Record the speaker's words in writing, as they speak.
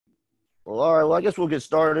Well, all right. Well, I guess we'll get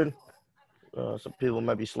started. Some people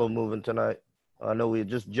might be slow moving tonight. I know we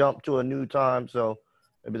just jumped to a new time, so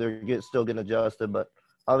maybe still getting adjusted. But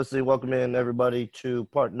obviously, welcome in everybody to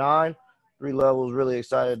part 9, 3 levels. Really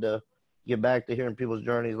excited to get back to hearing people's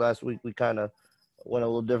journeys. Last week we kind of went a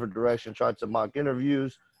little different direction, tried some mock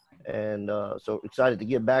interviews, and so excited to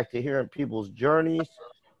get back to hearing people's journeys.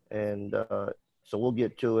 And so we'll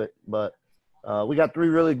get to it. But we got 3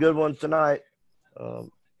 really good ones tonight.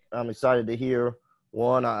 Um, I'm excited to hear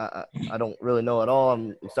one. I don't really know at all.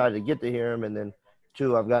 I'm excited to get to hear him, and then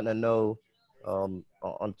 2, I've gotten to know on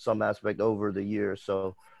some aspect over the years.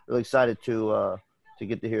 So really excited to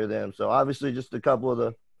get to hear them. So obviously, just a couple of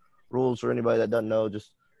the rules for anybody that doesn't know.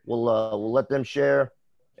 Just we'll let them share,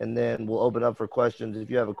 and then we'll open up for questions.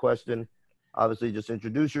 If you have a question, obviously just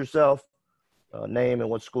introduce yourself, name and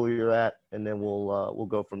what school you're at, and then we'll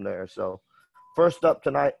go from there. So first up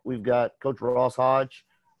tonight, we've got Coach Ross Hodge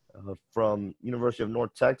from University of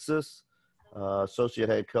North Texas, associate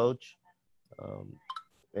head coach.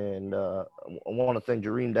 And I want to thank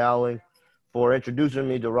Jareem Dowling for introducing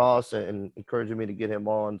me to Ross and encouraging me to get him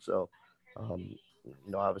on. So,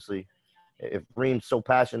 obviously, if Reem's so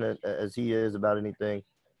passionate as he is about anything,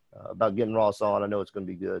 about getting Ross on, I know it's going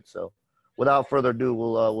to be good. So, without further ado,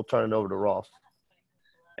 we'll turn it over to Ross.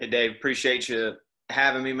 Hey, Dave, appreciate you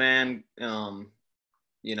having me, man.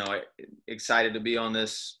 Excited to be on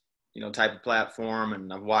this, type of platform.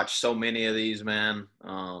 And I've watched so many of these, man.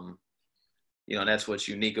 That's what's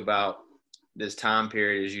unique about this time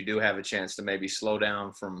period is you do have a chance to maybe slow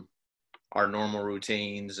down from our normal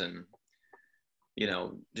routines and,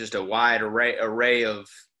 just a wide array of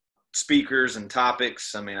speakers and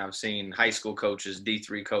topics. I mean, I've seen high school coaches,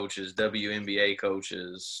 D3 coaches, WNBA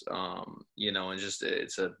coaches, and just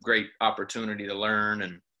it's a great opportunity to learn.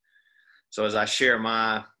 And so as I share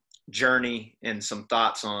my journey and some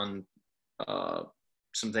thoughts on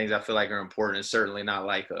some things I feel like are important, it's certainly not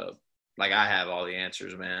like I have all the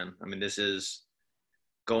answers, man. I mean, this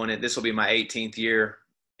will be my 18th year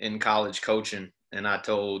in college coaching. And I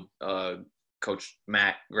told Coach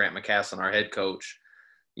Grant McCaslin, our head coach,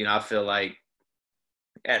 I feel like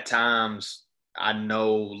at times I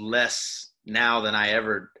know less now than I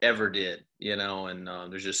ever did, and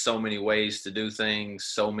there's just so many ways to do things,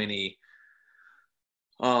 so many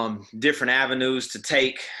different avenues to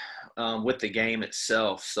take with the game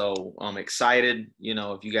itself. So I'm excited,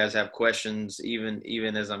 if you guys have questions,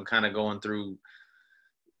 even as I'm kind of going through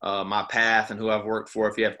my path and who I've worked for,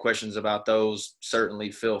 if you have questions about those,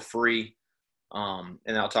 certainly feel free.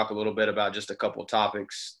 And I'll talk a little bit about just a couple of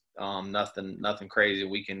topics. Nothing crazy.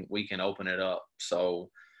 We can open it up.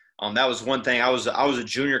 So that was one thing. I was a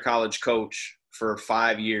junior college coach for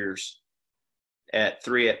 5 years,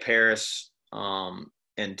 3 at Paris,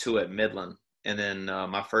 and 2 at Midland. And then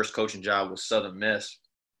my first coaching job was Southern Miss,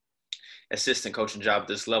 assistant coaching job at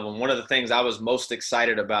this level. And one of the things I was most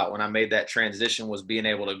excited about when I made that transition was being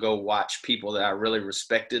able to go watch people that I really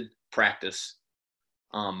respected practice.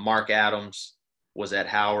 Mark Adams was at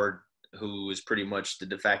Howard, who is pretty much the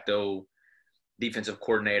de facto defensive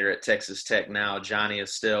coordinator at Texas Tech now. Johnny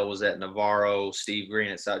Estelle was at Navarro, Steve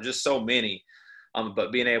Green at South, just so many.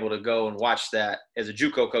 But being able to go and watch that as a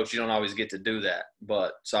JUCO coach, you don't always get to do that.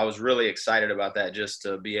 But so I was really excited about that, just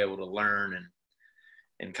to be able to learn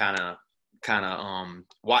and kind of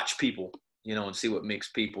watch people, and see what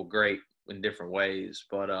makes people great in different ways.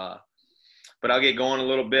 But I'll get going a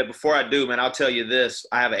little bit. Before I do, man, I'll tell you this: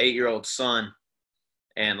 I have an 8-year-old son,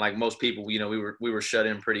 and like most people, we were shut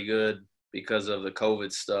in pretty good because of the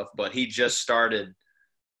COVID stuff. But he just started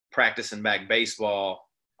practicing back baseball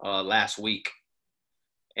last week.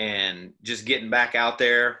 And just getting back out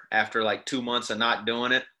there after like 2 months of not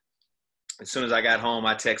doing it. As soon as I got home,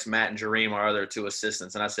 I text Matt and Jareem, our other 2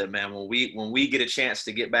 assistants, and I said, man, when we get a chance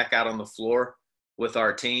to get back out on the floor with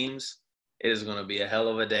our teams, it is going to be a hell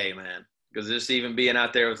of a day, man. Because just even being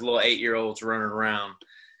out there with little 8-year-olds running around,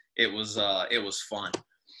 it was fun.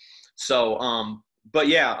 So, but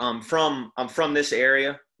yeah, I'm from this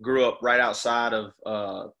area. Grew up right outside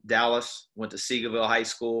of Dallas, went to Seagoville High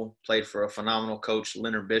School, played for a phenomenal coach.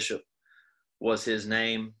 Leonard Bishop was his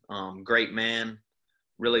name. Great man,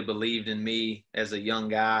 really believed in me as a young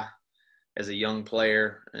guy, as a young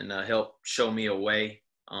player, and helped show me a way.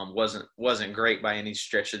 Wasn't great by any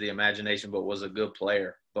stretch of the imagination, but was a good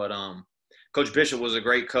player. But Coach Bishop was a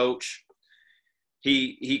great coach.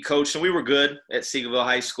 He coached, and we were good at Seagoville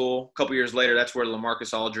High School. A couple years later, that's where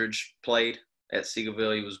LaMarcus Aldridge played. At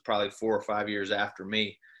Seagoville. He was probably 4 or 5 years after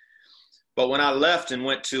me. But when I left and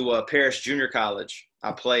went to Paris Junior College,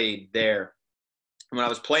 I played there. When I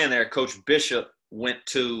was playing there, Coach Bishop went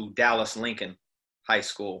to Dallas Lincoln High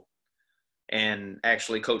School. and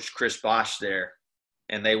actually coached Chris Bosh there.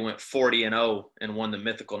 And they went 40-0 and won the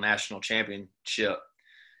mythical national championship.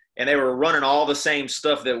 And they were running all the same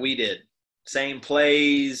stuff that we did. Same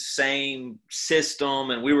plays, same system,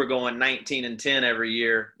 and we were going 19-10 every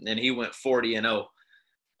year, and he went 40-0.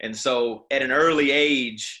 And so at an early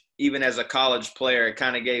age, even as a college player, it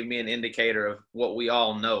kind of gave me an indicator of what we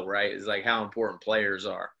all know, right? It's like how important players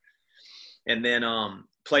are. And then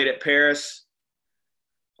played at Paris,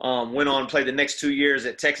 went on and played the next 2 years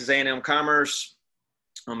at Texas A&M Commerce.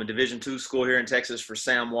 A Division II school here in Texas for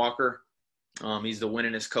Sam Walker. He's the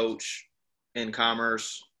winningest coach in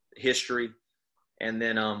Commerce history. And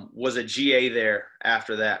then was a GA there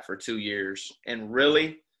after that for 2 years. And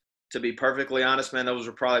really, to be perfectly honest, man, those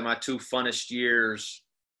were probably my 2 funnest years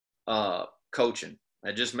coaching.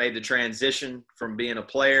 I just made the transition from being a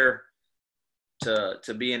player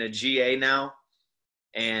to being a GA now,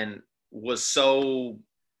 and was so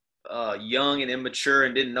young and immature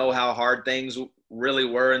and didn't know how hard things really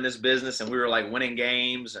were in this business. And we were like winning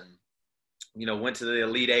games and, went to the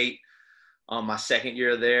Elite Eight my second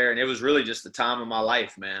year there. And it was really just the time of my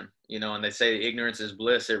life, man. And they say ignorance is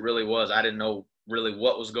bliss. It really was. I didn't know really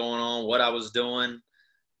what was going on, what I was doing,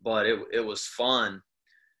 but it was fun.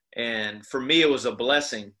 And for me, it was a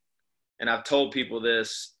blessing. And I've told people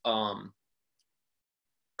this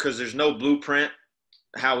because there's no blueprint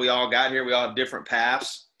how we all got here. We all have different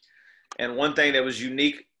paths. And one thing that was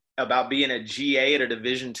unique about being a GA at a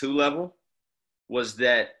Division II level was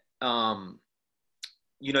that,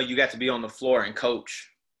 you got to be on the floor and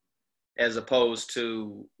coach, as opposed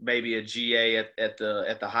to maybe a GA at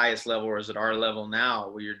the highest level, or is it our level now,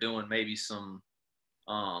 where you're doing maybe some,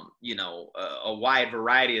 a wide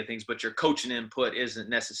variety of things, but your coaching input isn't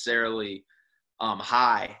necessarily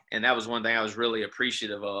high. And that was one thing I was really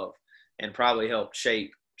appreciative of, and probably helped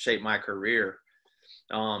shape my career.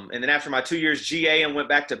 And then after my 2 years GA, and went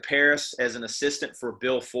back to Paris as an assistant for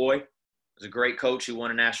Bill Foy. He was a great coach who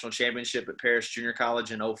won a national championship at Paris Junior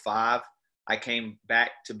College in 2005. I came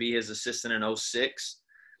back to be his assistant in 2006.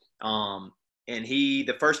 And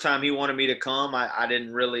the first time he wanted me to come, I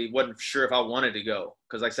wasn't sure if I wanted to go.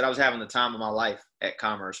 Because like I said, I was having the time of my life at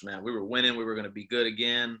Commerce, man. We were winning. We were going to be good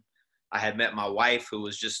again. I had met my wife, who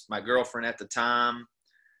was just my girlfriend at the time.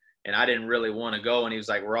 And I didn't really want to go. And he was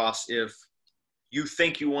like, Ross, if you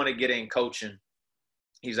think you want to get in coaching,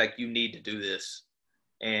 he's like, you need to do this.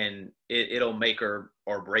 And it'll make or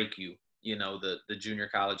break you, the junior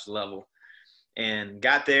college level. And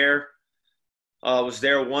got there, was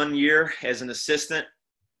there 1 year as an assistant,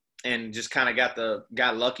 and just kind of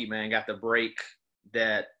got lucky, man, got the break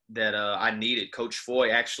that I needed. Coach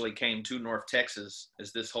Foy actually came to North Texas,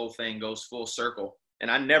 as this whole thing goes full circle.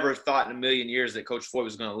 And I never thought in a million years that Coach Foy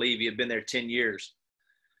was going to leave. He had been there 10 years.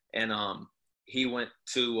 And he went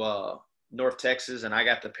to North Texas, and I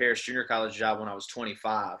got the Paris Junior College job when I was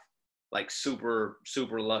 25, like super,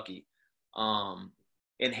 super lucky.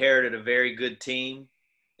 Inherited a very good team,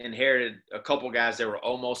 inherited a couple guys that were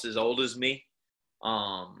almost as old as me,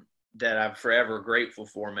 that I'm forever grateful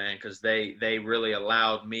for, man, because they really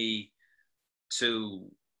allowed me to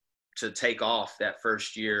take off that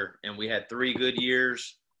first year. And we had 3 good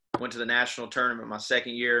years, went to the national tournament my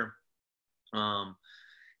second year. And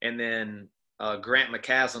then Grant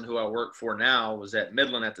McCaslin, who I work for now, was at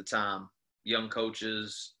Midland at the time. Young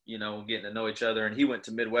coaches, getting to know each other. And he went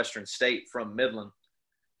to Midwestern State from Midland.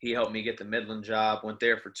 He helped me get the Midland job, went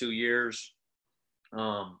there for 2 years.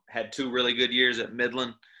 Had 2 really good years at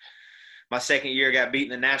Midland. My second year got beat in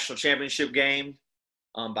the national championship game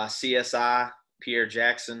by CSI. Pierre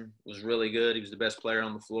Jackson was really good. He was the best player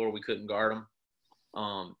on the floor. We couldn't guard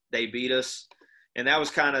him. They beat us. And that was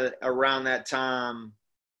kind of around that time,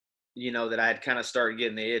 that I had kind of started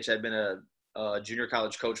getting the itch. I'd been a junior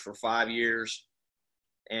college coach for 5 years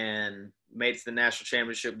and made it to the national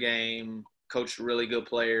championship game, coached really good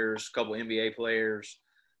players, a couple NBA players,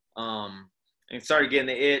 and started getting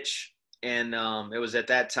the itch. And it was at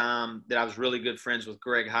that time that I was really good friends with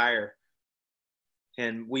Greg Heyer.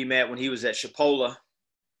 And we met when he was at Chipola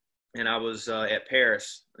and I was at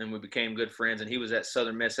Paris, and we became good friends. And he was at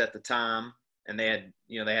Southern Miss at the time, and they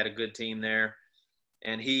had a good team there.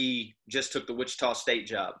 And he just took the Wichita State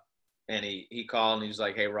job. And he called and he was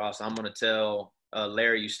like, hey, Ross, I'm going to tell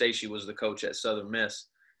Larry Eustace was the coach at Southern Miss.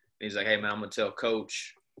 And he's like, hey, man, I'm going to tell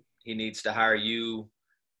Coach he needs to hire you.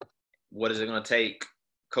 What is it going to take?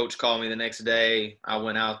 Coach called me the next day. I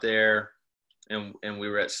went out there, and we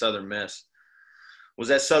were at Southern Miss. Was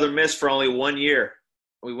at Southern Miss for only 1 year.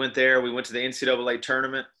 We went there. We went to the NCAA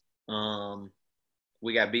tournament.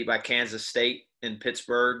 We got beat by Kansas State in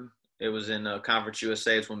Pittsburgh. It was in Conference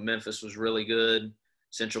USA. It's when Memphis was really good.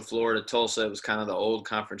 Central Florida, Tulsa. It was kind of the old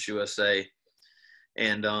Conference USA.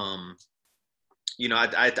 And, you know,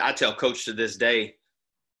 I tell Coach to this day,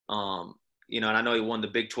 you know, and I know he won the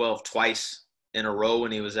Big 12 twice in a row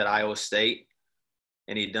when he was at Iowa State.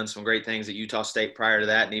 And he'd done some great things at Utah State prior to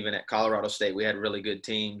that. And even at Colorado State, we had really good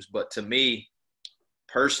teams. But to me,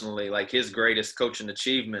 personally, like his greatest coaching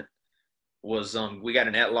achievement was we got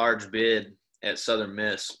an at-large bid at Southern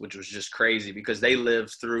Miss, which was just crazy because they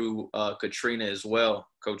lived through Katrina as well.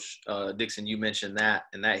 Coach Dixon, you mentioned that,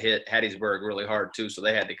 and that hit Hattiesburg really hard too, so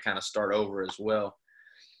they had to kind of start over as well.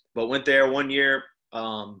 But went there one year.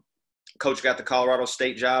 Coach got the Colorado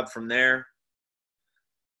State job from there.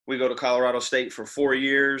 We go to Colorado State for 4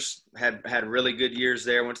 years, had really good years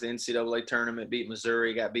there, went to the NCAA tournament, beat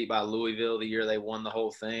Missouri, got beat by Louisville the year they won the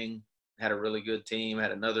whole thing, had a really good team,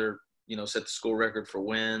 had another, you know, set the school record for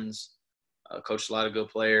wins, coached a lot of good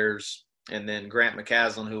players. And then Grant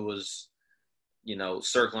McCaslin, who was, you know,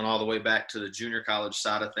 circling all the way back to the junior college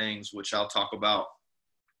side of things, which I'll talk about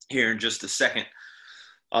here in just a second.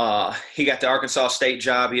 He got the Arkansas State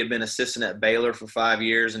job. He had been assistant at Baylor for 5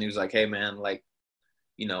 years, and he was like, hey, man, like,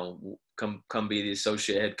 you know, come be the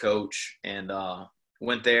associate head coach, and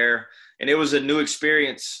went there. And it was a new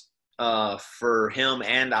experience for him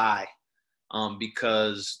and I,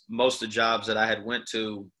 because most of the jobs that I had went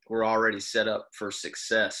to were already set up for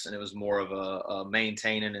success, and it was more of a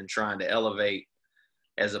maintaining and trying to elevate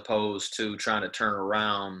as opposed to trying to turn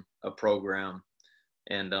around a program.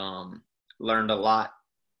 And learned a lot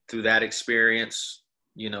through that experience.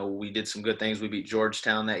 You know, we did some good things. We beat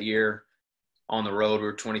Georgetown that year. On the road, we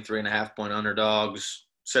were 23.5-point underdogs,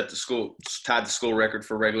 tied the school record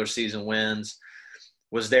for regular season wins.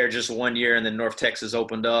 Was there just 1 year, and then North Texas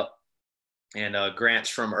opened up. And Grant's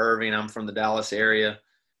from Irving, I'm from the Dallas area,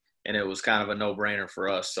 and it was kind of a no-brainer for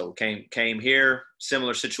us. So came here,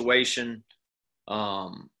 similar situation.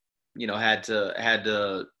 You know, had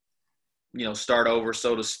to you know, start over,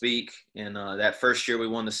 so to speak. And that first year we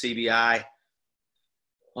won the CBI.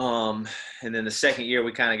 And then the second year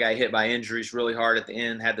we kind of got hit by injuries really hard at the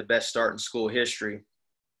end, had the best start in school history.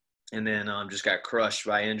 And then just got crushed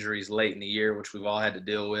by injuries late in the year, which we've all had to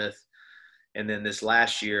deal with. And then this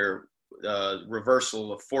last year,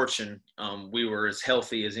 reversal of fortune, we were as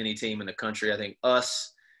healthy as any team in the country. I think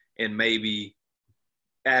us and maybe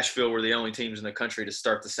Asheville were the only teams in the country to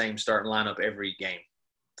start the same starting lineup every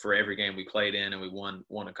game we played in, and we won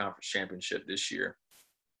a conference championship this year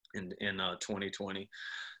in 2020.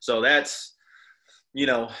 So that's, you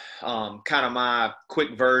know, kind of my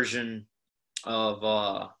quick version of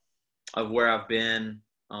where I've been.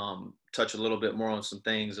 Touch a little bit more on some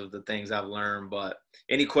things of the things I've learned. But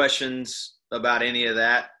any questions about any of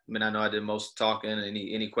that? I mean, I know I did most talking.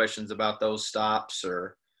 Any questions about those stops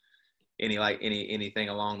or anything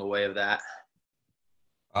along the way of that?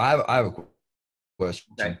 I have a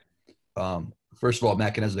question. Okay. First of all,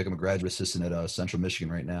 Matt Knezlik, I'm a graduate assistant at Central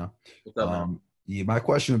Michigan right now. What's up, man? My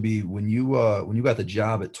question would be, when you got the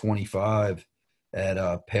job at 25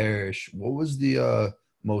 at Parrish, what was the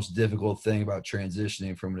most difficult thing about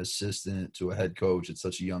transitioning from an assistant to a head coach at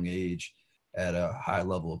such a young age at a high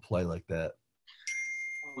level of play like that?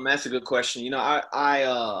 That's a good question. You know,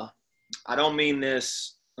 I don't mean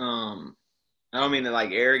this. I don't mean it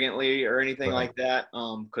like arrogantly or anything like that.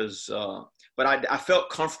 But I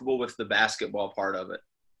felt comfortable with the basketball part of it.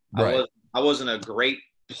 Right. I wasn't a great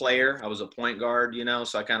player. I was a point guard, you know,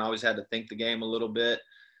 so I kind of always had to think the game a little bit,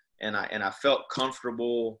 and I felt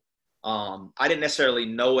comfortable. I didn't necessarily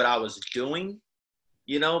know what I was doing,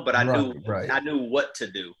 you know, but I knew what to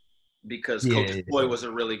do because Coach Floyd was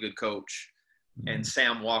a really good coach, and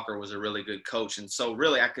Sam Walker was a really good coach, and so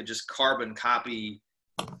really I could just carbon copy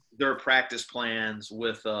their practice plans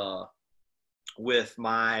with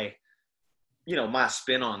my, you know, my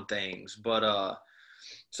spin on things. But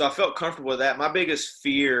so I felt comfortable with that. My biggest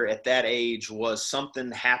fear at that age was something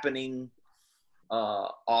happening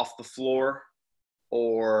off the floor,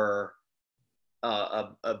 or a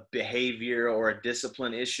behavior or a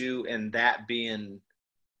discipline issue, and that being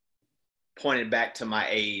pointed back to my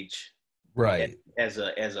age, right, as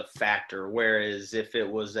a factor. Whereas if it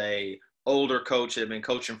was a older coach that had been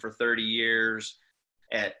coaching for 30 years,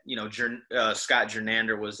 at, you know, Scott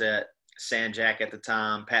Jernander was at San Jack at the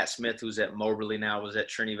time. Pat Smith, who's at Moberly now, was at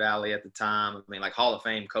Trinity Valley at the time. I mean, like Hall of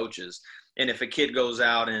Fame coaches. And if a kid goes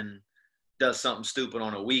out and does something stupid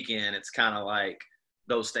on a weekend, it's kind of like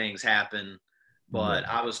those things happen. But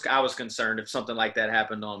I was concerned if something like that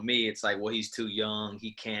happened on me, it's like, well, he's too young.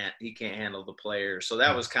 He can't handle the players. So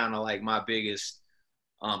that was kind of like my biggest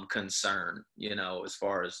concern, you know, as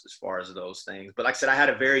far as those things. But like I said, I had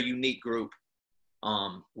a very unique group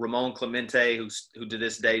Ramon Clemente, who to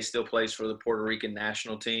this day still plays for the Puerto Rican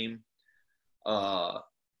national team,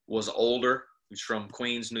 was older. He's from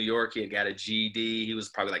Queens, New York. He had got a GED. He was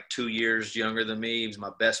probably like 2 years younger than me. He was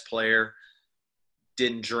my best player.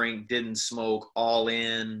 Didn't drink, didn't smoke, all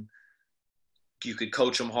in. You could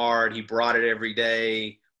coach him hard. He brought it every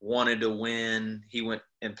day, wanted to win. He went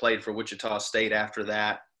and played for Wichita State after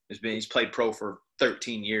that. He's played pro for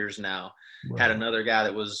 13 years now. Wow. Had another guy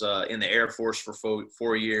that was in the Air Force for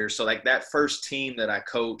 4 years. So, like, that first team that I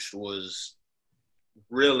coached was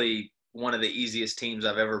really one of the easiest teams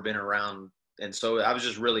I've ever been around. And so I was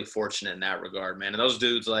just really fortunate in that regard, man. And those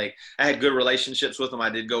dudes, like, I had good relationships with them. I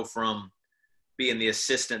did go from being the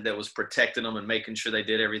assistant that was protecting them and making sure they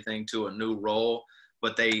did everything to a new role.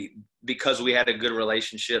 But because we had a good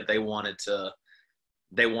relationship, they wanted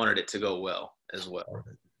it to go well as well.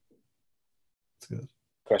 That's good.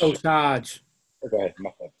 Question. Coach Hodge. Go ahead.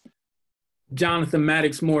 My fault. Jonathan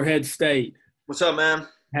Maddox, Morehead State. What's up, man?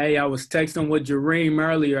 Hey, I was texting with Jareem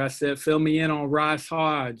earlier. I said, fill me in on Ross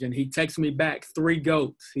Hodge. And he texted me back 3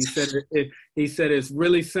 goats. He said it's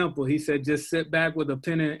really simple. He said, just sit back with a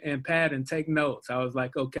pen and pad and take notes. I was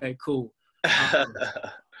like, okay, cool.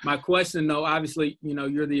 My question, though, obviously,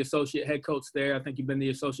 you're the associate head coach there. I think you've been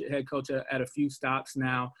the associate head coach at a few stops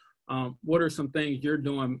now. What are some things you're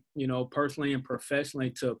doing, personally and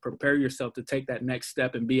professionally to prepare yourself to take that next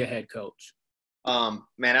step and be a head coach?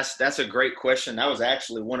 Man, that's a great question. That was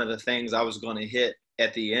actually one of the things I was going to hit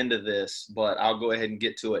at the end of this, but I'll go ahead and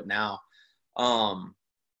get to it now.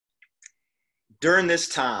 During this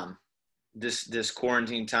time, this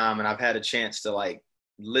quarantine time, and I've had a chance to, like,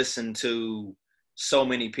 listen to so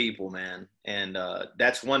many people, man. And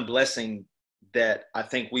that's one blessing that I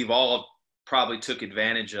think we've all probably took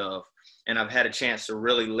advantage of. And I've had a chance to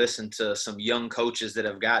really listen to some young coaches that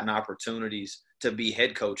have gotten opportunities to be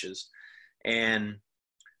head coaches. And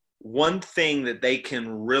one thing that they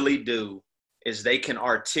can really do is they can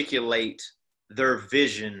articulate their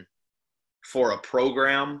vision for a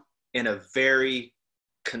program in a very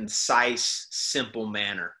concise, simple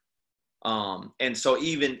manner. And so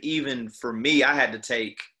even for me, I had to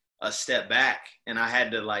take a step back and I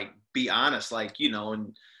had to, like, be honest, like,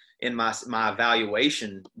 in my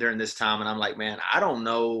evaluation during this time. And I'm like, man, I don't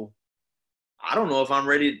know if I'm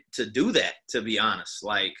ready to do that, to be honest.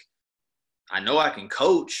 Like, I know I can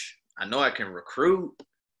coach. I know I can recruit.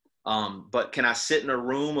 But can I sit in a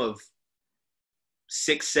room of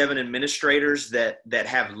 6, 7 administrators that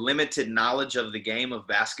have limited knowledge of the game of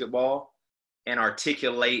basketball and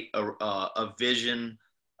articulate a vision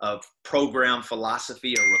of program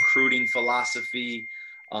philosophy, a recruiting philosophy?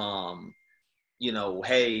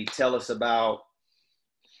 Hey, tell us about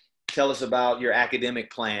your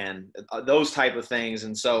academic plan, those type of things.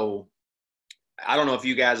 And so I don't know if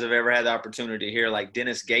you guys have ever had the opportunity to hear, like,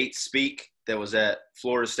 Dennis Gates speak, that was at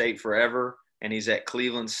Florida State forever, and he's at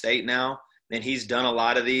Cleveland State now. And he's done a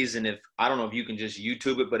lot of these. And I don't know if you can just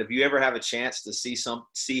YouTube it, but if you ever have a chance to see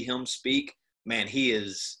him speak, man, he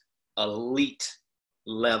is elite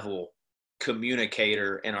level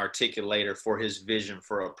communicator and articulator for his vision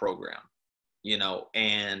for a program,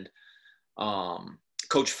 and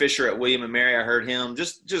Coach Fisher at William & Mary, I heard him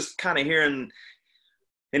just kind of hearing.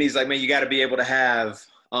 And he's like, man, you got to be able to have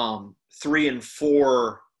 3 and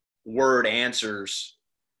 4 word answers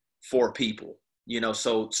for people,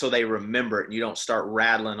 so they remember it and you don't start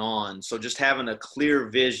rattling on. So just having a clear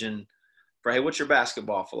vision for, hey, what's your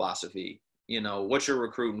basketball philosophy? What's your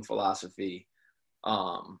recruiting philosophy?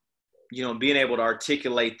 Being able to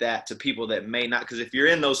articulate that to people that may not, because if you're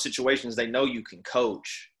in those situations, they know you can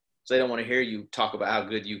coach. So they don't want to hear you talk about how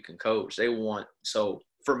good you can coach. So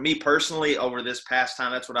for me personally, over this past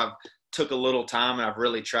time, that's what I've took a little time, and I've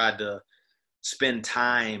really tried to spend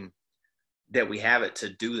time that we have it to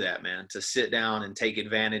do that, man, to sit down and take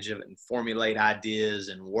advantage of it and formulate ideas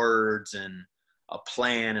and words and a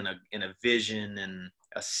plan and a vision and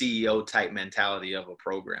a CEO type mentality of a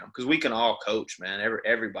program. Because we can all coach, man.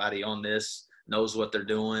 Everybody on this knows what they're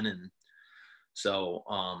doing. And so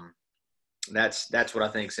that's what I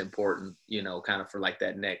think is important, kind of for, like,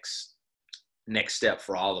 that next step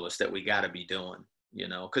for all of us that we got to be doing,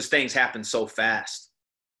 because things happen so fast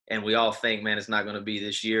and we all think, man, it's not going to be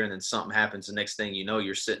this year. And then something happens. The next thing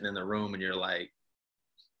you're sitting in the room and you're like,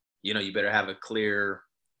 you better have a clear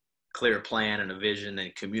plan and a vision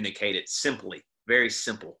and communicate it simply, very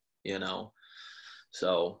simple,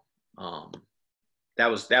 So that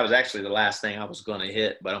was actually the last thing I was going to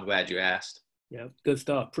hit, but I'm glad you asked. Yeah, good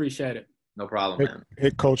stuff. Appreciate it. No problem, man.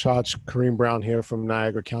 Hey, Coach Hodge, Kareem Brown here from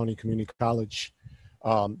Niagara County Community College.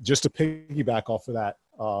 Just to piggyback off of that,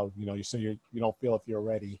 you say you don't feel if you're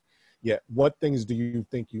ready. Yeah. What things do you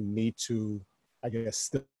think you need to, I guess,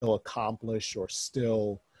 still accomplish or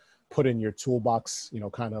still put in your toolbox? You know,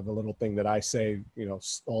 kind of a little thing that I say, you know,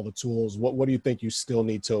 all the tools. What do you think you still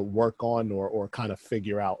need to work on or kind of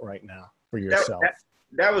figure out right now for yourself?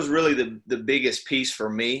 That was really the biggest piece for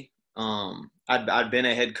me. I'd been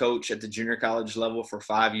a head coach at the junior college level for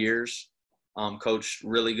 5 years. Coached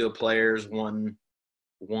really good players, won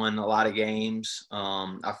a lot of games.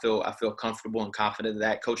 I feel comfortable and confident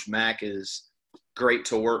that Coach Mack is great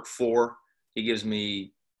to work for. He gives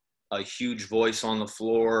me a huge voice on the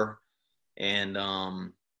floor. And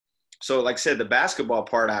so like I said, the basketball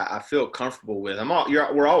part I feel comfortable with.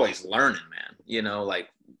 We're always learning, man, you know, like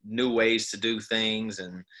new ways to do things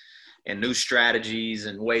and new strategies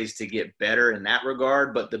and ways to get better in that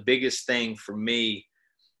regard. But the biggest thing for me,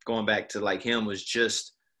 going back to like him, was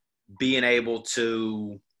just being able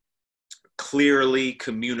to clearly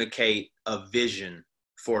communicate a vision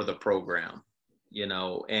for the program, you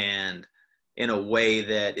know, and in a way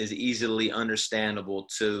that is easily understandable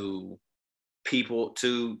to people,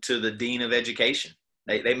 to the dean of education.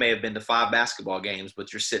 They may have been to 5 basketball games,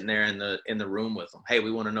 but you're sitting there in the room with them. Hey,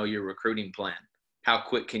 we want to know your recruiting plan. How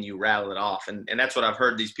quick can you rattle it off? And that's what I've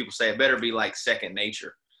heard these people say. It better be like second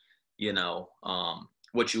nature, you know,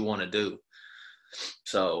 what you want to do.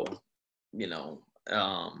 So, you know,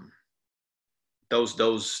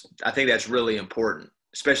 those I think that's really important,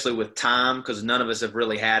 especially with time, because none of us have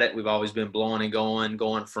really had it. We've always been blowing and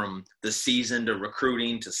going from the season to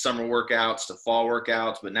recruiting to summer workouts to fall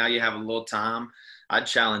workouts. But now you have a little time. I'd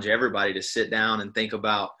challenge everybody to sit down and think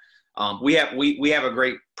about. We have a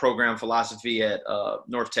great program philosophy at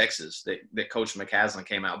North Texas that Coach McCaslin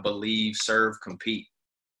came out. Believe, serve, compete.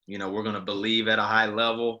 You know, we're going to believe at a high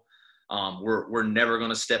level. We're never going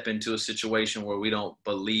to step into a situation where we don't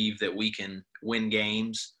believe that we can win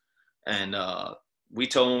games. And we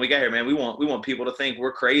told them when we got here, man, we want people to think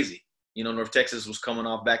we're crazy. You know, North Texas was coming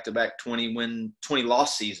off back-to-back 20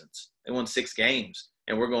 loss seasons. They won 6 games,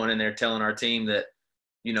 and we're going in there telling our team that,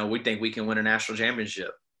 you know, we think we can win a national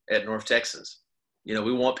championship at North Texas. You know,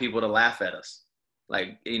 we want people to laugh at us,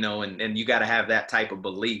 like, you know, and you got to have that type of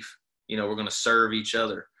belief. You know, we're going to serve each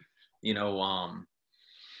other. You know,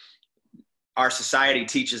 our society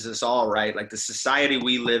teaches us all, right? Like the society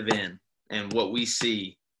we live in and what we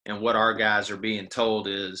see and what our guys are being told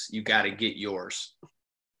is you got to get yours,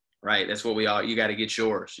 right? That's what you got to get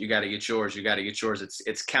yours. You got to get yours. You got to get yours.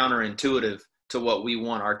 It's counterintuitive to what we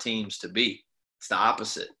want our teams to be. It's the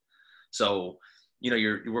opposite. So, you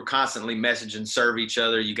know, we're constantly messaging, serve each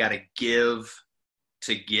other. You got to give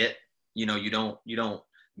to get. You know, you don't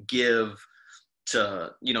give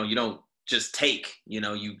to, you know, you don't just take. You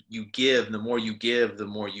know, you give. The more you give, the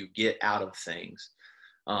more you get out of things.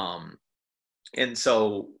 And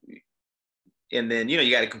so, and then, you know,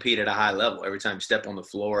 you got to compete at a high level every time you step on the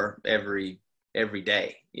floor, every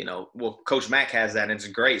day. You know, well, Coach Mack has that, and it's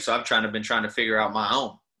great. So I've been trying to figure out my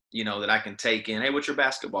own, you know, that I can take in. Hey, what's your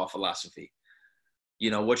basketball philosophy? You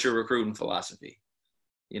know, what's your recruiting philosophy?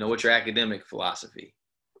 You know, what's your academic philosophy?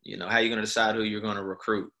 You know, how are you going to decide who you're going to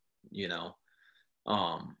recruit? You know,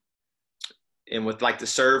 and with like the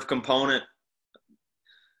serve component,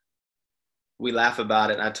 we laugh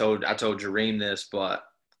about it. And I told Jareem this, but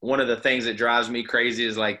one of the things that drives me crazy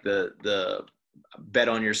is like the bet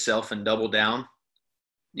on yourself and double down.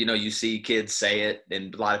 You know, you see kids say it,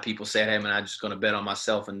 and a lot of people say, hey, man, I'm just going to bet on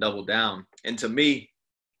myself and double down. And to me,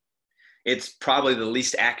 it's probably the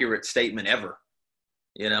least accurate statement ever,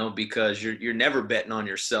 you know, because you're never betting on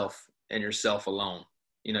yourself and yourself alone.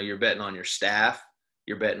 You know, you're betting on your staff.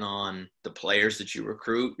 You're betting on the players that you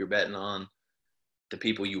recruit. You're betting on the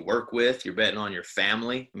people you work with. You're betting on your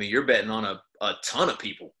family. I mean, you're betting on a ton of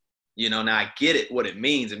people. You know, now I get it, what it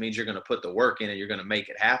means. It means you're going to put the work in and you're going to make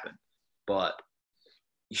it happen. But,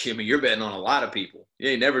 I mean, you're betting on a lot of people. You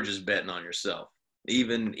ain't never just betting on yourself.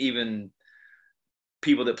 Even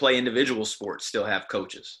people that play individual sports still have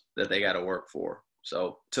coaches that they got to work for.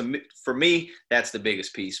 So for me, that's the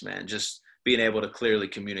biggest piece, man. Just being able to clearly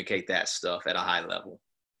communicate that stuff at a high level.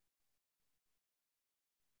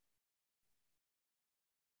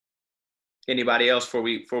 Anybody else before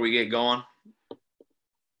we get going?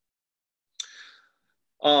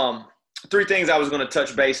 3 things I was going to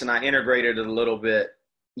touch base, and I integrated it a little bit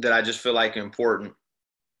that I just feel like are important.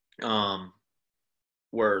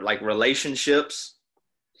 Were like relationships,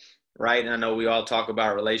 right? And I know we all talk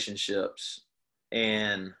about relationships,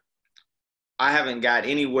 and I haven't got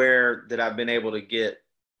anywhere that I've been able to get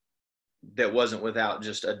that wasn't without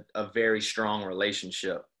just a very strong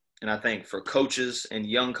relationship. And I think for coaches and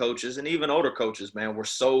young coaches and even older coaches, man, we're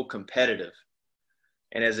so competitive.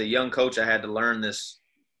 And as a young coach, I had to learn this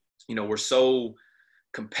we're so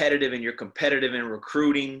competitive, and you're competitive in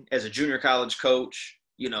recruiting as a junior college coach.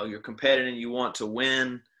 You're competitive and you want to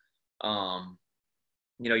win.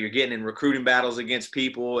 You're getting in recruiting battles against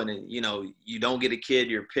people, and, you don't get a kid,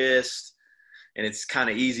 you're pissed. And it's kind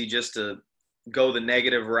of easy just to go the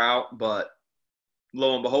negative route. But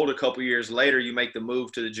lo and behold, a couple years later, you make the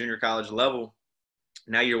move to the junior college level.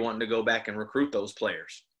 Now you're wanting to go back and recruit those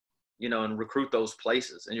players, and recruit those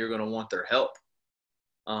places, and you're going to want their help.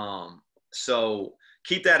 So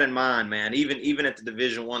keep that in mind, man. Even at the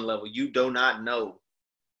Division I level, you do not know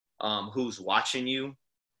who's watching you.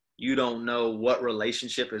 You don't know what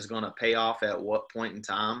relationship is going to pay off at what point in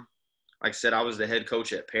time. Like I said, I was the head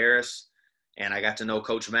coach at Paris, and I got to know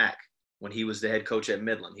Coach Mack when he was the head coach at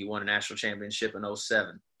Midland. He won a national championship in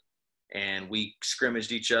 2007. And we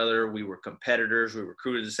scrimmaged each other. We were competitors. We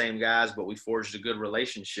recruited the same guys, but we forged a good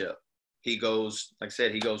relationship. He goes, like I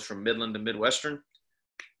said, he goes from Midland to Midwestern.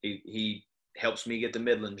 He helps me get the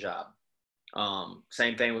Midland job.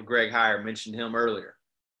 Same thing with Greg Heyer, mentioned him earlier.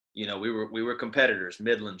 We were competitors,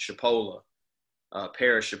 Midland, Chipola,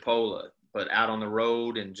 Paris, Chipola, but out on the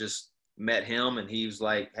road, and just met him, and he was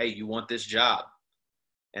like, hey, you want this job?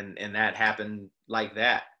 And that happened like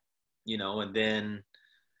that, and then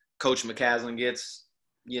Coach McCaslin gets,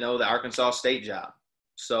 the Arkansas State job.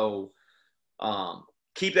 So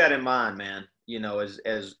keep that in mind, man.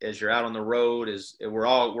 As you're out on the road, we're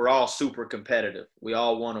all super competitive. We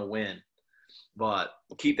all want to win, but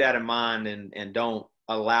keep that in mind, and don't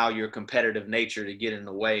allow your competitive nature to get in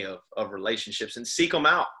the way of relationships, and seek them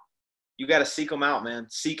out. You got to seek them out, man.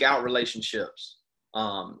 Seek out relationships.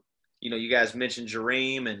 You guys mentioned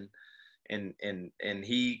Jareem, and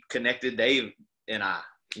he connected Dave and I.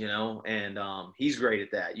 And he's great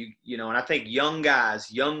at that. And I think young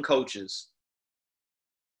guys, young coaches,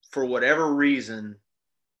 for whatever reason,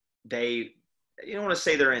 you don't want to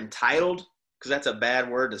say they're entitled, because that's a bad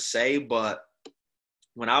word to say, but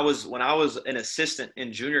when I was an assistant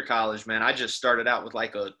in junior college, man, I just started out with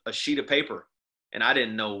like a sheet of paper, and I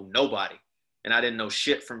didn't know nobody, and I didn't know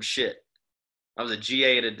shit from shit. I was a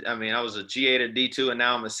GA to D2, and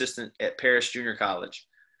now I'm assistant at Paris Junior College.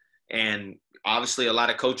 And obviously a lot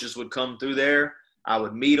of coaches would come through there. I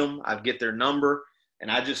would meet them. I'd get their number.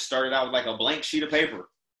 And I just started out with like a blank sheet of paper,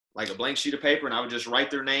 and I would just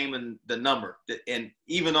write their name and the number. And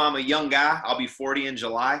even though I'm a young guy, I'll be 40 in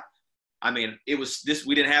July. I mean, it was this,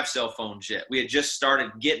 we didn't have cell phones yet. We had just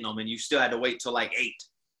started getting them, and you still had to wait till like 8,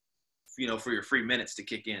 for your free minutes to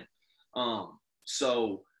kick in. But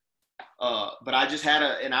I just had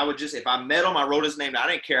if I met him, I wrote his name. I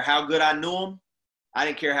didn't care how good I knew him. I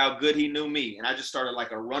didn't care how good he knew me. And I just started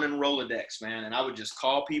like a running Rolodex, man. And I would just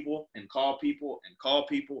call people and call people and call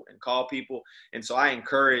people and call people. And so I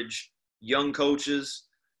encourage young coaches,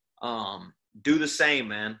 do the same,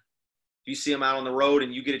 man. If you see them out on the road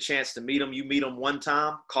and you get a chance to meet them, you meet them one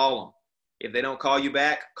time, call them. If they don't call you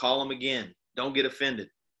back, call them again. Don't get offended.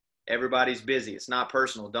 Everybody's busy. It's not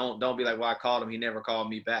personal. Don't be like, well, I called him, he never called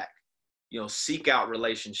me back. Seek out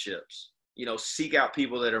relationships. Seek out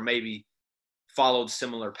people that are maybe followed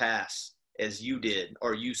similar paths as you did,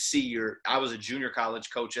 or I was a junior college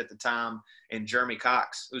coach at the time, and Jeremy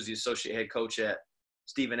Cox, who's the associate head coach at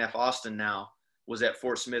Stephen F. Austin now, was at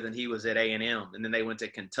Fort Smith, and he was at A&M, and then they went to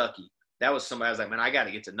Kentucky. That was somebody I was like, man, I got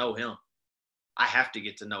to get to know him. I have to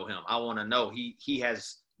get to know him. I want to know he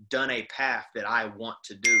has done a path that I want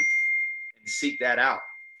to do, and seek that out.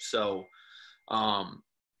 So,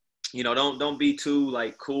 don't be too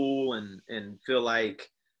like cool and feel like,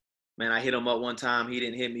 man, I hit him up one time, he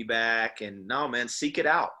didn't hit me back. And no, man, seek it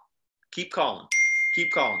out. Keep calling.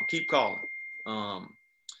 And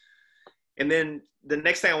then the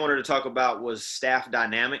next thing I wanted to talk about was staff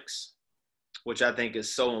dynamics, which I think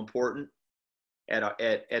is so important at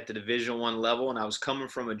the Division I level. And I was coming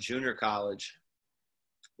from a junior college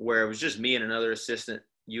where it was just me and another assistant,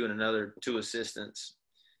 you and another 2 assistants.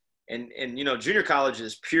 And junior college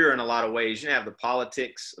is pure in a lot of ways. You didn't have the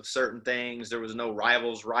politics of certain things. There was no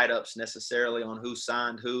rivals write-ups necessarily on who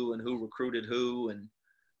signed who and who recruited who and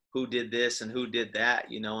who did this and who did that,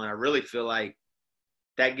 and I really feel like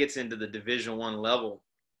that gets into the Division I level.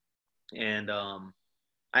 And I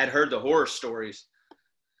had heard the horror stories,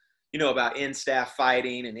 about in-staff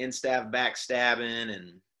fighting and in-staff backstabbing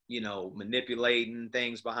and, manipulating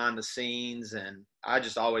things behind the scenes. And I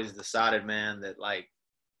just always decided, man, that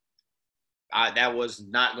that was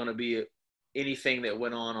not going to be anything that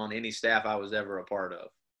went on any staff I was ever a part of,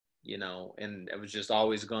 and I was just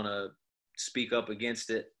always going to speak up against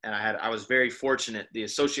it. And I was very fortunate. The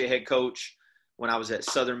associate head coach when I was at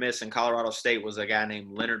Southern Miss and Colorado State was a guy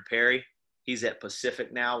named Leonard Perry. He's at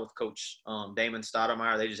Pacific now with Coach Damon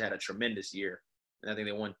Stoudemire. They just had a tremendous year. And I think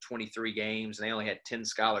they won 23 games, and they only had 10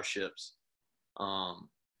 scholarships. And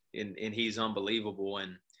he's unbelievable.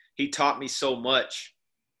 And he taught me so much.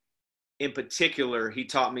 In particular, he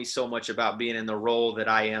taught me so much about being in the role that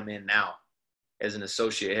I am in now as an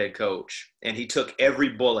associate head coach. And he took every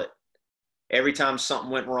bullet. Every time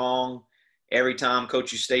something went wrong, every time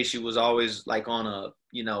Coach Eustace was always like on a,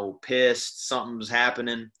 pissed, something was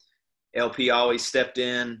happening, LP always stepped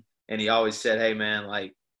in and he always said, hey, man,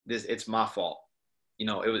 like this, it's my fault.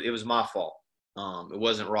 It was my fault. It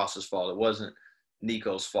wasn't Ross's fault. It wasn't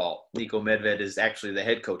Nico's fault. Nico Medved is actually the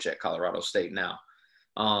head coach at Colorado State now.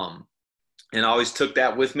 And I always took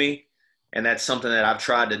that with me, and that's something that I've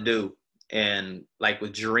tried to do. And like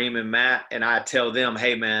with Jareem and Matt, and I tell them,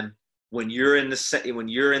 hey, man, when you're in the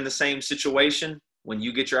same situation, when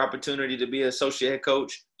you get your opportunity to be an associate head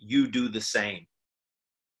coach, you do the same.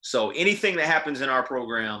 So anything that happens in our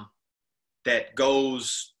program that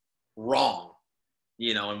goes wrong,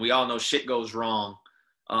 and we all know shit goes wrong,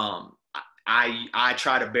 I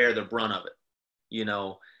try to bear the brunt of it,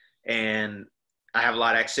 and I have a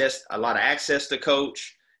lot of access to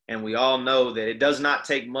Coach, and we all know that it does not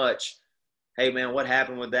take much. Hey, man, what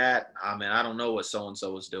happened with that? Man, I don't know what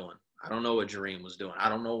so-and-so was doing. I don't know what Jareem was doing. I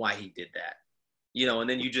don't know why he did that. And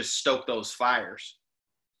then you just stoke those fires.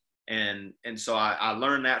 And so I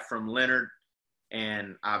learned that from Leonard,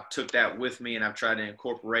 and I've took that with me, and I've tried to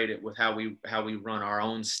incorporate it with how we run our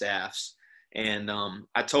own staffs. And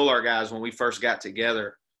I told our guys when we first got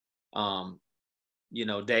together,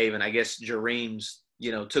 Dave, and I guess Jareem's,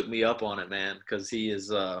 took me up on it, man, because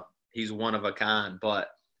he's one of a kind. But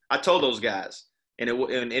I told those guys, and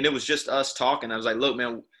it was just us talking. I was like, look,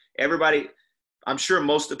 man, everybody, I'm sure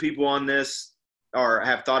most of the people on this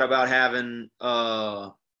have thought about having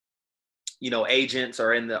agents,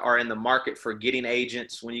 are in the market for getting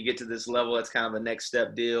agents. When you get to this level, that's kind of a next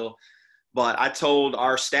step deal. But I told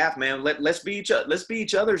our staff, man, let's be each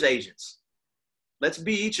other's agents. Let's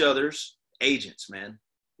be each other's agents, man.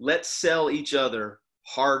 Let's sell each other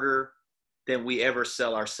harder than we ever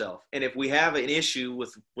sell ourselves. And if we have an issue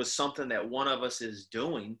with something that one of us is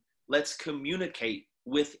doing, let's communicate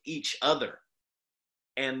with each other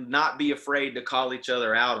and not be afraid to call each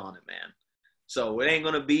other out on it, man. So it ain't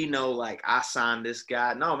going to be no like, I signed this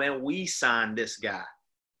guy. No, man, we signed this guy,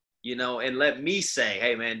 and let me say,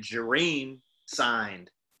 hey, man, Jareem signed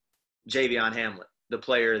Javion Hamlet, the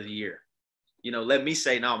player of the year. Let me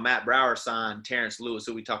say, no, Matt Brower signed Terrence Lewis,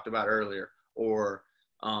 who we talked about earlier, or,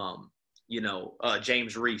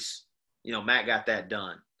 James Reese. Matt got that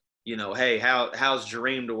done. Hey, how's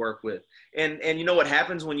Jareem to work with? And you know what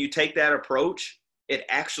happens when you take that approach? It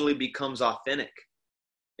actually becomes authentic.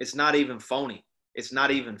 It's not even phony. It's not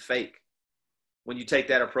even fake. When you take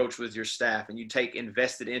that approach with your staff and you take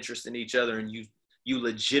invested interest in each other, and you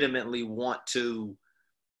legitimately want to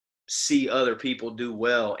see other people do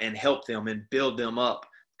well and help them and build them up,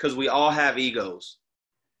 because we all have egos,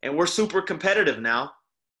 and we're super competitive now.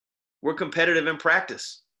 We're competitive in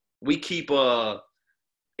practice. We keep in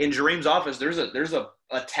Jareem's office, there's a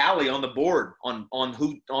tally on the board on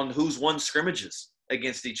who's won scrimmages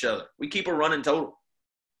against each other. We keep a running total.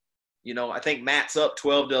 I think Matt's up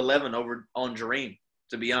 12-11 over on Jareem,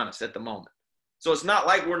 to be honest, at the moment. So it's not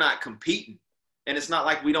like we're not competing, and it's not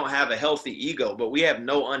like we don't have a healthy ego, but we have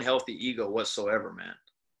no unhealthy ego whatsoever, man.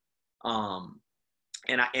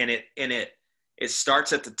 It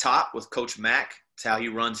starts at the top with Coach Mack. It's how he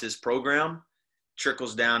runs his program,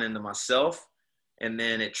 trickles down into myself, and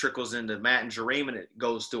then it trickles into Matt and Jareem, and it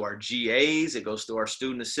goes to our GAs, it goes to our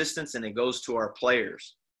student assistants, and it goes to our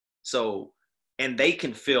players. So, and they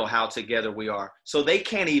can feel how together we are. So they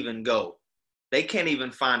can't even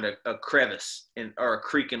find a crevice or a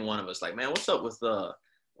creek in one of us. Like, man, what's up with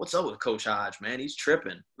Coach Hodge, man? He's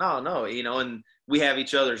tripping. No, and we have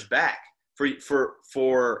each other's back.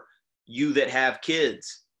 For you that have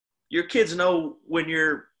kids, your kids know when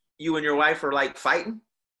you and your wife are like fighting.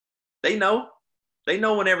 They know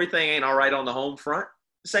when everything ain't all right on the home front.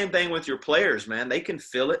 Same thing with your players, man. They can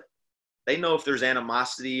feel it. They know if there's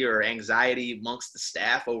animosity or anxiety amongst the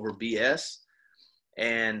staff over BS.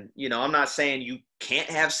 And, I'm not saying you can't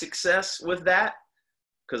have success with that,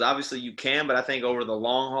 because obviously you can, but I think over the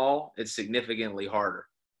long haul, it's significantly harder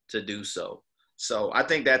to do so. So I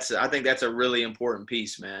think that's a really important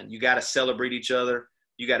piece, man. You got to celebrate each other.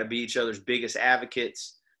 You got to be each other's biggest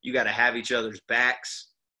advocates. You got to have each other's backs,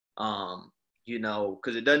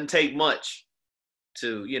 because it doesn't take much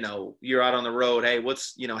to, you're out on the road. Hey,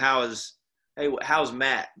 how's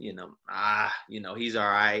Matt? He's all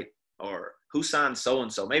right. Or who signed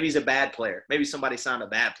so-and-so? Maybe he's a bad player. Maybe somebody signed a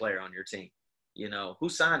bad player on your team. You know, who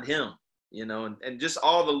signed him? You know, and just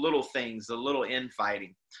all the little things, the little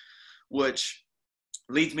infighting, which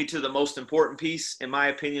leads me to the most important piece, in my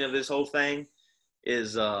opinion, of this whole thing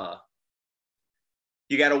is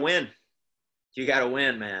you got to win. You got to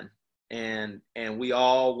win, man. And we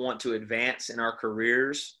all want to advance in our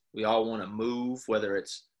careers. We all want to move, whether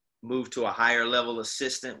it's move to a higher level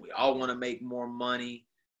assistant. We all want to make more money.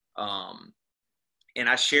 And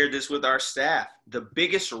I shared this with our staff. The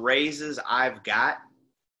biggest raises I've got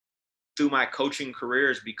through my coaching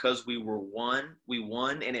career is because we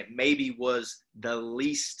won, and it maybe was the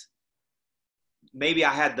least, maybe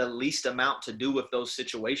I had the least amount to do with those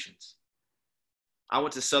situations. I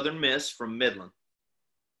went to Southern Miss from Midland,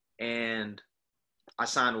 and I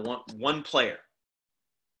signed one player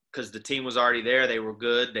because the team was already there. They were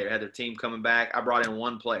good. They had their team coming back. I brought in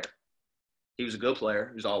one player. He was a good player.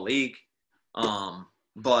 He was all league.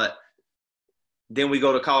 But then we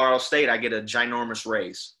go to Colorado State. I get a ginormous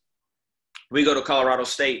raise. We go to Colorado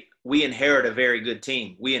State. We inherit a very good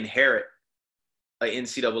team. We inherit an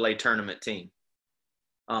NCAA tournament team.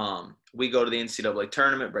 We go to the NCAA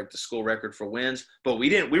tournament, break the school record for wins, but we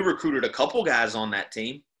didn't. We recruited a couple guys on that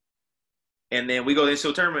team. And then we go to the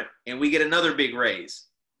NCAA tournament and we get another big raise.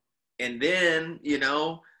 And then,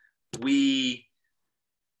 we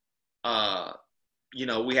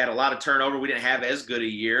had a lot of turnover. We didn't have as good a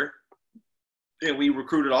year. And we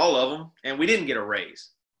recruited all of them and we didn't get a raise.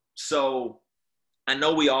 So I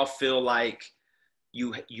know we all feel like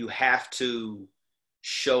you have to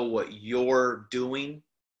show what you're doing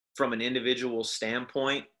from an individual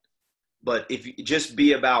standpoint, but if you just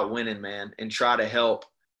be about winning, man, and try to help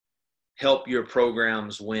your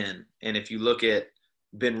programs win. And if you look at,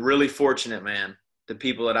 been really fortunate, man, the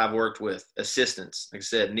people that I've worked with, assistants, like I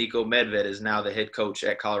said, Nico Medved is now the head coach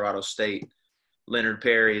at Colorado State. Leonard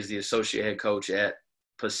Perry is the associate head coach at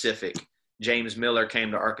Pacific. James Miller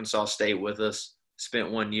came to Arkansas State with us,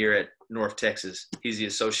 spent 1 year at North Texas. He's the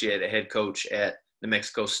associate head coach at New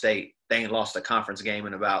Mexico State. They ain't lost a conference game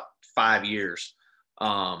in about 5 years.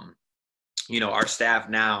 Our staff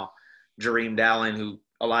now, Jareem Dallin, who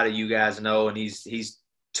a lot of you guys know, and he's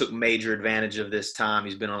took major advantage of this time.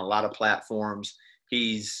 He's been on a lot of platforms.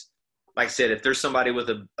 He's, like I said, if there's somebody with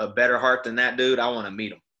a better heart than that dude, I want to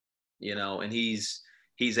meet him, and he's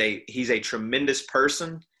a tremendous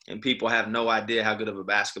person, and people have no idea how good of a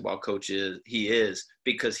basketball coach he is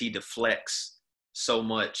because he deflects so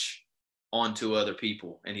much onto other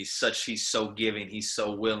people, and he's so giving, he's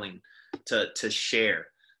so willing to share.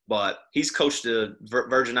 But he's coached the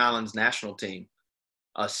Virgin Islands national team,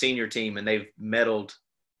 a senior team, and they've medaled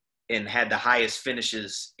and had the highest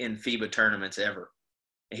finishes in FIBA tournaments ever.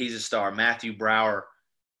 He's a star. Matthew Brower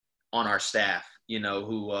on our staff,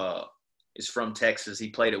 who is from Texas. He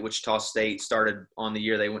played at Wichita State, started on the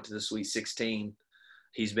year they went to the Sweet 16.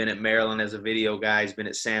 He's been at Maryland as a video guy. He's been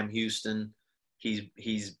at Sam Houston.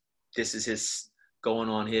 This is his going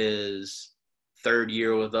on his third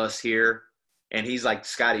year with us here. And he's like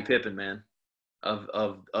Scottie Pippen, man,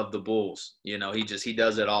 of the Bulls. He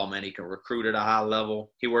does it all, man. He can recruit at a high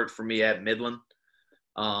level. He worked for me at Midland.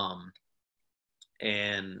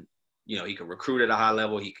 He can recruit at a high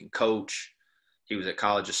level. He can coach. He was at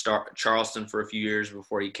College of Charleston for a few years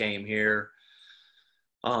before he came here.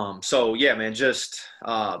 Man, just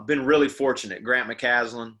been really fortunate. Grant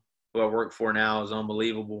McCaslin, who I work for now, is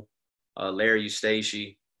unbelievable. Larry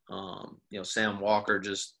Eustace, Sam Walker,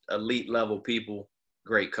 just elite level people,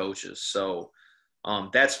 great coaches. So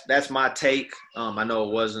that's my take. I know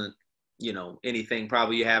it wasn't, anything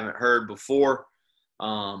probably you haven't heard before,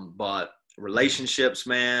 but relationships,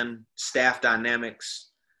 man, staff dynamics,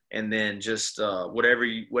 and then just whatever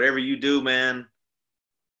you do, man,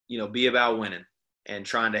 be about winning and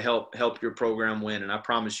trying to help your program win. And I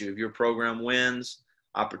promise you, if your program wins,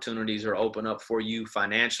 opportunities are open up for you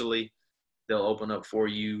financially. They'll open up for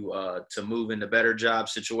you to move into better job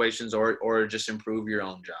situations or just improve your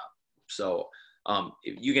own job. So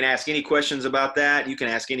you can ask any questions about that. You can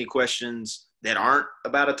ask any questions that aren't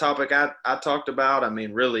about a topic I talked about. I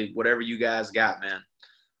mean, really, whatever you guys got, man.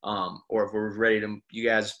 Or if we're ready to, you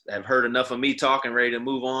guys have heard enough of me talking, ready to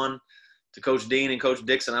move on to Coach Dean and Coach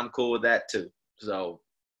Dixon, I'm cool with that too. So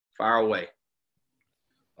fire away.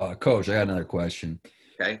 Coach, I got another question.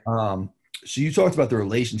 Okay. So you talked about the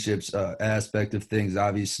relationships aspect of things,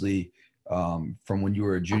 obviously, from when you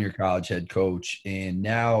were a junior college head coach. And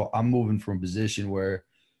now I'm moving from a position where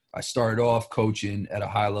I started off coaching at a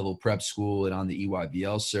high-level prep school and on the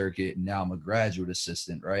EYBL circuit, and now I'm a graduate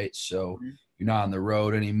assistant, right? So you're not on the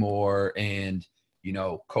road anymore, and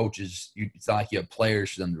coaches, it's not like you have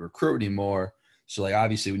players for them to recruit anymore. So, like,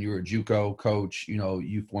 obviously, when you were a JUCO coach,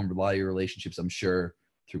 you formed a lot of your relationships, I'm sure,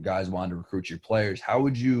 through guys wanting to recruit your players. How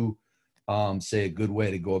would you say a good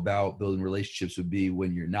way to go about building relationships would be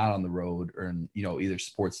when you're not on the road or in, either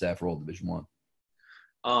support staff or all Division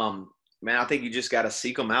I? Man, I think you just got to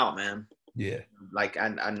seek them out, man. Yeah. Like,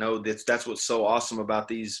 I know that's what's so awesome about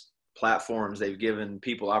these platforms. They've given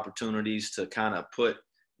people opportunities to kind of put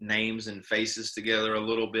names and faces together a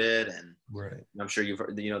little bit. And right. I'm sure you've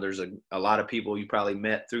heard, there's a lot of people you probably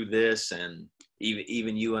met through this, and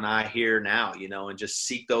even you and I here now, and just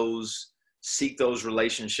seek those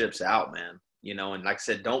relationships out, man. And like I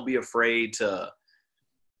said, don't be afraid to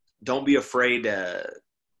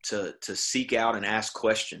seek out and ask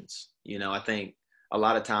questions. I think a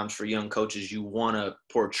lot of times for young coaches, you want to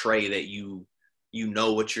portray that you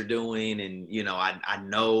know what you're doing, and I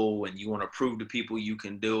know, and you want to prove to people you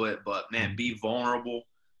can do it. But man, be vulnerable,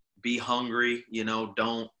 be hungry.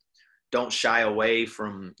 Don't shy away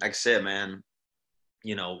from, like I said, man.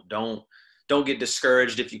 Don't get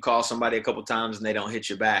discouraged if you call somebody a couple times and they don't hit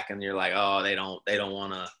you back, and you're like, oh, they don't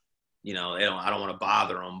want to, I don't want to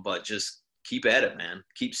bother them. But just keep at it, man.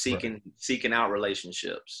 Keep seeking out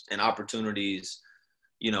relationships, and opportunities,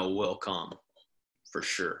 will come for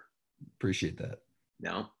sure. Appreciate that.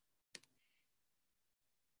 No.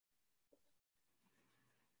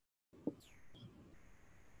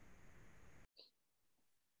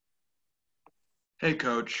 Hey,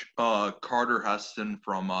 Coach. Carter Heston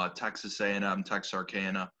from Texas A&M,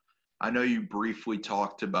 Texarkana. I know you briefly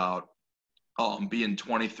talked about being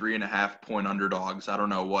 23.5-point underdogs. I don't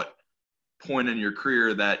know what point in your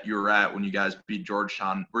career that you were at when you guys beat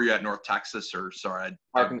Georgetown. Were you at North Texas or, sorry?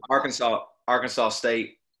 Arkansas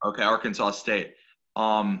State. Okay, Arkansas State.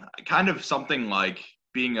 Kind of something like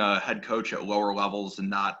being a head coach at lower levels and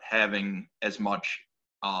not having as much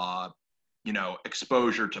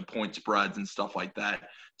exposure to point spreads and stuff like that.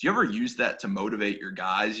 Do you ever use that to motivate your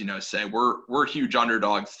guys? Say we're huge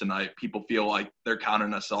underdogs tonight. People feel like they're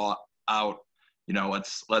counting us all out.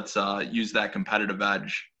 Let's use that competitive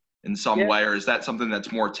edge in some way. Or is that something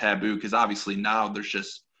that's more taboo? Because obviously now there's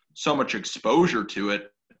just so much exposure to it.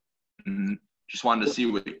 And just wanted to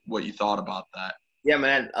see what you thought about that. Yeah,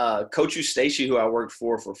 man. Coach Eustace, who I worked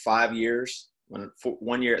for 5 years.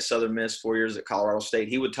 1 year at Southern Miss, 4 years at Colorado State,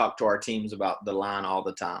 he would talk to our teams about the line all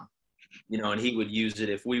the time, and he would use it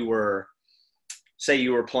if we were, say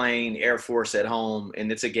you were playing Air Force at home and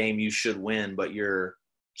it's a game you should win, but you're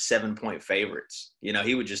 7-point favorites.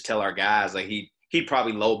 He would just tell our guys, like he'd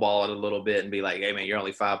probably lowball it a little bit and be like, hey man, you're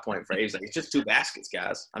only 5-point favorites. Like, it's just 2 baskets,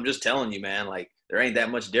 guys. I'm just telling you, man, like there ain't that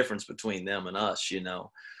much difference between them and us,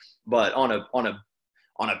 but on a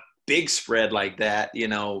big spread like that,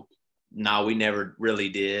 no, we never really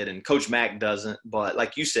did. And Coach Mack doesn't. But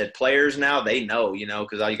like you said, players now, they know,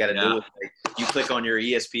 because all you got to do is you click on your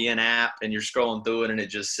ESPN app and you're scrolling through it and it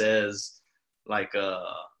just says North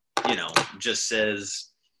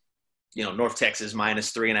Texas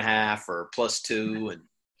 -3.5 or +2.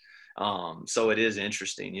 And so it is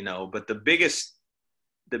interesting, But the biggest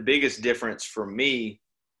difference for me,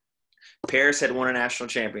 Paris had won a national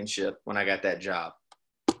championship when I got that job.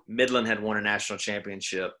 Midland had won a national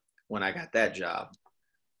championship when I got that job.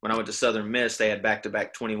 When I went to Southern Miss, they had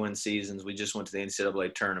back-to-back 20-win seasons. We just went to the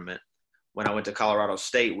NCAA tournament. When I went to Colorado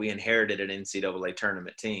State, we inherited an NCAA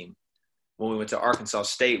tournament team. When we went to Arkansas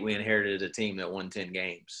State, we inherited a team that won 10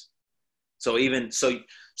 games. So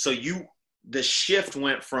the shift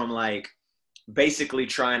went from like basically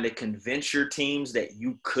trying to convince your teams that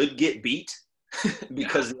you could get beat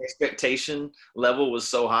because the expectation level was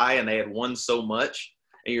so high and they had won so much.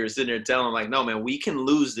 And you're sitting there telling them, like, no, man, we can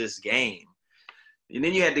lose this game. And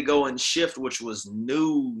then you had to go and shift, which was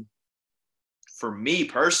new for me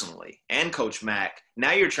personally and Coach Mack.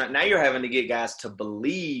 Now you're having to get guys to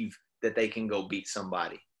believe that they can go beat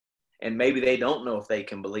somebody. And maybe they don't know if they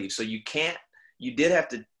can believe. So you did have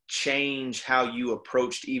to change how you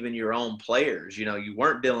approached even your own players. You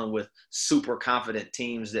weren't dealing with super confident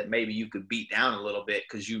teams that maybe you could beat down a little bit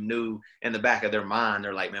because you knew in the back of their mind,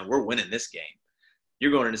 they're like, man, we're winning this game. You're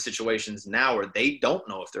going into situations now where they don't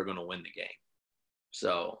know if they're going to win the game.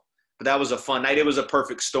 So, but that was a fun night. It was a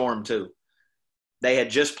perfect storm too. They had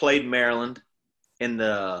just played Maryland in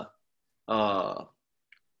the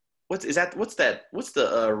what's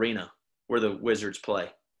the arena where the Wizards play?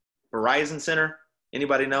 Verizon Center?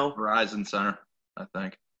 Anybody know? Verizon Center, I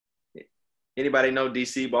think. Anybody know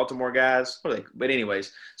DC, Baltimore guys? But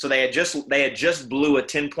anyways, so they had just blew a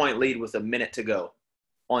 10-point lead with a minute to go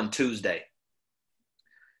on Tuesday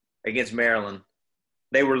against Maryland.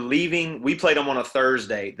 They were leaving. We played them on a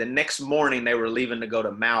Thursday. The next morning, they were leaving to go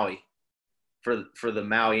to Maui for the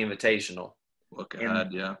Maui Invitational. Look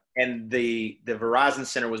ahead, yeah. And the Verizon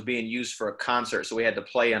Center was being used for a concert, so we had to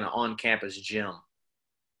play in an on-campus gym.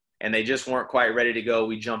 And they just weren't quite ready to go.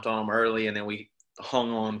 We jumped on them early, and then we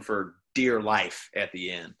hung on for dear life at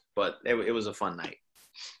the end. But it was a fun night.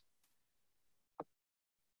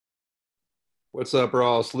 What's up,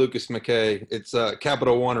 Ross? Lucas McKay. It's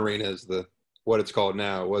Capital One Arena is what it's called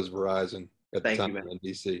now. It was Verizon at the time in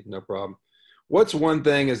DC. No problem. What's one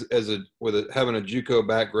thing having a JUCO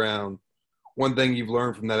background, one thing you've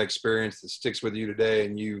learned from that experience that sticks with you today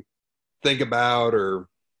and you think about or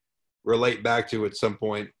relate back to at some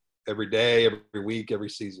point every day, every week, every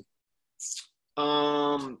season?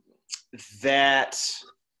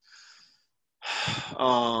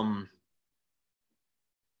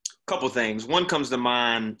 Couple things. One comes to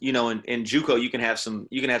mind, in JUCO, you can have some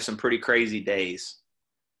pretty crazy days,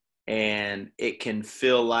 and it can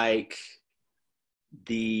feel like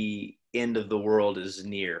the end of the world is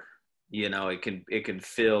near. It can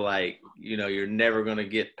feel like, you're never going to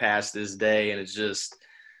get past this day, and it's just,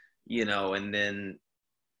 and then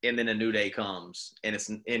a new day comes, and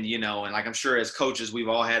like, I'm sure as coaches, we've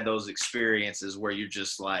all had those experiences where you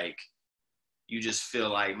just feel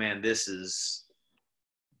like, man, this is,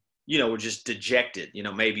 we're just dejected.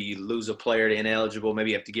 Maybe you lose a player to ineligible.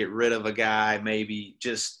 Maybe you have to get rid of a guy. Maybe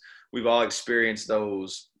just we've all experienced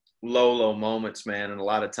those low moments, man. And a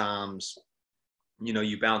lot of times,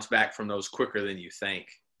 you bounce back from those quicker than you think.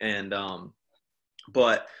 And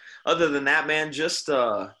but other than that, man, just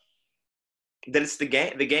that it's the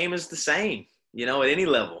game. The game is the same, at any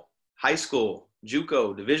level, high school,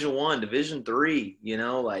 JUCO, Division I, Division III.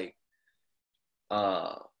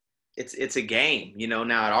 It's a game,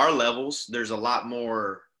 now at our levels, there's a lot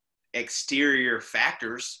more exterior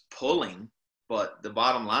factors pulling, but the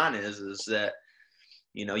bottom line is that,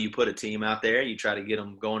 you put a team out there, you try to get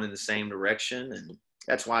them going in the same direction. And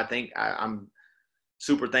that's why I think I'm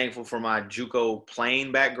super thankful for my JUCO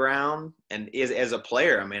playing background. And as a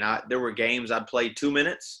player, I mean, there were games I'd play 2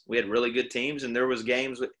 minutes. We had really good teams. And there was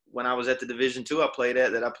games when I was at the Division II I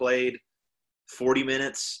played 40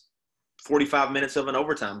 minutes, 45 minutes of an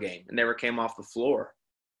overtime game and never came off the floor,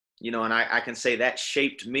 and I can say that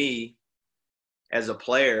shaped me as a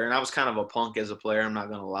player. And I was kind of a punk as a player. I'm not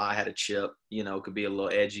going to lie. I had a chip, could be a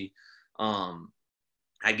little edgy. I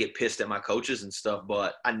get pissed at my coaches and stuff,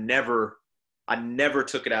 but I never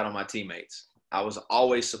took it out on my teammates. I was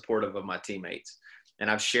always supportive of my teammates.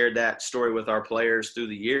 And I've shared that story with our players through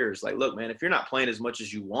the years. Like, look, man, if you're not playing as much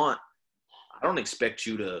as you want, I don't expect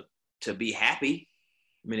you to be happy.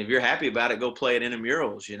 I mean, if you're happy about it, go play at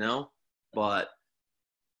intramurals, but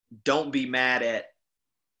don't be mad at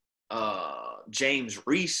James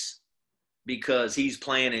Reese because he's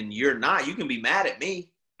playing and you're not. You can be mad at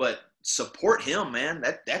me, but support him, man.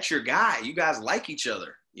 That's your guy. You guys like each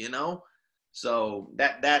other, So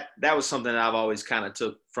that was something that I've always kind of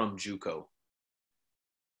took from JUCO.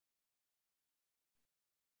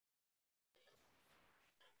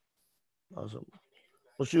 Awesome.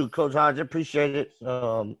 Well, shoot, Coach Hodge, I appreciate it.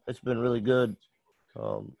 It's been really good.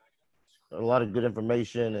 A lot of good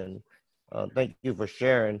information, and thank you for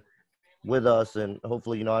sharing with us. And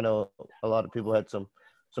hopefully, I know a lot of people had some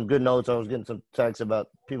good notes. I was getting some texts about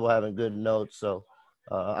people having good notes. So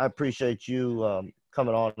I appreciate you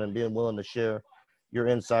coming on and being willing to share your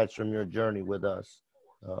insights from your journey with us.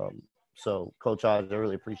 So, Coach Hodge, I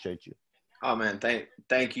really appreciate you. Oh, man,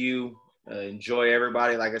 thank you. Enjoy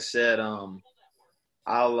everybody. Like I said, I'll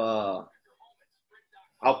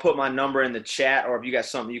put my number in the chat, or if you got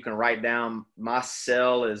something you can write down, my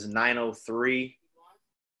cell is 903.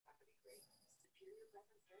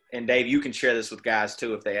 And Dave, you can share this with guys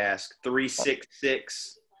too if they ask.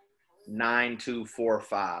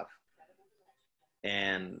 366-9245.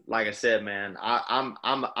 And like I said, man, I'm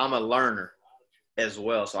a learner as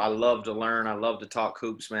well. So I love to learn. I love to talk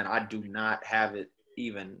hoops, man. I do not have it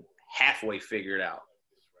even halfway figured out.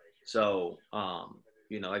 So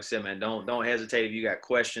like I said, man, don't hesitate if you got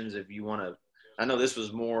questions. If you want to, I know this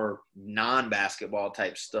was more non-basketball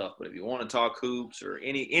type stuff, but if you want to talk hoops or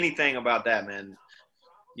anything about that, man,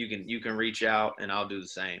 you can reach out and I'll do the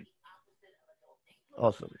same.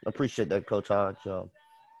 Awesome. Appreciate that, Coach Hodge.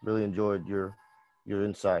 Really enjoyed your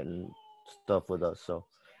insight and stuff with us. So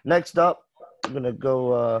next up, I'm going to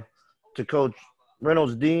go to Coach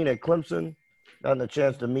Reynolds-Dean at Clemson. Gotten a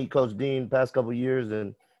chance to meet Coach Dean past couple of years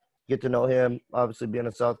and get to know him, obviously being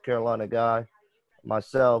a South Carolina guy.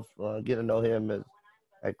 Myself, get to know him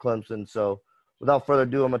at Clemson. So without further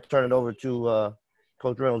ado, I'm going to turn it over to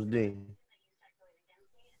Coach Reynolds-Dean.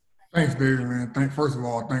 Thanks, David, man. First of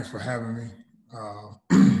all, thanks for having me.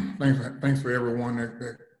 Thanks for everyone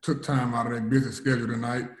that took time out of their busy schedule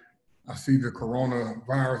tonight. I see the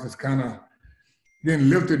coronavirus is kind of getting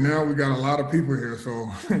lifted now. We got a lot of people here, so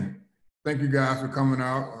thank you guys for coming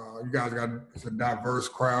out. You guys it's a diverse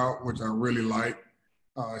crowd, which I really like,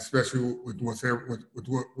 especially with what's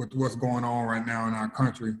going on right now in our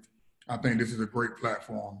country. I think this is a great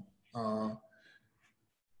platform. A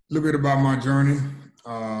little bit about my journey.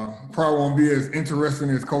 Probably won't be as interesting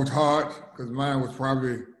as Coach Hodge, because mine was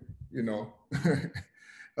probably,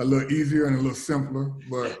 a little easier and a little simpler.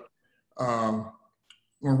 But I'm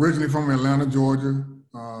originally from Atlanta, Georgia.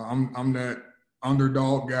 I'm that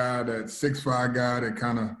underdog guy, that 6'5" guy that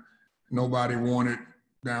kind of nobody wanted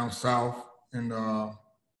down south. And I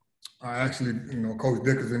actually, Coach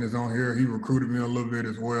Dickerson is on here. He recruited me a little bit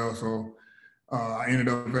as well. So I ended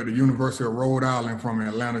up at the University of Rhode Island from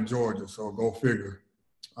Atlanta, Georgia. So go figure.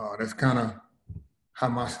 That's kind of how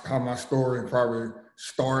my story probably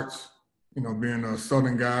starts. Being a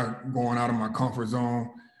Southern guy, going out of my comfort zone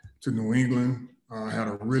to New England. Had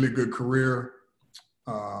a really good career.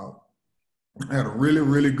 Had a really,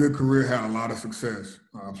 really good career. Had a lot of success.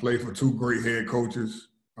 Played for two great head coaches,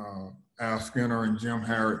 Al Skinner and Jim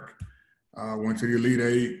Harrick. Went to the Elite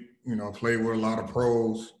Eight. Played with a lot of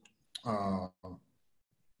pros.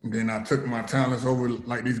 And then I took my talents over,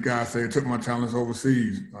 like these guys say, took my talents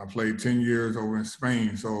overseas. I played 10 years over in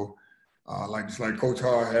Spain. So just like Coach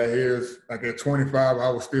Hart had his, like at 25, I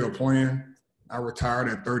was still playing. I retired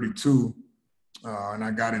at 32, and I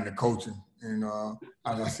got into coaching. And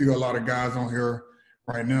I see a lot of guys on here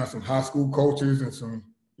right now, some high school coaches and some,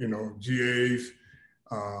 GAs.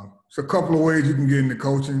 It's a couple of ways you can get into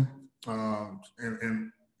coaching.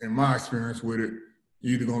 And in my experience with it,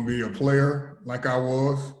 you're either going to be a player like I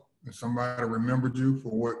was, and somebody remembered you for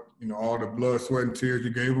what, all the blood, sweat, and tears you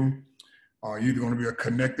gave them. You're either going to be a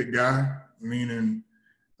connected guy, meaning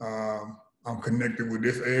I'm connected with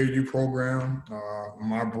this AAU program.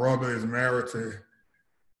 My brother is married to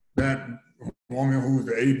that woman who's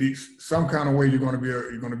the AD. Some kind of way you're going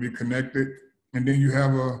to be connected, and then you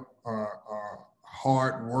have a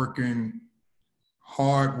hard-working,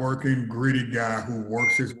 gritty guy who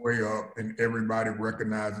works his way up, and everybody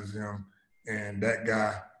recognizes him, and that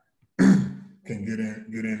guy can get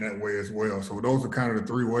in that way as well. So those are kind of the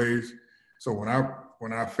three ways. So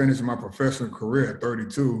when I finished my professional career at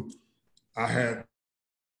 32, I had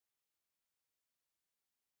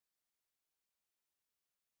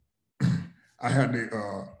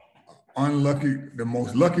the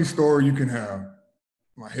most lucky story you can have.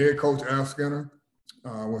 My head coach, Al Skinner,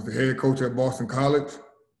 was the head coach at Boston College.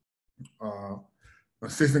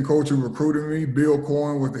 Assistant coach who recruited me, Bill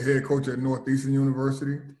Corn, was the head coach at Northeastern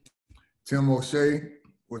University. Tim O'Shea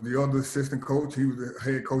was the other assistant coach. He was the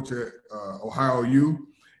head coach at Ohio U.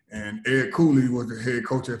 And Ed Cooley was the head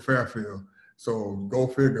coach at Fairfield. So go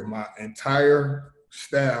figure, my entire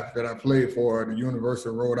staff that I played for at the University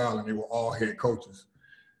of Rhode Island, they were all head coaches.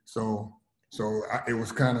 So it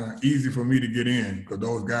was kind of easy for me to get in because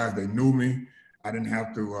those guys, they knew me. I didn't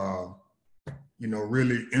have to,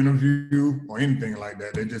 really interview or anything like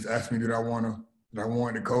that. They just asked me did I wanted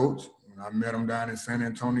to coach. And I met them down in San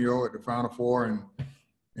Antonio at the Final Four, and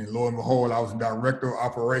lo and behold, I was director of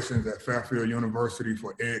operations at Fairfield University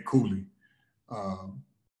for Ed Cooley.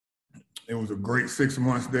 It was a great 6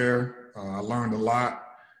 months there. I learned a lot.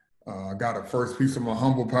 I got a first piece of my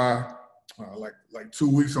humble pie, like 2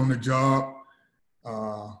 weeks on the job.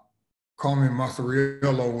 Carmen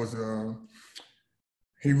Massariello was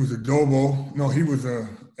he was a Dobo. No, he was a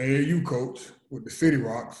AAU coach with the City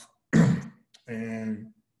Rocks.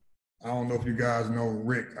 And I don't know if you guys know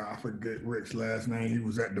Rick. I forget Rick's last name. He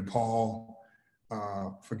was at DePaul.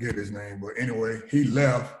 Forget his name. But anyway, he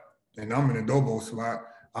left, and I'm in the Dobo spot.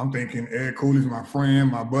 I'm thinking Ed Cooley's my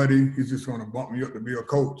friend, my buddy. He's just going to bump me up to be a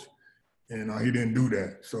coach. And he didn't do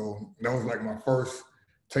that. So that was like my first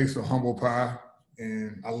taste of humble pie,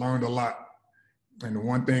 and I learned a lot. And the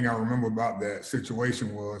one thing I remember about that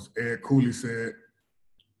situation was Ed Cooley said,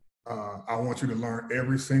 I want you to learn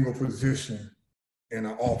every single position in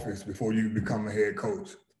an office before you become a head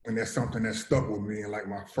coach. And that's something that stuck with me in like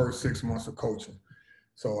my first 6 months of coaching.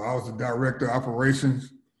 So I was the director of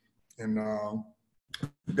operations, and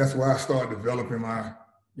that's where I started developing my,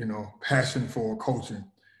 passion for coaching.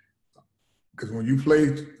 Because when you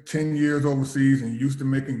play 10 years overseas and you're used to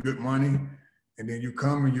making good money, and then you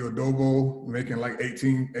come and you're a Dobo making like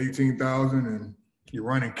 18,000, and you're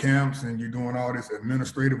running camps and you're doing all this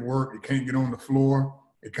administrative work, you can't get on the floor,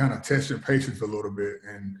 it kind of tests your patience a little bit.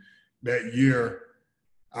 And that year,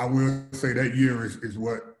 I will say that year is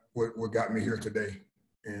what got me here today.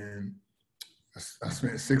 And I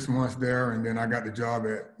spent 6 months there, and then I got the job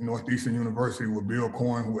at Northeastern University with Bill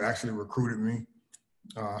Coyne, who actually recruited me.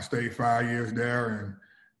 I stayed 5 years there,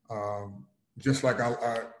 and just like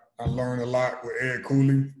I learned a lot with Ed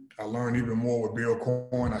Cooley, I learned even more with Bill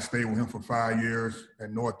Coyne. I stayed with him for 5 years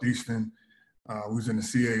at Northeastern. We was in the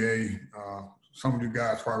CAA. Some of you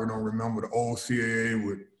guys probably don't remember the old CAA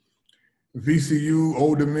with VCU,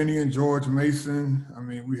 Old Dominion, George Mason. I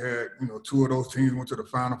mean, we had, 2 of those teams went to the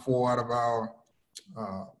Final Four out of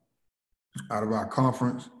our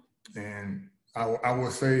conference. And I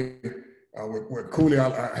would say with Cooley,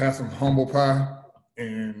 I had some humble pie,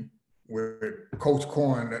 and with Coach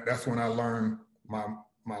Coyne, that's when I learned my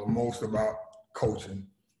most about coaching.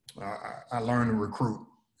 I learned to recruit,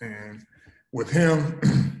 and with him,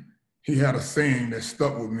 he had a saying that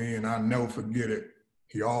stuck with me, and I'll never forget it.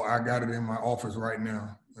 I got it in my office right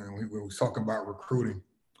now, and we was talking about recruiting.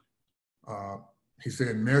 He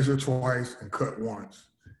said, measure twice and cut once.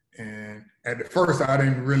 And at the first, I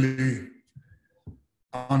didn't really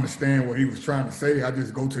understand what he was trying to say. I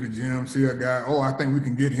just go to the gym, see a guy, I think we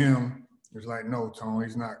can get him. It's like, no, Tone,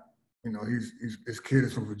 he's not, this kid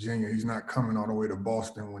is from Virginia. He's not coming all the way to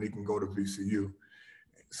Boston when he can go to VCU.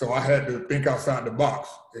 So I had to think outside the box.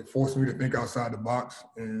 It forced me to think outside the box,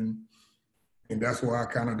 and that's where I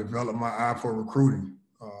kind of developed my eye for recruiting.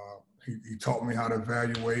 He taught me how to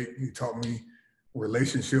evaluate. He taught me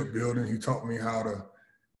relationship building. He taught me how to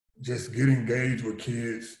just get engaged with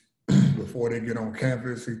kids before they get on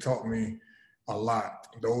campus. He taught me a lot.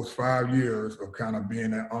 Those 5 years of kind of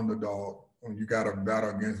being that underdog when you got to battle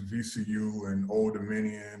against VCU and Old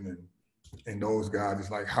Dominion and those guys, it's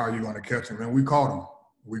like, how are you going to catch them? And we caught them.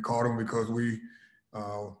 We caught them because we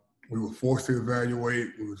were forced to evaluate.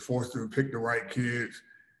 We were forced to pick the right kids.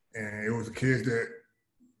 And it was the kids that,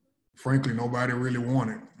 frankly, nobody really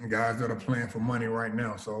wanted, and guys that are playing for money right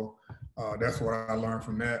now. So that's what I learned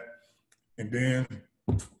from that. And then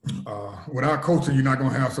without coaching, you're not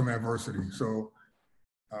going to have some adversity. So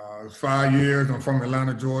 5 years. I'm from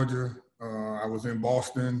Atlanta, Georgia. I was in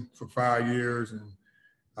Boston for 5 years, and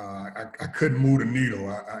I couldn't move the needle.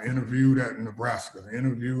 I interviewed at Nebraska,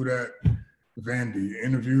 interviewed at Vandy,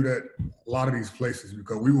 interviewed at a lot of these places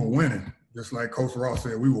because we were winning. Just like Coach Ross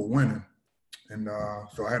said, we were winning. And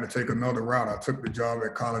so I had to take another route. I took the job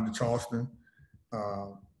at College of Charleston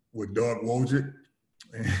with Doug Wojcik.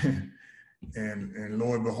 And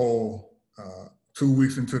lo and behold, 2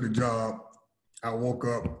 weeks into the job, I woke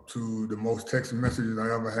up to the most text messages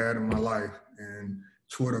I ever had in my life, and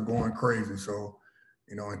Twitter going crazy. So,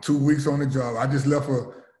 in 2 weeks on the job, I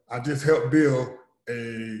just helped build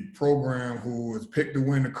a program who was picked to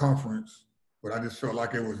win the conference, but I just felt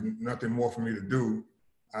like it was nothing more for me to do.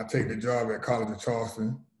 I take the job at College of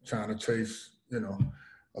Charleston, trying to chase,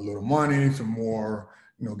 a little money, some more,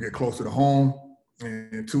 get closer to home.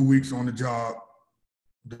 And 2 weeks on the job,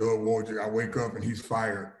 Doug Wojcik, I wake up and he's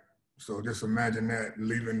fired. So just imagine that,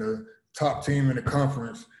 leaving the top team in the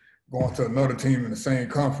conference, going to another team in the same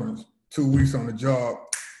conference, 2 weeks on the job,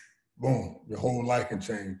 boom, your whole life can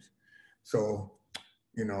change. So,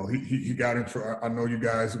 he got in for, I know you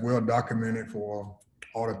guys well documented for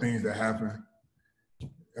all the things that happened.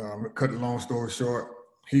 Cut the long story short,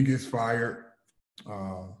 he gets fired,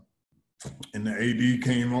 and the AD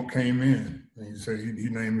came in, and he said he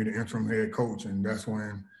named me the interim head coach, and that's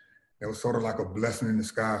when it was sort of like a blessing in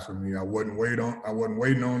disguise for me. I wasn't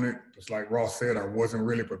waiting on it. Just like Ross said, I wasn't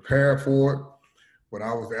really prepared for it, but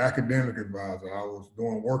I was the academic advisor. I was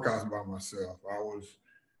doing workouts by myself. I was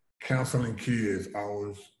counseling kids. I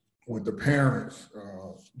was with the parents,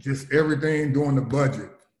 just everything, doing the budget.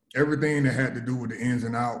 Everything that had to do with the ins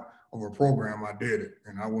and outs of a program, I did it.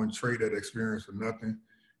 And I wouldn't trade that experience for nothing.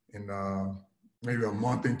 And maybe a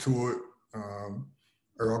month into it,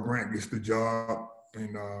 Earl Grant gets the job.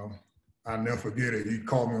 And I'll never forget it. He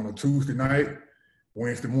called me on a Tuesday night.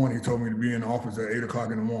 Wednesday morning, he told me to be in the office at 8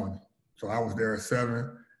 o'clock in the morning. So I was there at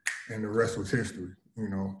 7, and the rest was history.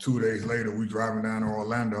 2 days later, we driving down to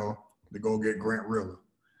Orlando to go get Grant Riller.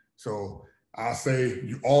 So I say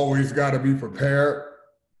you always got to be prepared.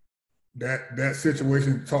 That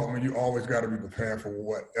situation taught me you always got to be prepared for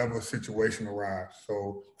whatever situation arrives.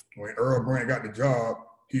 So when Earl Grant got the job,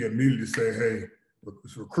 he immediately said, hey,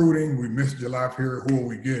 it's recruiting. We missed July period. Who are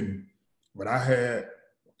we getting? But I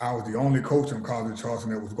was the only coach in College of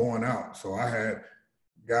Charleston that was going out. So I had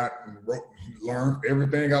learned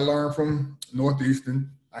everything I learned from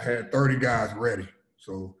Northeastern. I had 30 guys ready.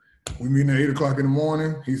 So we meet at 8 o'clock in the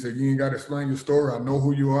morning. He said, you ain't got to explain your story. I know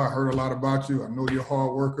who you are. I heard a lot about you. I know you're a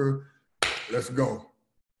hard worker. Let's go.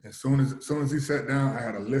 As soon as he sat down, I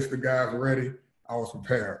had a list of guys ready. I was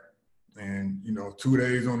prepared. And, 2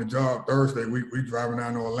 days on the job, Thursday, we driving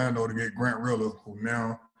down to Orlando to get Grant Riller, who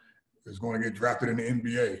now is going to get drafted in the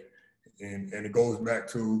NBA. And it goes back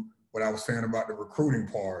to what I was saying about the recruiting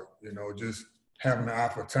part, just having the eye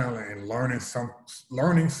for talent and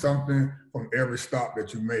learning something from every stop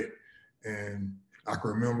that you make. And I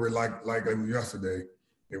can remember it like it was yesterday.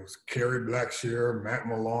 It was Kerry Blackshear, Matt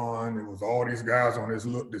Malone. It was all these guys on this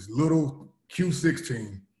little Q6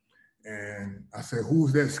 team. And I said,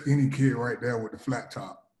 who's that skinny kid right there with the flat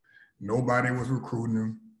top? Nobody was recruiting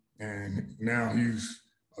him. And now he's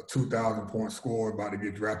a 2,000-point scorer about to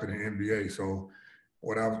get drafted in the NBA. So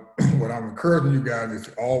what I'm encouraging you guys is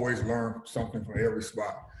to always learn something from every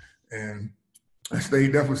spot. And I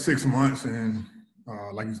stayed there for 6 months. And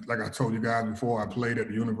like I told you guys before, I played at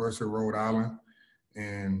the University of Rhode Island.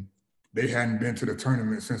 And they hadn't been to the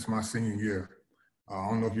tournament since my senior year. I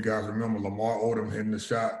don't know if you guys remember Lamar Odom hitting the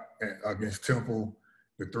shot against Temple,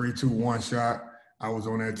 the 3-2-1 shot. I was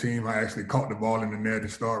on that team. I actually caught the ball in the net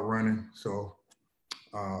and started running. So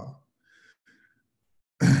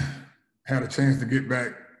had a chance to get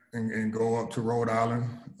back and go up to Rhode Island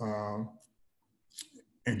and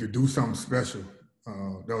to do something special.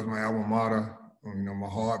 That was my alma mater. My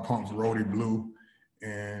heart pumps Rhodey Blue.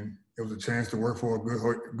 And it was a chance to work for a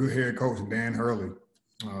good head coach, Dan Hurley.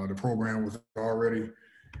 The program was already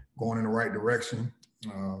going in the right direction.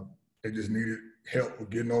 They just needed help with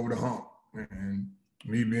getting over the hump. And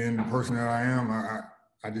me being the person that I am,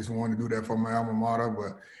 I just wanted to do that for my alma mater.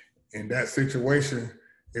 But in that situation,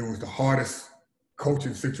 it was the hardest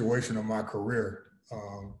coaching situation of my career.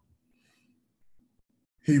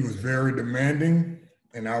 He was very demanding,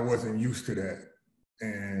 and I wasn't used to that.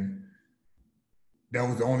 And that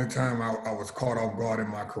was the only time I was caught off guard in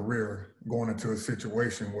my career, going into a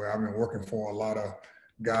situation where I've been working for a lot of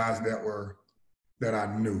guys that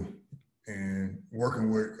I knew. And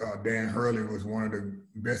working with Dan Hurley was one of the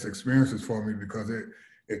best experiences for me because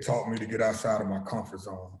it taught me to get outside of my comfort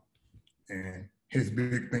zone. And his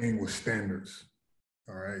big thing was standards.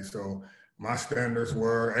 All right, so my standards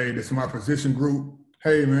were, hey, this is my position group.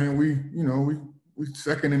 Hey, man, we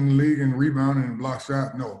second in the league in rebounding and block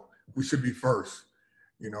shot. No, we should be first.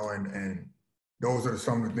 And those are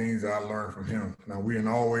some of the things that I learned from him. Now, we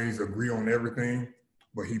didn't always agree on everything,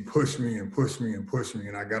 but he pushed me and pushed me and pushed me,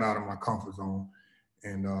 and I got out of my comfort zone.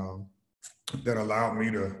 And that allowed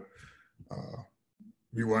me to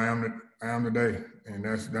be where I am today. And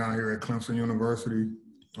that's down here at Clemson University.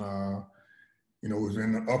 It was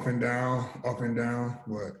in the up and down,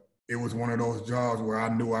 but it was one of those jobs where I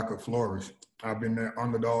knew I could flourish. I've been that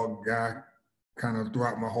underdog guy kind of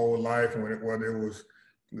throughout my whole life, whether it was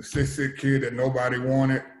the 6'6" kid that nobody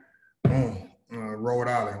wanted, boom, Rhode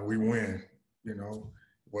Island, we win.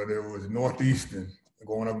 Whether it was Northeastern,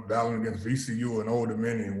 going up battling against VCU and Old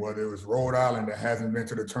Dominion, whether it was Rhode Island that hasn't been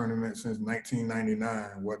to the tournament since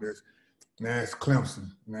 1999, whether it's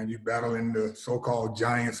Clemson. Now you're battling the so-called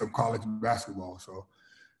giants of college basketball. So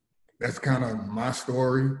that's kind of my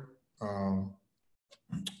story. And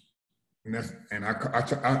I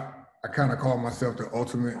kind of call myself the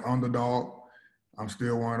ultimate underdog. I'm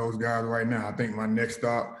still one of those guys right now. I think my next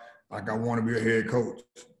stop, I want to be a head coach.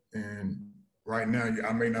 And right now,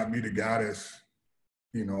 I may not be the guy that's,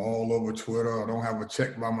 all over Twitter. I don't have a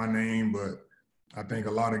check by my name, but I think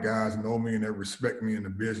a lot of guys know me and they respect me in the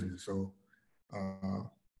business. So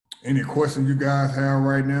any questions you guys have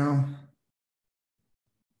right now?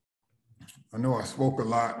 I know I spoke a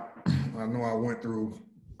lot. I know I went through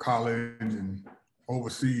college and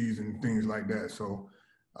overseas and things like that. So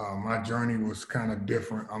my journey was kind of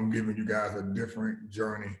different. I'm giving you guys a different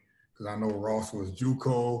journey because I know Ross was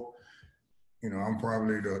JUCO. I'm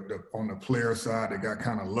probably the on the player side that got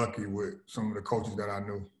kind of lucky with some of the coaches that I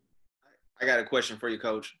knew. I got a question for you,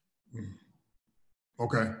 Coach.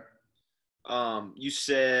 Okay. You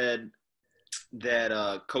said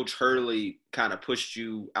that Coach Hurley kind of pushed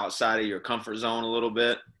you outside of your comfort zone a little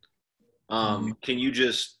bit. Can you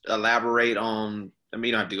just elaborate on,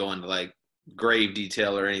 you don't have to go into like grave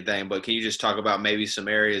detail or anything, but can you just talk about maybe some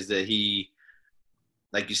areas that he,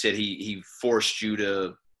 like you said, he forced you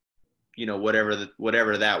to,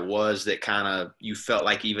 whatever that was that kind of you felt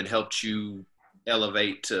like even helped you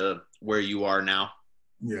elevate to where you are now?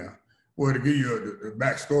 Yeah. Well, to give you the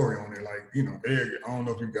backstory on it, Ed, I don't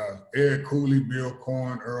know if you guys, Ed Cooley, Bill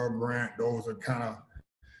Corn, Earl Grant, those are kind of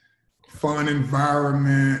fun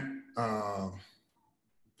environment. I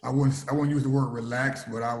wouldn't use the word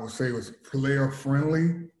relaxed, but I would say it was player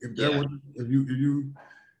friendly. Dan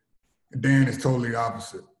is totally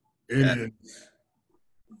opposite. It is,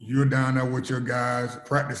 you're down there with your guys.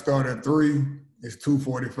 Practice start at 3. It's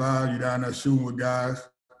 2:45. You're down there shooting with guys.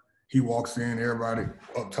 he walks in, everybody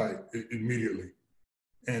uptight immediately.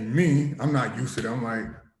 And me, I'm not used to that. I'm like,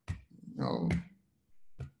 no.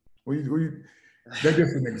 That's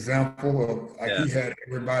just an example of like he had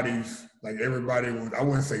everybody was, I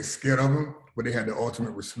wouldn't say scared of him, but they had the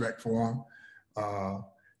ultimate respect for him.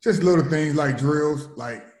 Just little things like drills.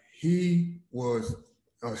 Like he was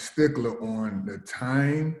a stickler on the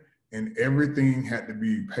time, and everything had to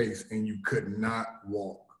be paced, and you could not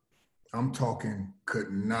walk. I'm talking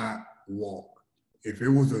could not walk. If it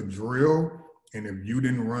was a drill, and if you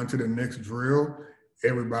didn't run to the next drill,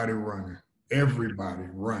 everybody running.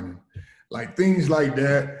 Like things like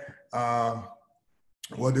that.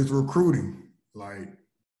 What is recruiting? Like,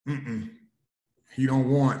 he don't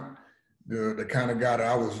want the kind of guy that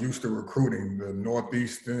I was used to recruiting, the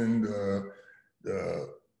Northeastern, the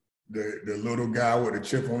little guy with a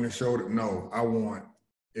chip on his shoulder. No, I want,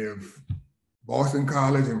 if Boston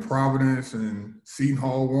College and Providence and Seton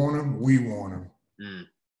Hall want him, we want him.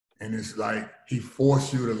 And it's like he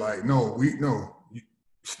forced you to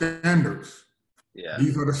standards. Yeah.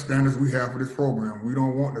 These are the standards we have for this program. We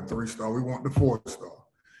don't want the 3-star, we want the 4-star.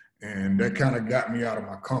 And that kind of got me out of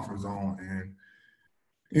my comfort zone. And,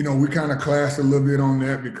 we kind of clashed a little bit on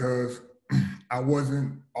that because I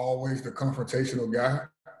wasn't always the confrontational guy,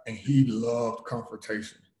 and he loved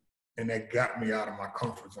confrontation. And that got me out of my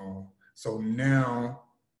comfort zone. So now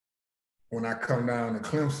when I come down to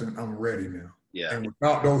Clemson, I'm ready now. Yeah. And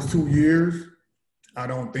without those 2 years, I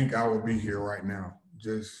don't think I would be here right now.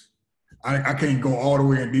 Just, I can't go all the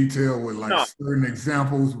way in detail with certain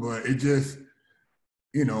examples, but it just,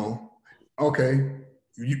 okay,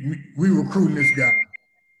 we recruiting this guy,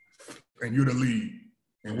 and you're the lead,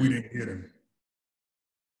 and we didn't get him.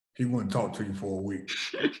 He wouldn't talk to you for a week.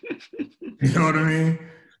 You know what I mean?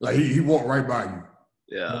 Like he walked right by you.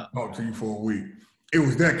 Yeah. Talk to you for a week. It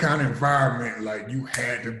was that kind of environment, like you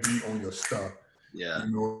had to be on your stuff. Yeah.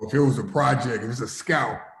 If it was a project, if it's a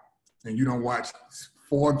scout, and you don't watch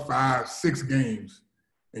 4, 5, 6 games,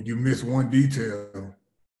 and you miss one detail,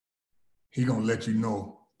 he gonna let you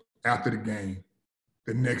know after the game,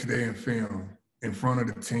 the next day in film, in front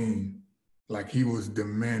of the team. Like he was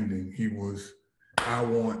demanding. He was, I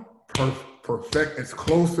want perfect, as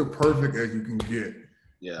close to perfect as you can get.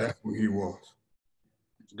 Yeah. That's what he was.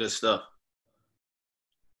 Good stuff.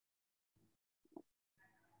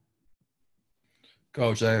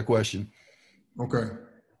 Coach, I got a question. Okay.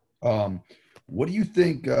 What do you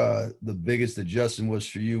think the biggest adjustment was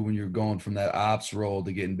for you when you're going from that ops role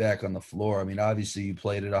to getting back on the floor? I mean, obviously you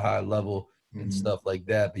played at a high level and stuff like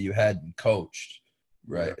that, but you hadn't coached,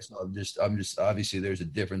 right? Yeah. So I'm just obviously there's a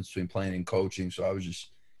difference between playing and coaching. So I was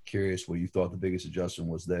just curious what you thought the biggest adjustment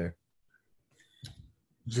was there.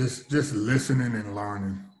 Just listening and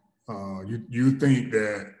learning. You think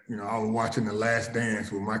that, I was watching The Last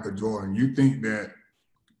Dance with Michael Jordan. You think that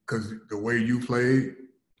because the way you played,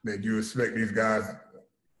 that you expect these guys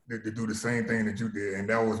to do the same thing that you did. And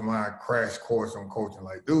that was my crash course on coaching.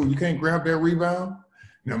 Like, dude, you can't grab that rebound?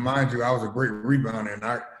 Now, mind you, I was a great rebounder, and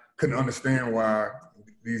I couldn't understand why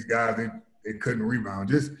these guys, they couldn't rebound.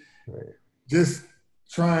 Just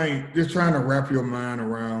trying to wrap your mind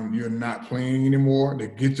around you're not playing anymore.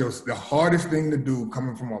 The hardest thing to do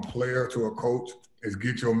coming from a player to a coach is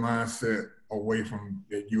get your mindset away from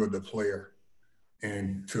that you're the player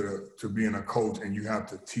and to being a coach, and you have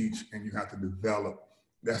to teach and you have to develop.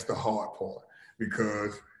 That's the hard part,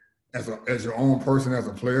 because as your own person, as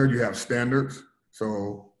a player, you have standards.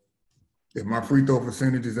 So if my free throw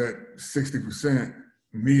percentage is at 60%,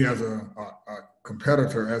 me as a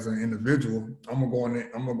competitor, as an individual, I'm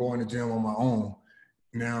gonna go in the gym on my own.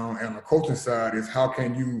 Now, on the coaching side is how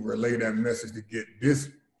can you relay that message to get this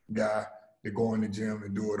guy to go in the gym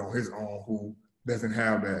and do it on his own, who doesn't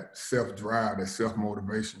have that self-drive, that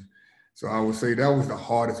self-motivation. So I would say that was the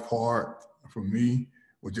hardest part for me,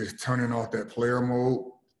 was just turning off that player mode.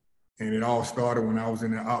 And it all started when I was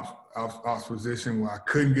in the ops position where I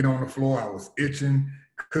couldn't get on the floor. I was itching,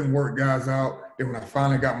 couldn't work guys out. Then when I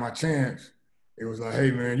finally got my chance, it was like, hey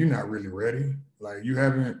man, you're not really ready. Like you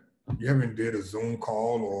haven't did a Zoom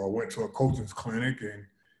call or went to a coaching's clinic, and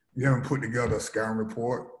you haven't put together a scouting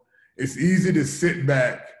report. It's easy to sit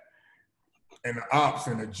back in the ops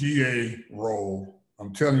and a GA role.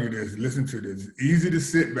 I'm telling you this, listen to this. It's easy to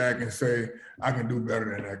sit back and say, I can do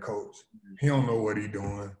better than that coach. He don't know what he's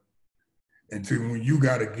doing. Until when you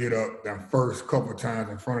got to get up that first couple of times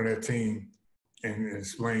in front of that team and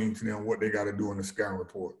explain to them what they got to do in the scouting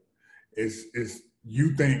report. It's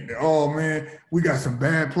you think that, oh man, we got some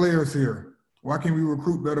bad players here. Why can't we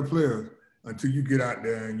recruit better players? Until you get out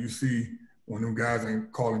there and you see when them guys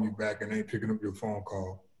ain't calling you back and ain't picking up your phone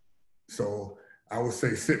call. So I would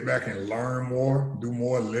say sit back and learn more, do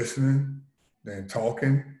more listening than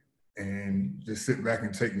talking, and just sit back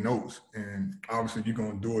and take notes. And obviously you're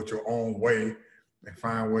going to do it your own way and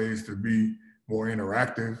find ways to be more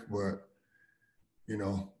interactive. But, you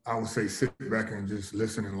know, I would say sit back and just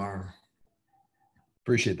listen and learn.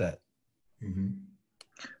 Appreciate that. Mm-hmm.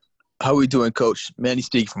 How are we doing, Coach? Manny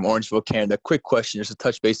speaking from Orangeville, Canada. Quick question, just to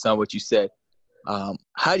touch base on what you said.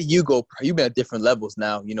 How do you go – you've been at different levels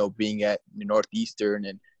now, you know, being at Northeastern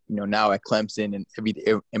and, you know, now at Clemson and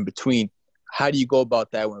everything in between. How do you go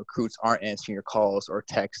about that when recruits aren't answering your calls or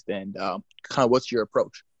text, and kind of what's your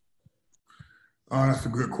approach? That's a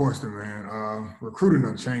good question, man. Recruiting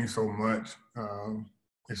done changed so much.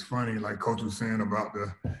 It's funny, like Coach was saying about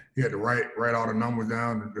he had to write all the numbers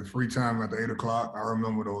down, the free time at the 8 o'clock. I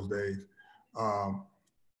remember those days.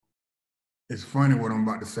 It's funny what I'm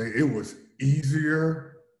about to say. It was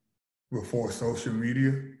easier before social media,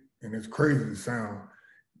 and it's crazy to sound.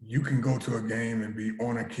 You can go to a game and be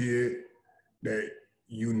on a kid that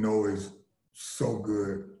you know is so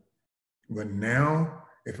good. But now,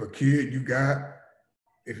 if a kid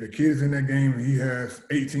is in that game and he has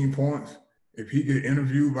 18 points, if he get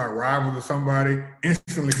interviewed by rivals or somebody,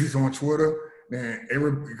 instantly he's on Twitter. Then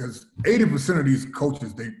because 80% of these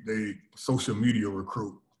coaches, they social media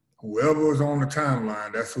recruit. Whoever is on the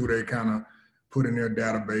timeline, that's who they kind of put in their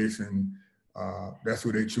database, and that's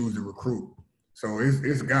who they choose to recruit. So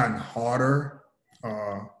it's gotten harder,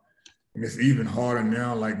 and it's even harder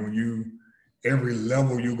now. Like every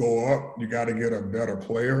level you go up, you got to get a better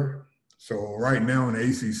player. So right now in the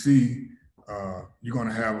ACC, you're going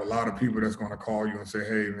to have a lot of people that's going to call you and say,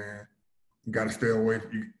 hey, man, you got to stay away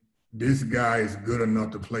from you. This guy is good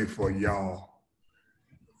enough to play for y'all.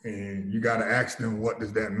 And you got to ask them, what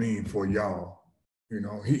does that mean for y'all? You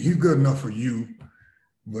know, he's good enough for you,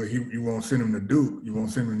 but you won't send him to Duke. You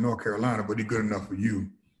won't send him to North Carolina, but he's good enough for you.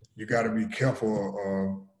 You got to be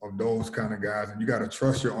careful of those kind of guys. And you got to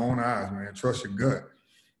trust your own eyes, man. Trust your gut.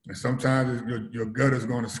 And sometimes your gut is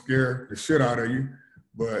going to scare the shit out of you,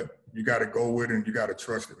 but you got to go with it and you got to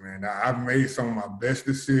trust it, man. Now, I've made some of my best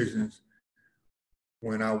decisions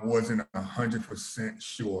when I wasn't 100%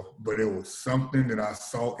 sure, but it was something that I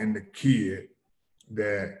saw in the kid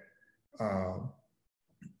that I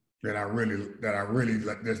really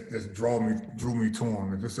like. This drew me to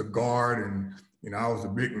him. If it's a guard, and you know I was a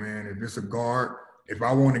big man. If it's a guard, if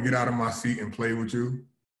I want to get out of my seat and play with you,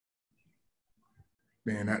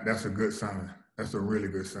 then that's a good sign. That's a really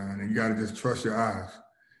good sign, and you got to just trust your eyes.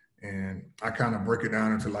 And I kind of break it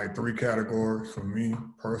down into like 3 categories for me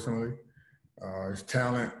personally. It's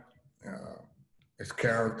talent, it's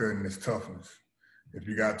character, and it's toughness. If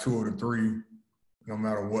you got 2 of the 3, no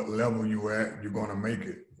matter what level you at, you're gonna make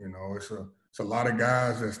it. You know, it's a lot of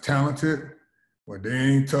guys that's talented, but they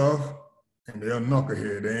ain't tough, and they're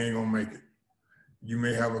knucklehead. They ain't gonna make it. You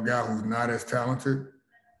may have a guy who's not as talented,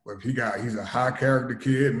 but if he's a high character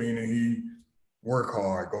kid, meaning he work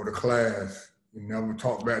hard, go to class, he never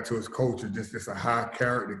talk back to his coach. It's just a high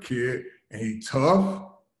character kid, and he tough.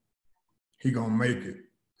 He gonna make it.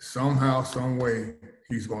 Somehow, some way,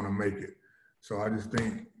 he's gonna make it. So I just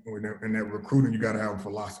think in that recruiting, you gotta have a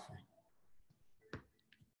philosophy.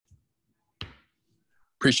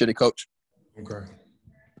 Appreciate it, Coach. Okay.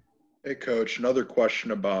 Hey, Coach, another question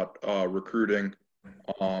about recruiting.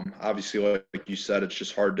 Obviously, like you said, it's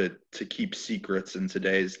just hard to keep secrets in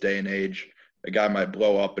today's day and age. A guy might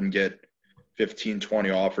blow up and get 15, 20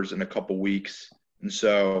 offers in a couple weeks. And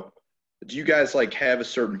so do you guys have a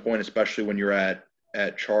certain point, especially when you're at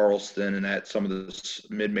Charleston and at some of the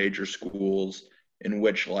mid-major schools, in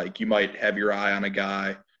which you might have your eye on a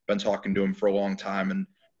guy, been talking to him for a long time, and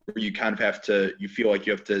where you kind of you feel like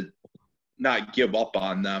you have to not give up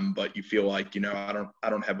on them, but you feel like, I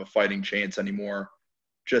don't have a fighting chance anymore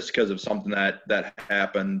just because of something that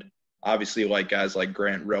happened. Obviously, guys like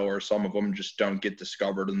Grant Rowe, or some of them just don't get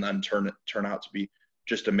discovered and then turn out to be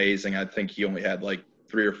just amazing. I think he only had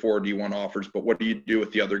 3 or 4 D1 offers, but what do you do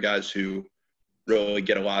with the other guys who really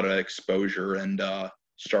get a lot of exposure and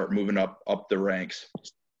start moving up the ranks?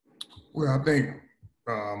 Well, I think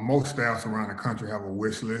most staffs around the country have a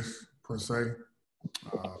wish list per se.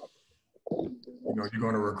 You're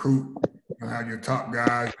going to recruit, have your top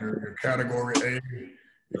guys, your category A,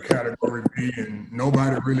 your category B, and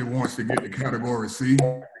nobody really wants to get to category C.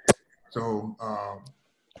 So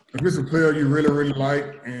if it's a player you really, really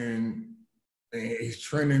like and he's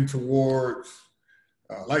trending towards,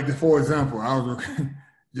 for example,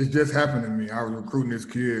 just happened to me. I was recruiting this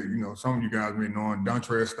kid, some of you guys may know him,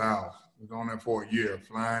 Dontre Styles. He was on there for a year,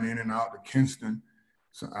 flying in and out to Kinston.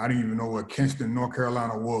 So I didn't even know what Kinston, North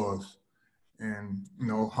Carolina was. And,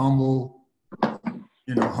 humble,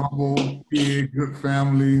 humble kid, good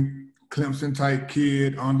family, Clemson type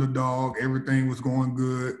kid, underdog, everything was going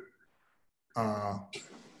good.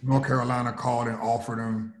 North Carolina called and offered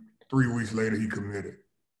him. 3 weeks later, he committed.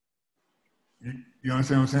 You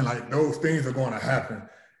understand what I'm saying? Like, those things are going to happen.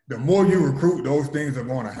 The more you recruit, those things are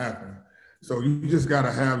going to happen. So you just got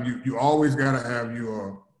to have, you always got to have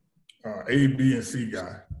your A, B, and C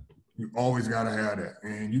guy. You always got to have that.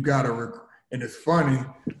 And you got to, and it's funny,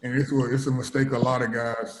 and it's a mistake a lot of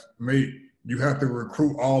guys make. You have to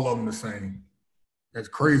recruit all of them the same. As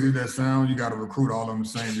crazy as that sounds, you got to recruit all of them the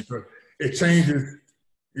same because it changes.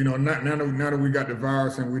 Now that we got the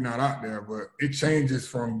virus and we're not out there, but it changes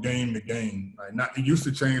from game to game. Like, it used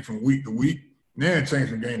to change from week to week. Now it changes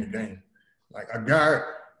from game to game. Like, a guy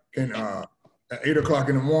can at 8 o'clock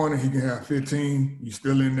in the morning, he can have 15. You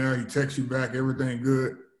still in there. He texts you back. Everything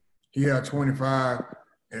good. He had 25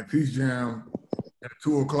 at Peace Jam at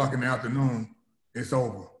 2 o'clock in the afternoon. It's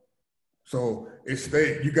over. So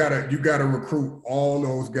you gotta recruit all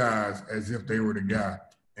those guys as if they were the guy.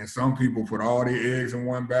 And some people put all their eggs in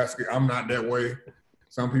one basket. I'm not that way.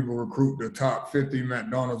 Some people recruit the top 50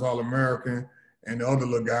 McDonald's All-American, and the other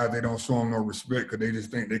little guys, they don't show them no respect because they just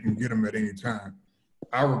think they can get them at any time.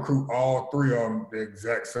 I recruit all 3 of them the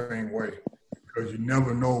exact same way because you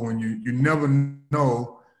never know when you never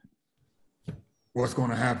know what's going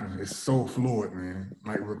to happen. It's so fluid, man.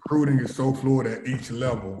 Like, recruiting is so fluid at each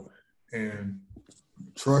level. And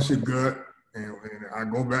trust your gut. And I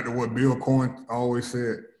go back to what Bill Cohen always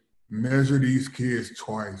said, measure these kids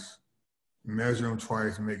twice. Measure them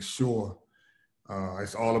twice. Make sure.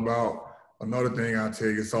 It's all about, another thing I'll tell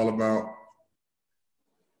you, it's all about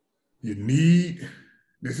your need.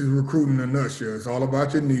 This is recruiting in a nutshell. It's all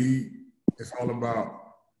about your need. It's all about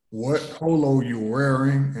what polo you're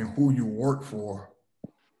wearing and who you work for.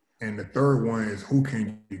 And the third one is who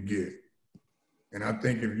can you get? And I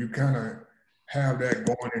think if you kind of have that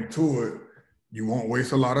going into it, you won't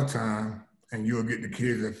waste a lot of time and you'll get the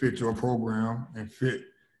kids that fit your program and fit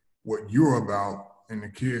what you're about and the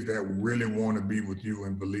kids that really want to be with you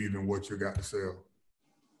and believe in what you got to sell.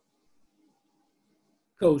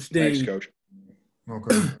 Coach Dean. Thanks, Coach.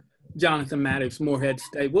 Okay. Jonathan Maddox, Morehead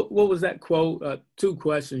State. What was that quote? 2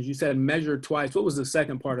 questions. You said measure twice. What was the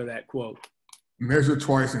second part of that quote? Measure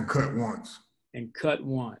twice and cut once. And cut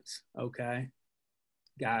once. Okay.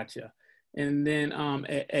 Gotcha. And then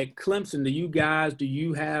at Clemson, do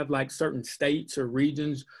you have like certain states or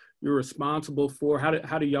regions you're responsible for?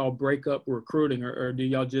 How do y'all break up recruiting, or do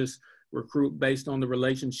y'all just recruit based on the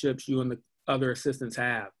relationships you and the other assistants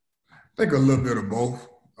have? I think a little bit of both.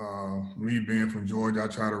 Me being from Georgia, I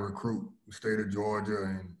try to recruit the state of Georgia,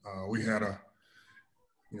 and we had a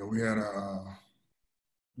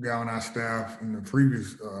guy on our staff in the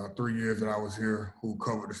previous 3 years that I was here who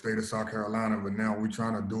covered the state of South Carolina, but now we're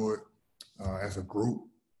trying to do it as a group.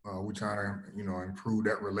 We're trying to, improve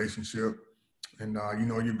that relationship and,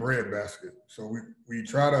 your breadbasket. So we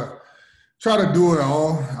try to do it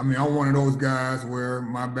all. I mean, I'm one of those guys where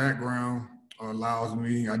my background allows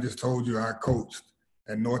me. I just told you I coached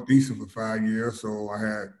at Northeastern for 5 years, so I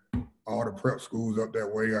had all the prep schools up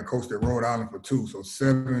that way. I coached at Rhode Island for 2, so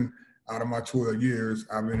 7 out of my 12 years,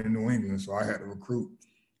 I've been in New England, so I had to recruit,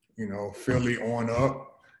 Philly on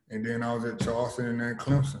up, and then I was at Charleston and then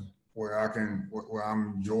Clemson, where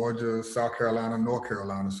I'm Georgia, South Carolina, North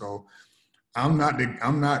Carolina. So I'm not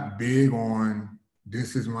big on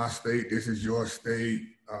this is my state, this is your state.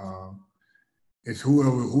 It's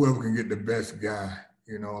whoever can get the best guy.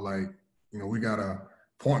 We got a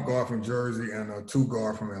point guard from Jersey and a 2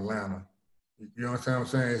 guard from Atlanta. You know what I'm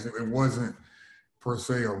saying? It wasn't per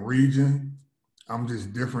se a region. I'm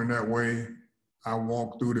just different that way. I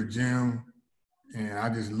walk through the gym and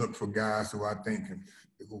I just look for guys who I think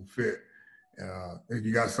who fit.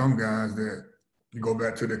 You got some guys that you go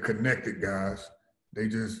back to the connected guys. They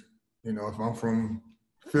just, if I'm from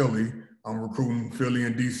Philly, I'm recruiting Philly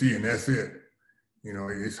and DC and that's it.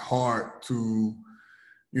 It's hard to,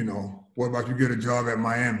 what about you get a job at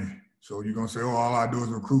Miami? So you're going to say, all I do is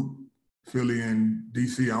recruit Philly and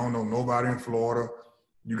DC. I don't know nobody in Florida.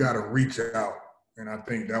 You got to reach out. And I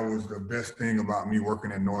think that was the best thing about me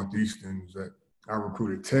working at Northeastern is that I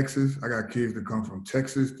recruited Texas. I got kids that come from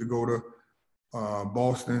Texas to go to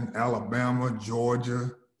Boston, Alabama,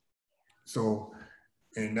 Georgia. So,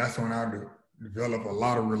 and that's when I developed a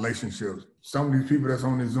lot of relationships. Some of these people that's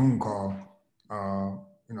on this Zoom call,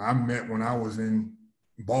 I met when I was in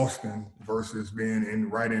Boston versus being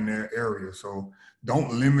right in their area. So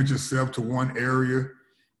don't limit yourself to one area.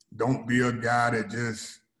 Don't be a guy that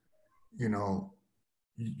just,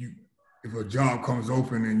 if a job comes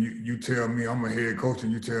open and you tell me I'm a head coach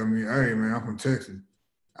and you tell me, hey man, I'm from Texas.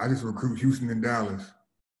 I just recruit Houston and Dallas.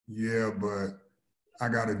 Yeah, but I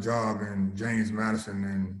got a job in James Madison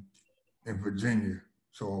and in Virginia.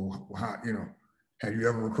 So, how, have you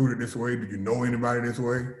ever recruited this way? Do you know anybody this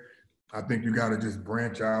way? I think you got to just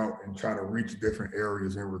branch out and try to reach different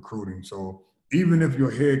areas in recruiting. So even if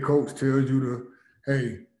your head coach tells you to,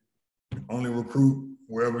 hey, only recruit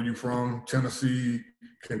wherever you're from, Tennessee,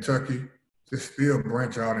 Kentucky, just still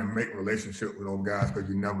branch out and make relationships with those guys because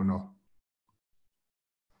you never know.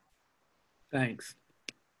 Thanks.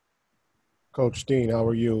 Coach Dean, how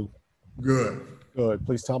are you? Good. Good.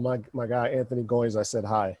 Please tell my guy Anthony Goins I said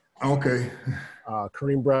hi. Okay.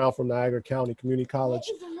 Kareem Brown from Niagara County Community College.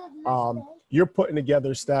 You're putting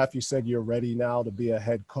together staff. You said you're ready now to be a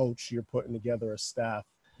head coach. You're putting together a staff.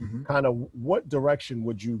 Mm-hmm. Kind of what direction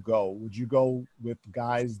would you go? Would you go with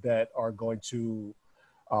guys that are going to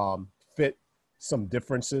fit some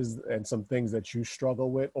differences and some things that you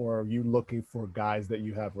struggle with, or are you looking for guys that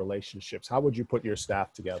you have relationships? How would you put your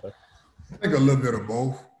staff together? I think a little bit of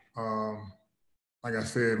both. Like I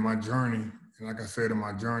said, my journey, and like I said in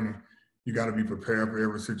my journey, you got to be prepared for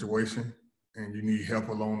every situation, and you need help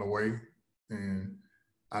along the way. And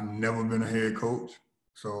I've never been a head coach,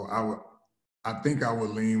 so I think I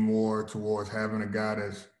would lean more towards having a guy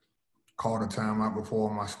that's called a timeout before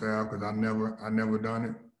on my staff because I never done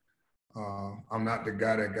it. I'm not the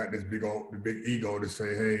guy that got this big ego to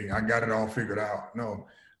say, hey, I got it all figured out. No,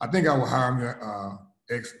 I think I would hire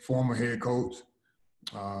me former head coach.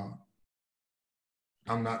 I'm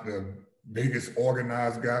not the biggest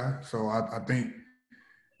organized guy, so I think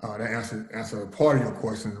that answer part of your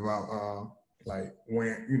questions about like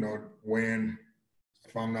when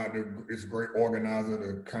if I'm not this great organizer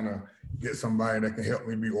to kind of get somebody that can help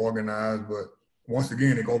me be organized. But once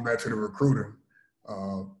again, it goes back to the recruiting.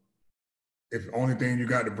 If the only thing you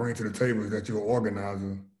got to bring to the table is that you're an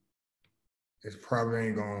organizer, it's probably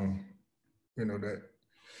ain't going, that.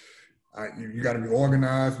 You got to be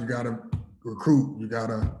organized. You got to recruit. You got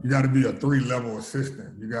to be a 3-level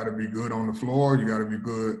assistant. You got to be good on the floor. You got to be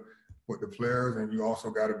good with the players, and you also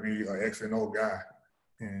got to be an X and O guy.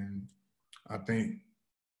 And I think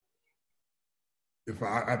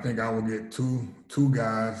I think I would get two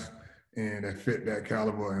guys and that fit that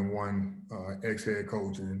caliber and one ex-head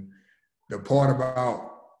coach. And the part about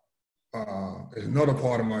there's another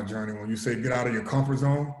part of my journey when you say get out of your comfort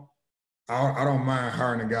zone. I don't mind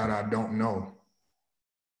hiring a guy that I don't know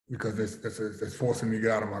because it's forcing me to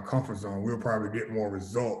get out of my comfort zone. We'll probably get more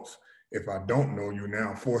results if I don't know you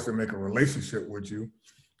now. I'm forced to make a relationship with you.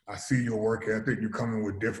 I see your work ethic. You come in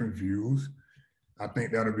with different views. I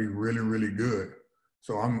think that'll be really, really good.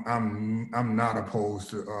 So I'm not opposed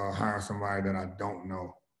to hiring somebody that I don't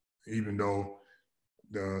know, even though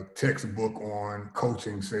the textbook on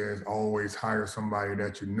coaching says always hire somebody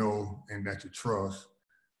that you know and that you trust.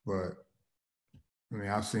 But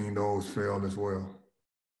I've seen those fail as well.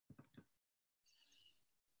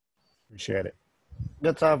 Appreciate it.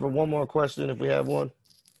 Got time for one more question if we have one.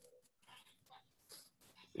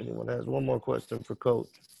 Anyone has one more question for Coach?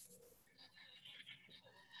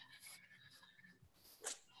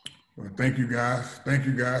 Well, thank you guys. Thank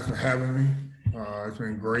you guys for having me. It's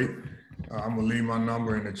been great. I'm going to leave my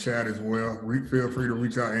number in the chat as well. Feel free to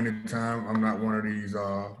reach out anytime. I'm not one of these.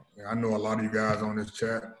 I know a lot of you guys on this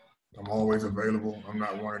chat. I'm always available. I'm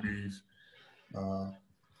not one of these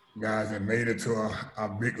guys that made it to a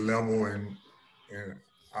big level. And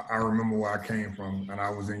I remember where I came from, and I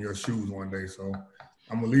was in your shoes one day. So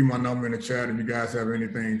I'm going to leave my number in the chat. If you guys have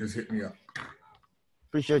anything, just hit me up.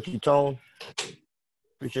 Appreciate you, Tone.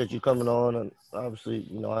 Appreciate you coming on. And obviously,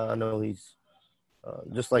 I know he's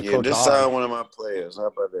just like Coach just Hodge. signed one of my players. How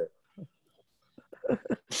about that?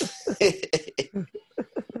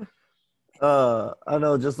 I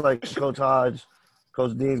know just like Coach Hodge,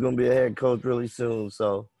 Coach Dean's going to be a head coach really soon.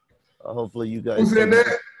 So hopefully you guys. Who said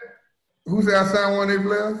that? Who said I signed one of these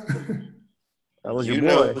players? That was you your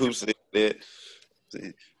know boy. who said that.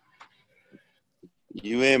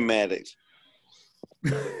 You and Maddox.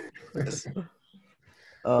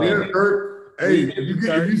 Kurt, hey,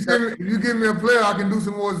 if you give me a player, I can do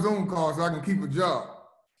some more Zoom calls so I can keep a job.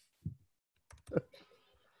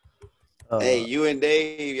 Hey, you and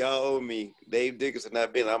Dave, y'all owe me. Dave Dickerson,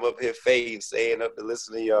 I'm up here fading, staying up to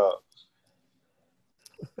listen to y'all.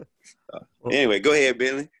 Anyway, go ahead,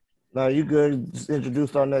 Billy. No, you good. Just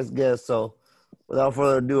introduced our next guest. So without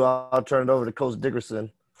further ado, I'll turn it over to Coach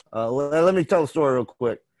Dickerson. Let me tell a story real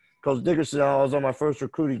quick. Coach Dickerson, I was on my first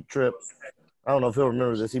recruiting trip. I don't know if he'll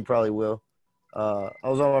remember this. He probably will. I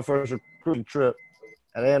was on my first recruiting trip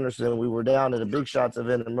at Anderson. We were down at a Big Shots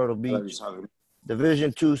event in Myrtle Beach.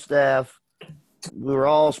 Division II staff. We were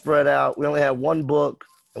all spread out. We only had one book.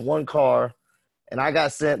 in one car, and I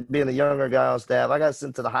got sent, being a younger guy on staff, I got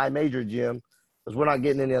sent to the high major gym because we're not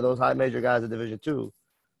getting any of those high major guys in Division II.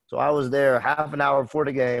 So I was there half an hour before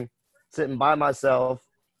the game, sitting by myself,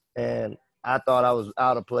 and I thought I was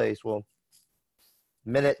out of place. Well,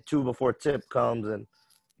 minute two before tip comes, and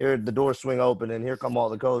here the doors swing open, and here come all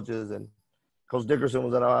the coaches. And Coach Dickerson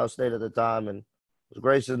was at Ohio State at the time and was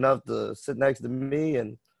gracious enough to sit next to me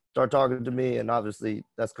and start talking to me. And obviously,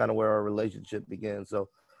 that's kind of where our relationship began. So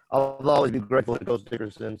I'll always be grateful to Coach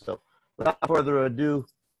Dickerson. So without further ado,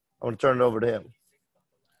 I'm going to turn it over to him.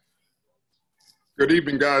 Good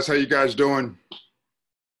evening, guys. How you guys doing?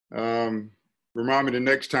 Remind me the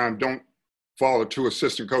next time, don't follow two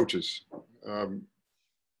assistant coaches.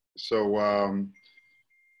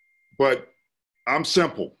 But I'm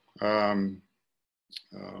simple. I'm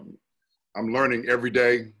learning every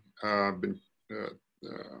day. I've been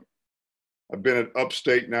at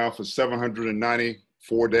Upstate now for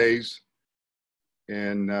 794 days,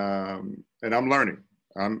 and I'm learning.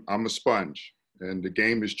 I'm a sponge, and the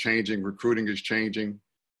game is changing. Recruiting is changing.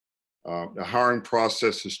 The hiring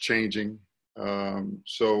process is changing.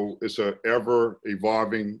 So it's a ever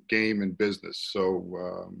evolving game and business.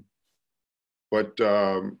 So, but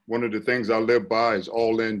one of the things I live by is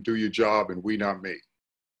all in, do your job, and we not me.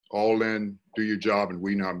 All in, do your job, and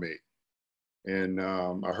we not me. And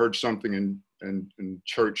I heard something in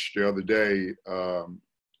church the other day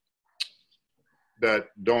that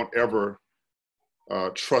don't ever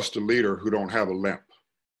trust a leader who don't have a limp.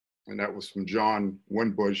 And that was from John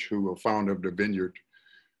Winbush, who was founder of the Vineyard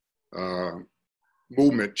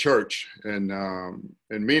Movement Church. And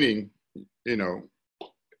meaning, you know,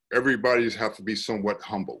 everybody's have to be somewhat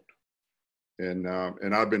humbled. And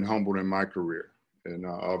I've been humbled in my career. And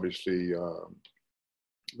obviously,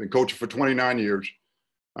 been coaching for 29 years.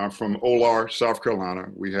 I'm from Olar, South Carolina.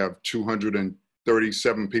 We have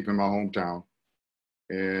 237 people in my hometown.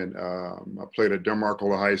 And I played at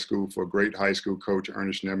Denmark-Ola High School for a great high school coach,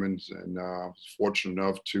 Ernest Nimmons, and I was fortunate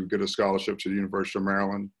enough to get a scholarship to the University of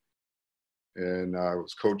Maryland. And I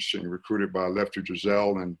was coached and recruited by Lefty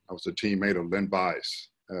Driesell, and I was a teammate of Len Bias.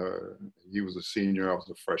 He was a senior, I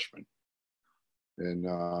was a freshman. And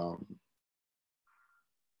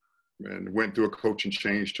went through a coaching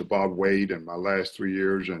change to Bob Wade in my last 3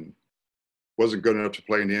 years, and wasn't good enough to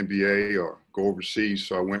play in the NBA or go overseas,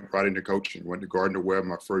 so I went right into coaching. Went to Gardner-Webb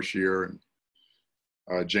my first year, and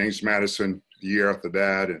James Madison the year after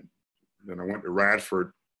that, and then I went to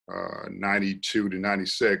Radford 92 to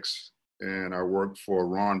 96, and I worked for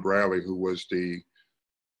Ron Bradley, who was the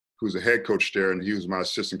head coach there, and he was my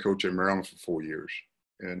assistant coach at Maryland for 4 years.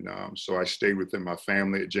 And so I stayed within my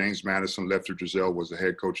family at James Madison. Lefty Driesell was the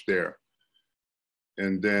head coach there.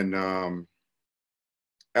 And then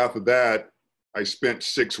after that, I spent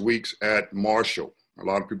 6 weeks at Marshall. A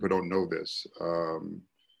lot of people don't know this.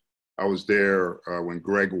 I was there when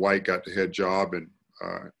Greg White got the head job, and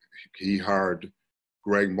he hired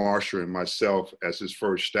Greg Marshall and myself as his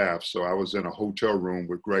first staff. So I was in a hotel room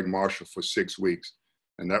with Greg Marshall for 6 weeks,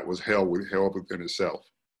 and that was hell within itself.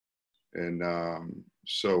 And I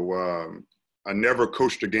never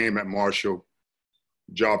coached a game at Marshall.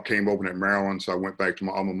 Job came open at Maryland, so I went back to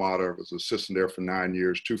my alma mater. I was assistant there for 9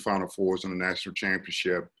 years, 2 Final Fours and a national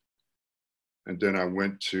championship. And then I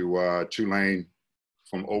went to Tulane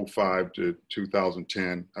from 2005 to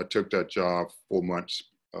 2010. I took that job 4 months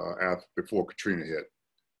before Katrina hit,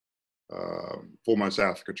 4 months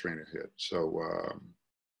after Katrina hit. So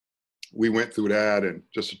we went through that, and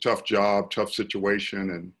just a tough job, tough situation.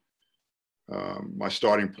 And my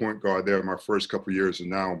starting point guard there, my first couple of years, and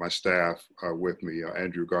now on my staff with me,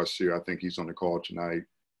 Andrew Garcia. I think he's on the call tonight.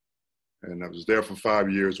 And I was there for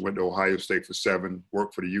 5 years, went to Ohio State for 7,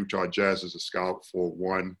 worked for the Utah Jazz as a scout for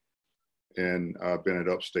 1, and been at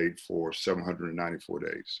Upstate for 794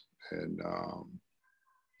 days.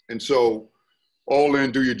 And so all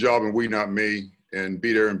in, do your job, and we not me, and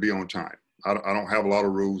be there and be on time. I don't have a lot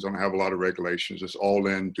of rules. I don't have a lot of regulations. Just all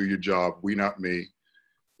in, do your job, we not me,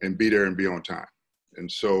 and be there and be on time.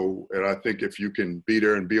 And so, and I think if you can be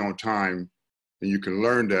there and be on time, and you can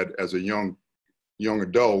learn that as a young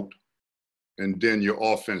adult, and then your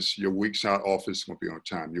offense, your weak side offense is going to be on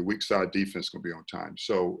time. Your weak side defense is going to be on time.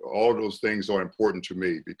 So all those things are important to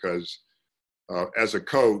me, because as a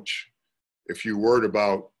coach, if you're worried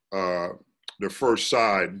about the first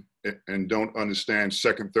side and don't understand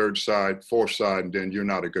second, third side, fourth side, then you're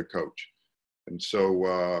not a good coach. And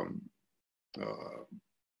so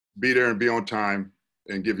be there and be on time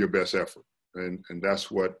and give your best effort. And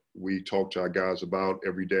that's what we talk to our guys about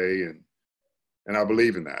every day. And I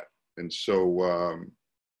believe in that. And so,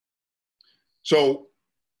 so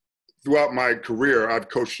throughout my career, I've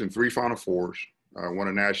coached in 3 Final Fours. I won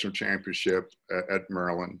a national championship at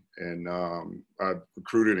Maryland, and I've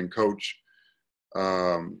recruited and coached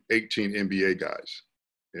 18 NBA guys.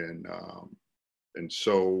 And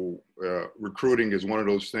so recruiting is one of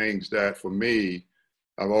those things that, for me,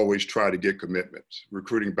 I've always tried to get commitments.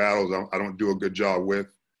 Recruiting battles, I don't do a good job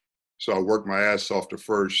with. So I worked my ass off the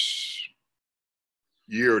first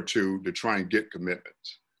year or two to try and get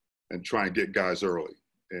commitments and try and get guys early.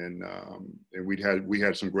 And we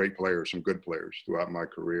had some great players, some good players throughout my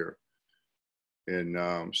career.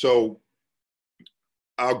 And so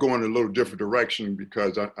I'll go in a little different direction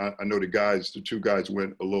because I know the 2 guys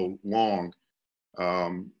went a little long.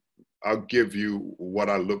 I'll give you what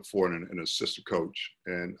I look for in an assistant coach,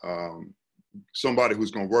 and somebody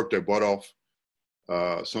who's going to work their butt off,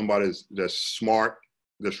 somebody that's smart,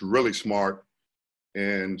 that's really smart,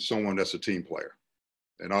 and someone that's a team player.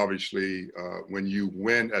 And obviously, when you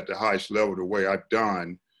win at the highest level, the way I've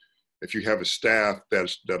done, if you have a staff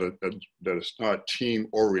that is not team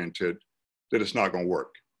oriented, then it's not going to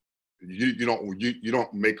work. You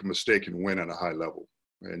don't make a mistake and win at a high level.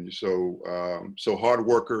 And so hard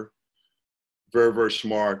worker, very, very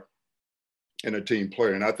smart, and a team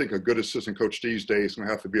player. And I think a good assistant coach these days is going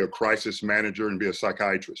to have to be a crisis manager and be a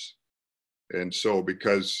psychiatrist. And so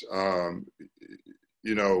because I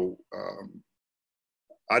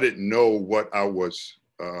didn't know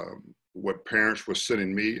what parents were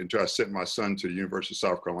sending me until I sent my son to the University of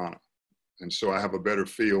South Carolina. And so I have a better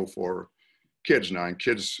feel for kids now, and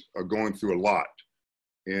kids are going through a lot.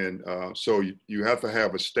 And so you have to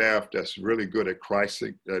have a staff that's really good at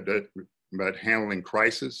crisis, at handling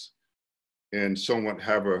crisis, and someone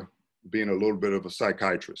being a little bit of a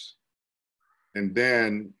psychiatrist. And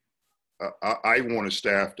then I want a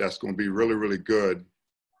staff that's going to be really, really good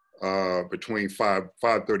between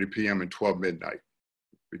 5:30 p.m. and 12 midnight,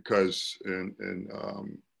 because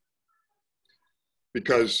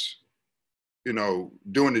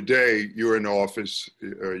during the day you're in the office,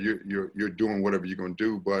 you're doing whatever you're going to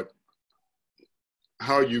do, but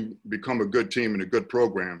how you become a good team and a good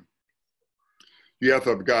program, you have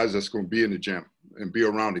to have guys that's going to be in the gym and be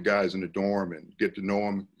around the guys in the dorm and get to know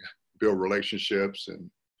them, build relationships,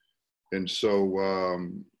 and so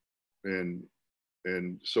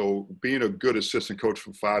being a good assistant coach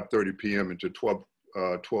from 5:30 p.m. into 12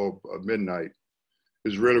 midnight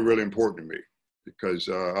is really, really important to me, because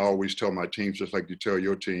I always tell my teams, just like you tell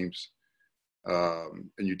your teams,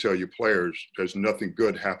 and you tell your players, there's nothing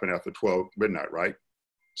good happen after 12 midnight, right?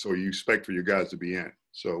 So you expect for your guys to be in.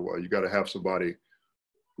 So you got to have somebody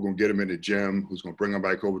who's going to get them in the gym, who's going to bring them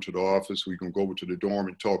back over to the office, who's going to go over to the dorm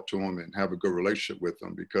and talk to them and have a good relationship with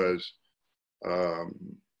them, because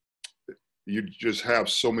you just have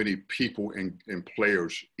so many people in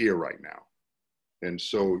players' ear right now. And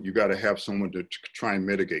so you got to have someone to try and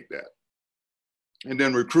mitigate that. And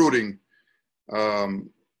then recruiting,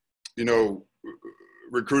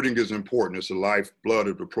 recruiting is important. It's the lifeblood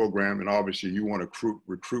of the program. And obviously you want to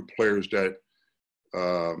recruit players that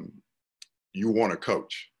you want to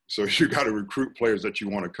coach. So you got to recruit players that you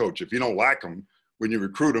want to coach. If you don't like them, when you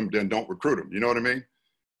recruit them, then don't recruit them. You know what I mean?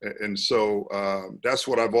 And so that's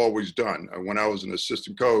what I've always done. When I was an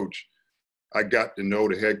assistant coach, I got to know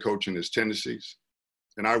the head coach and his tendencies.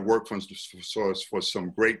 And I worked for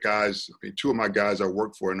some great guys. I mean, 2 of my guys I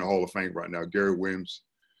work for in the Hall of Fame right now, Gary Williams,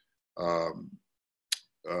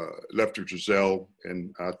 Lefty Driesell,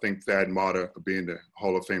 and I think Thad Matta being in the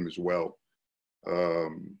Hall of Fame as well.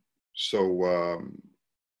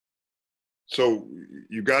 So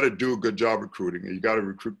you got to do a good job recruiting, and you got to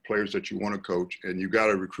recruit players that you want to coach, and you got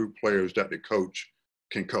to recruit players that the coach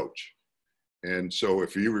can coach. And so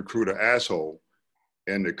if you recruit an asshole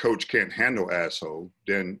and the coach can't handle asshole,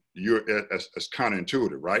 then it's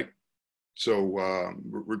counterintuitive, right? So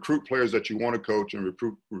recruit players that you want to coach, and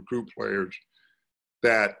recruit players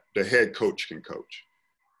that the head coach can coach.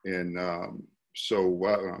 And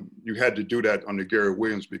you had to do that under Gary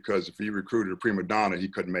Williams, because if he recruited a prima donna, he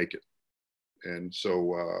couldn't make it. And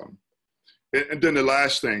so, and then the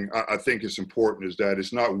last thing I think is important is that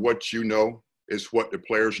it's not what you know, it's what the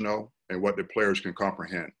players know and what the players can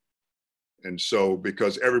comprehend. And so,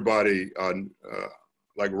 because everybody,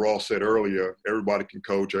 like Ross said earlier, everybody can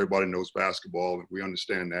coach, everybody knows basketball, and we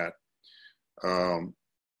understand that. And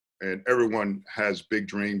everyone has big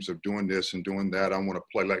dreams of doing this and doing that. I want to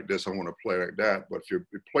play like this, I want to play like that. But if your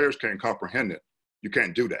players can't comprehend it, you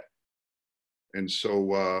can't do that. And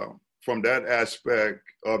so, from that aspect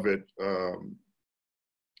of it,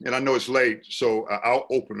 and I know it's late, so I'll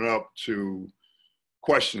open it up to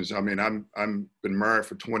questions. I mean, I'm been married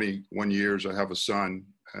for 21 years. I have a son,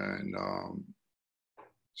 and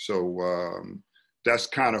So that's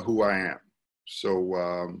kind of who I am.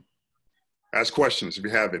 So ask questions if you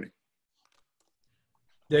have any.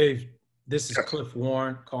 Dave, this is Cliff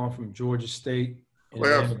Warren calling from Georgia State in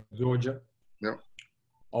Atlanta, Georgia. Yep.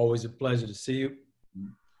 Always a pleasure to see you.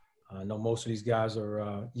 I know most of these guys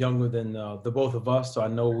are younger than the both of us, so I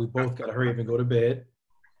know we both got to hurry up and go to bed.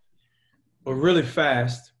 But really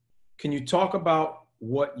fast, can you talk about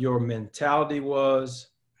what your mentality was?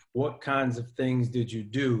 What kinds of things did you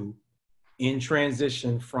do in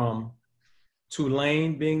transition from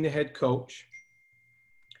Tulane being the head coach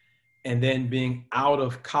and then being out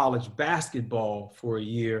of college basketball for a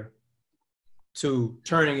year to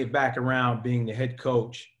turning it back around being the head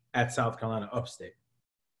coach at South Carolina Upstate?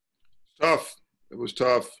 Tough. It was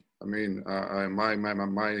tough. I mean, my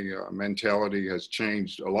mentality has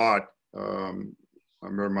changed a lot. I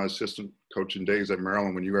remember my assistant coaching days at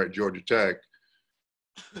Maryland when you were at Georgia Tech.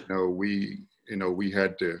 We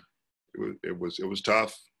had to. It was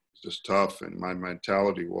tough. It's just tough, and my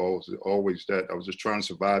mentality was always that I was just trying to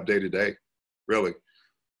survive day to day. Really,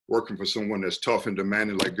 working for someone that's tough and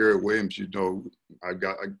demanding like Gary Williams.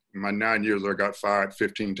 My 9 years I got fired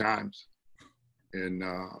 15 times, and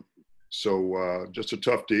so just a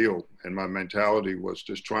tough deal. And my mentality was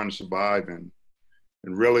just trying to survive and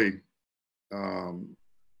really.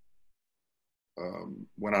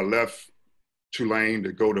 When I left Tulane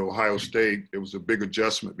to go to Ohio State, it was a big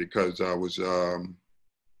adjustment because I was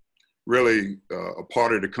really a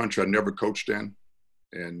part of the country I never coached in.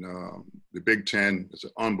 And the Big Ten is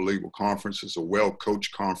an unbelievable conference. It's a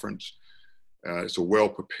well-coached conference. It's a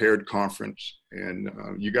well-prepared conference. And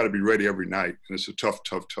you got to be ready every night. And it's a tough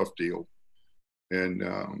deal. And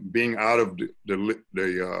being out of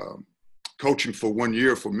the coaching for 1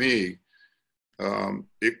 year for me,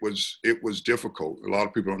 it was difficult. A lot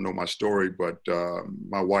of people don't know my story, but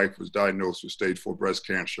my wife was diagnosed with stage 4 breast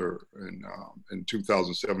cancer in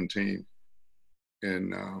 2017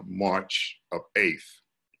 in March of 8th.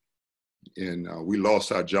 And we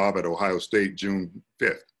lost our job at Ohio State June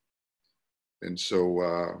 5th. And so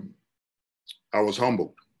I was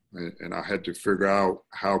humbled, and I had to figure out,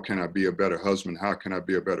 how can I be a better husband? How can I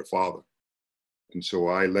be a better father? And so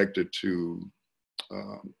I elected to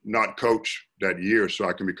not coach that year so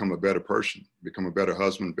I can become a better person, become a better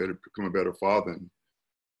husband, become a better father,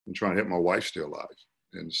 and try and help my wife stay alive.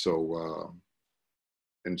 And so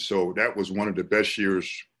that was one of the best years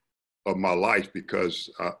of my life because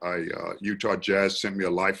Utah Jazz sent me a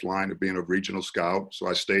lifeline of being a regional scout. So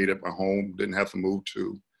I stayed at my home, didn't have to move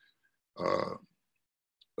to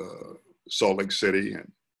Salt Lake City.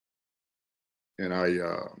 And I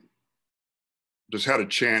just had a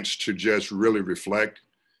chance to just really reflect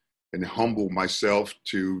and humble myself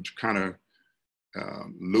to kind of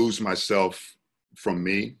lose myself from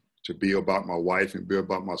me, to be about my wife and be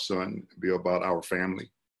about my son, be about our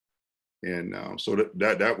family. And so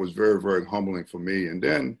that was very, very humbling for me. And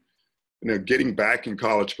then, getting back in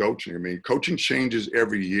college coaching, I mean, coaching changes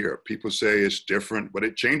every year. People say it's different, but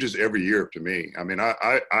it changes every year to me. I mean,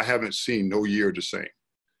 I haven't seen no year the same.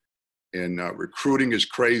 And recruiting is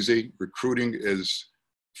crazy. Recruiting is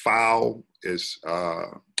foul.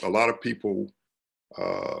 A lot of people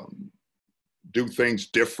do things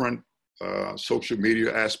different. Social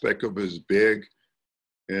media aspect of it is big.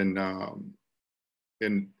 And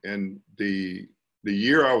the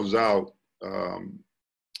year I was out,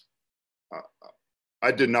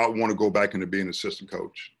 I did not want to go back into being an assistant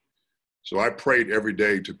coach. So I prayed every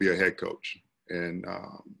day to be a head coach.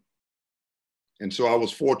 And so I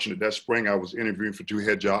was fortunate that spring I was interviewing for 2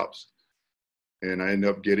 head jobs, and I ended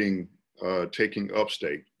up taking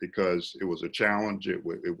Upstate because it was a challenge. It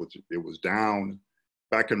was down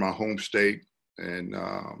back in my home state, and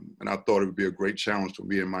I thought it would be a great challenge for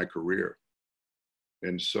me in my career.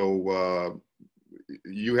 And so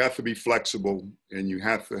you have to be flexible, and you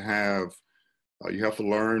have to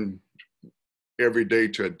learn every day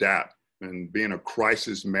to adapt. And being a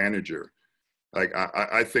crisis manager, like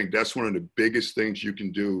I think that's one of the biggest things you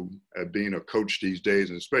can do at being a coach these days,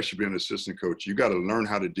 and especially being an assistant coach. You got to learn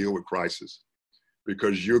how to deal with crisis,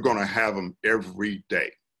 because you're going to have them every day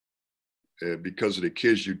because of the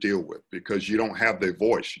kids you deal with, because you don't have their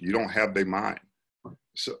voice, you don't have their mind.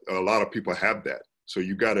 So a lot of people have that. So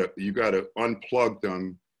you got to unplug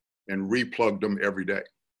them and replug them every day.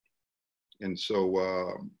 And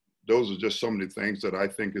so those are just some of the things that I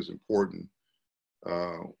think is important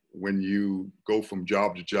when you go from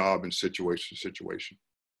job to job and situation to situation.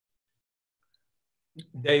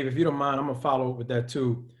 Dave, if you don't mind, I'm going to follow up with that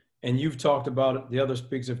too. And you've talked about it, the other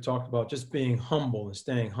speakers have talked about just being humble and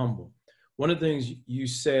staying humble. one of the things you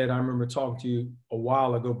said, I remember talking to you a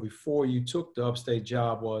while ago before you took the Upstate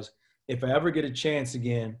job, was if I ever get a chance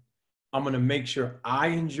again, I'm going to make sure I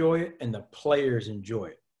enjoy it and the players enjoy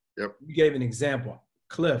it. Yep. You gave an example.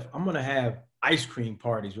 Cliff, I'm going to have ice cream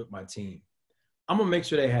parties with my team. I'm going to make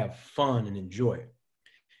sure they have fun and enjoy it.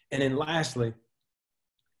 And then lastly,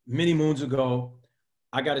 many moons ago,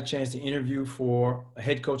 I got a chance to interview for a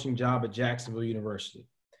head coaching job at Jacksonville University.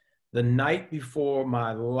 The night before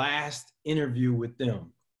my last interview with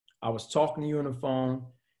them, I was talking to you on the phone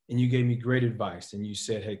and you gave me great advice. And you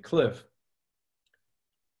said, hey, Cliff,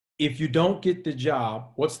 if you don't get the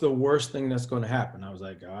job, what's the worst thing that's going to happen? I was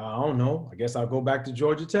like, I don't know. I guess I'll go back to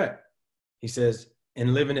Georgia Tech. He says,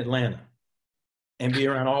 and live in Atlanta and be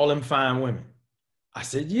around all them fine women. I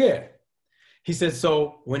said, yeah. He said,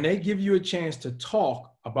 so when they give you a chance to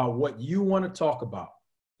talk about what you want to talk about,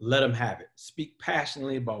 let them have it. Speak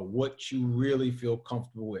passionately about what you really feel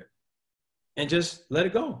comfortable with and just let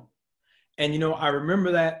it go. And, you know, I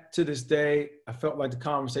remember that to this day. I felt like the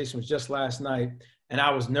conversation was just last night. And I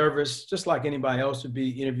was nervous, just like anybody else would be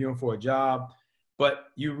interviewing for a job. But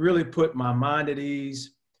you really put my mind at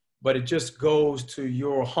ease. But it just goes to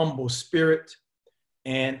your humble spirit.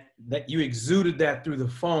 And that you exuded that through the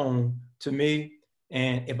phone to me.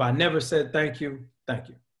 And if I never said thank you, thank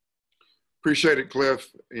you. Appreciate it, Cliff.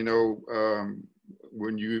 You know,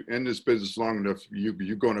 when you in this business long enough,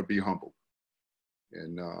 you're going to be humble.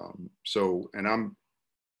 And I'm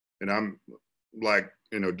like,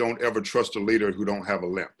 you know, don't ever trust a leader who don't have a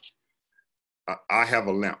limp. I have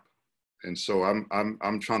a limp, and so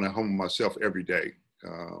I'm trying to humble myself every day.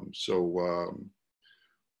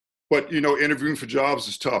 But you know, interviewing for jobs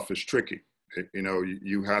is tough. It's tricky. You know,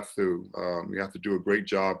 you have to do a great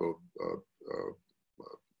job of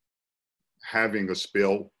having a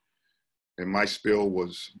spill. And my spill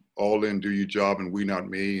was all in, do your job, and we not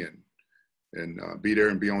me, and be there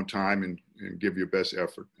and be on time and give your best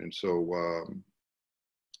effort. And so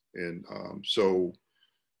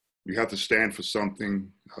you have to stand for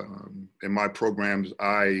something. In my programs,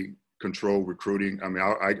 I control recruiting. I mean,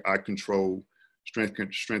 I control strength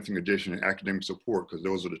and conditioning and academic support, because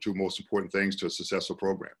those are the two most important things to a successful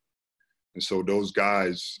program. And so those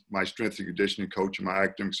guys, my strength and conditioning coach and my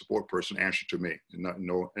academic support person, answer to me, and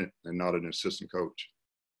not an assistant coach.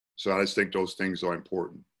 So I just think those things are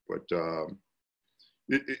important. But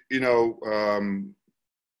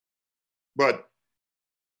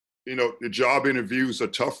the job interviews are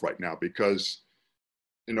tough right now because,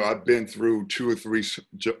 you know, I've been through 2 or 3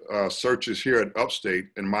 searches here at Upstate,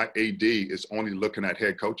 and my AD is only looking at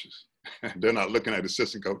head coaches. They're not looking at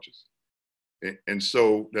assistant coaches. And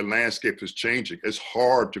so the landscape is changing. It's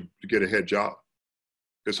hard to get a head job.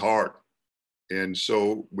 It's hard. And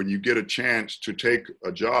so when you get a chance to take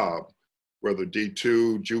a job, whether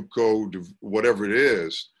D2, JUCO, whatever it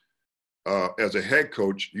is, as a head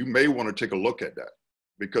coach, you may want to take a look at that,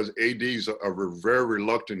 because ADs are very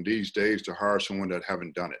reluctant these days to hire someone that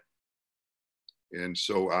haven't done it. And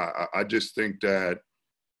so I just think that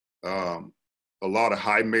a lot of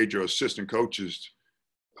high major assistant coaches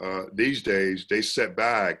these days, they sit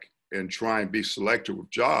back and try and be selective with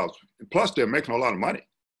jobs. And plus, they're making a lot of money.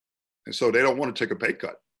 And so they don't want to take a pay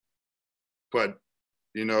cut. But,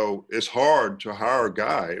 you know, it's hard to hire a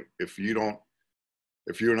guy if they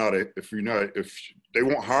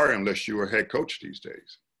won't hire unless you're a head coach these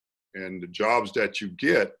days. And the jobs that you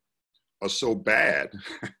get are so bad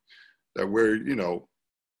that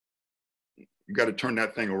you got to turn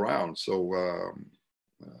that thing around. So,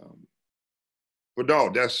 but no,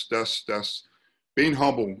 that's being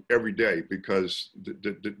humble every day, because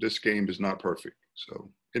this game is not perfect.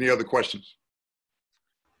 So, any other questions?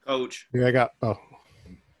 Coach. Yeah, I got. Oh.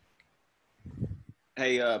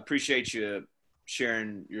 Hey, appreciate you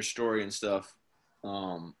sharing your story and stuff.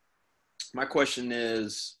 My question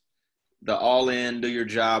is, the all in, do your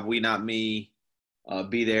job, we not me,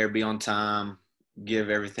 be there, be on time, give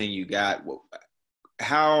everything you got.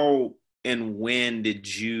 How and when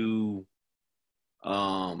did you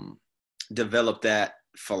develop that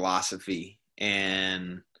philosophy?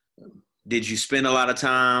 And did you spend a lot of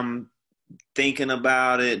time thinking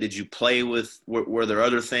about it? Did you play with, were there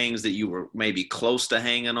other things that you were maybe close to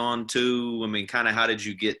hanging on to? I mean, kind of how did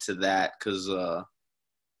you get to that? Because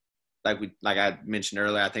like I mentioned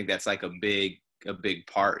earlier, I think that's like a big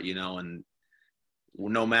part, you know, and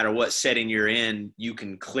no matter what setting you're in, you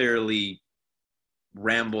can clearly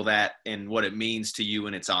ramble that and what it means to you,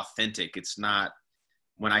 and it's authentic. It's not,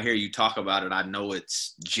 when I hear you talk about it, I know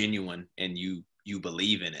it's genuine and you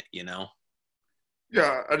believe in it, you know?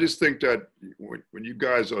 Yeah, I just think that when you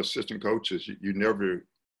guys are assistant coaches, you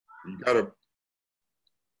got to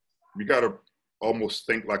you got to almost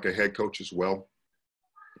think like a head coach as well.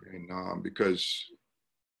 And because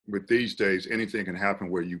with these days, anything can happen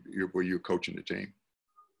where you're coaching the team.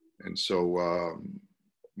 And so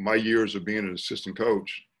my years of being an assistant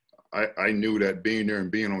coach, I knew that being there and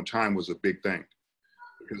being on time was a big thing,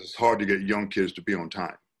 because it's hard to get young kids to be on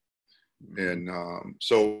time. And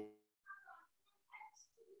so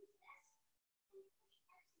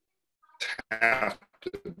have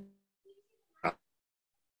to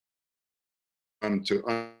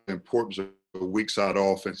the importance of weak side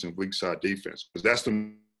offense and weak side defense, because that's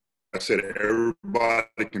I said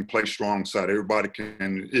everybody can play strong side, everybody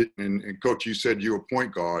can. And Coach, you said you're a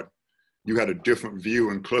point guard. You had a different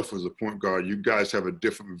view, and Cliff was a point guard. You guys have a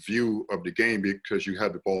different view of the game because you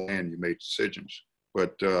had the ball and you made decisions.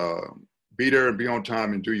 But be there and be on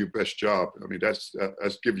time and do your best job. I mean, that's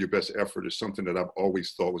give your best effort is something that I've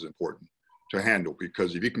always thought was important to handle,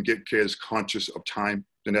 because if you can get kids conscious of time,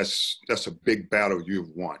 then that's a big battle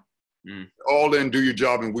you've won. All in, do your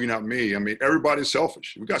job, and we not me. I mean, everybody's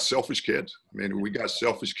selfish. We got selfish kids. I mean, we got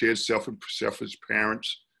selfish kids, selfish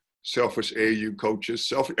parents, selfish AAU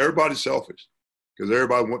coaches. Everybody's selfish, because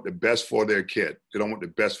everybody want the best for their kid. They don't want the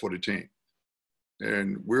best for the team.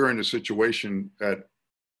 And we're in a situation at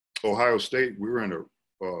Ohio State. We were in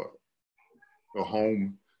a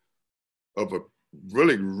home of a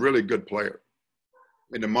really, really good player.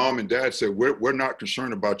 And the mom and dad said, we're not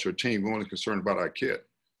concerned about your team. We're only concerned about our kid.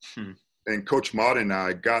 And Coach Martin and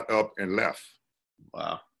I got up and left.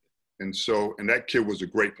 Wow. And that kid was a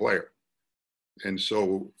great player. And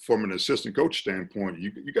so from an assistant coach standpoint,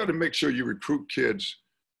 you got to make sure you recruit kids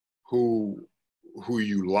who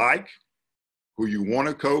you like, who you want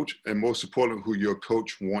to coach, and most importantly, who your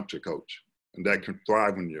coach want to coach, and that can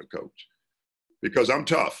thrive when you're a coach. Because I'm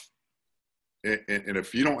tough. And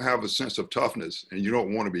if you don't have a sense of toughness and you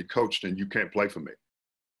don't want to be coached, then you can't play for me.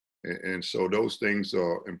 And so those things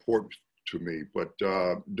are important to me. But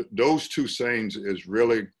those two sayings is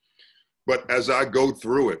really, but as I go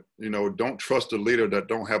through it, don't trust a leader that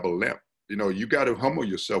don't have a limp. You got to humble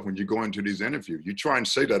yourself when you go into these interviews. You try and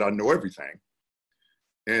say that I know everything,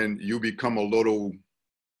 and you become a little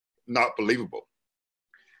not believable.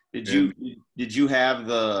 Did you have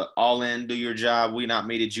the all in, do your job, we not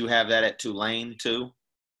me? Did you have that at Tulane too?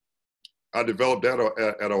 I developed that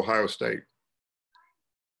at Ohio State.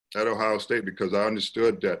 At Ohio State, because I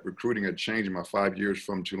understood that recruiting had changed in my 5 years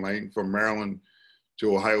from Tulane, from Maryland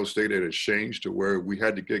to Ohio State. It has changed to where we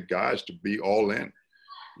had to get guys to be all in.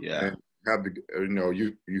 Yeah. And have to,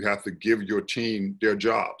 you have to give your team their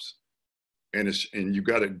jobs, and you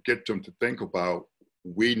got to get them to think about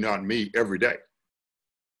we not me every day.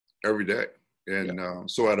 And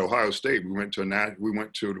so at Ohio State, we went to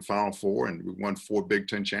the Final Four, and we won 4 Big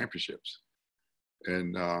Ten championships.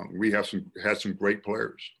 And we had some great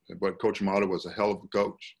players, but Coach Mata was a hell of a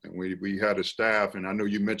coach. And we had a staff, and I know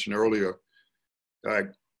you mentioned earlier,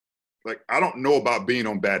 like I don't know about being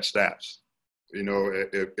on bad staffs.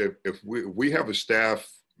 If we have a staff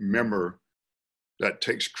member that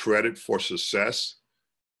takes credit for success,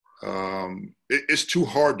 it's too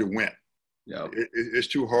hard to win. Yeah, it's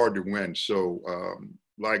too hard to win. So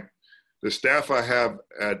like the staff I have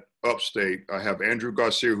at Upstate, I have Andrew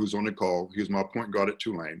Garcia, who's on the call. He was my point guard at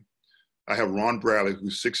Tulane. I have Ron Bradley,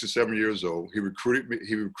 who's 67 years old. He recruited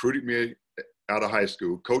me out of high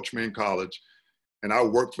school, coached me in college, and I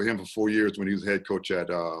worked for him for 4 years when he was head coach at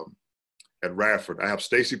Radford. I have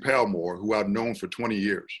Stacy Palmore, who I've known for 20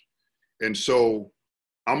 years. And so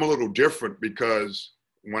I'm a little different, because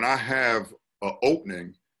when I have an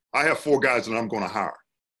opening, I have 4 guys that I'm going to hire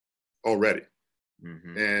already.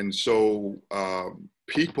 Mm-hmm. And so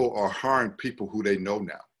people are hiring people who they know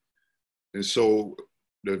now. And so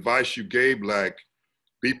the advice you gave, like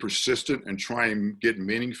be persistent and try and get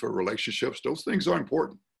meaningful relationships, those things are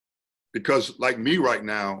important. Because like me right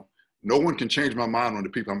now, no one can change my mind on the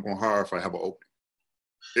people I'm going to hire if I have an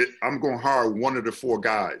opening. I'm going to hire one of the 4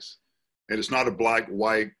 guys. And it's not a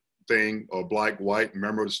black-white thing or black-white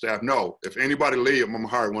member of the staff. No, if anybody leave, I'm going to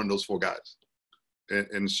hire one of those 4 guys.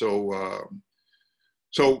 And so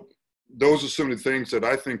so those are some of the things that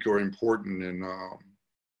I think are important. And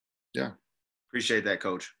yeah. Appreciate that,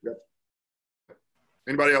 Coach. Yeah.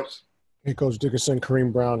 Anybody else? Hey, Coach Dickerson,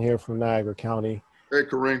 Kareem Brown here from Niagara County. Hey,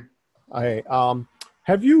 Kareem. Hey,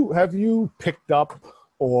 have you picked up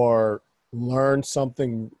or learned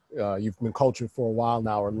something? You've been coaching for a while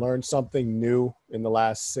now, or learned something new in the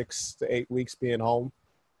last 6 to 8 weeks being home?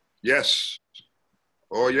 Yes.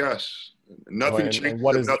 Oh, yes. Nothing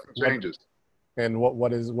changes. Nothing changes. And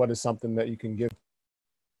what is something that you can give?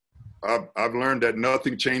 I've learned that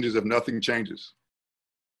nothing changes if nothing changes.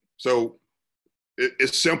 So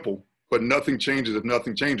it's simple, but nothing changes if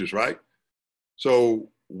nothing changes, right? So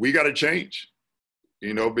we got to change,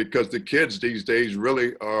 because the kids these days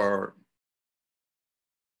really are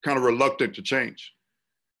kind of reluctant to change.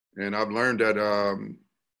 And I've learned that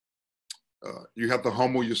you have to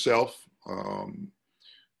humble yourself.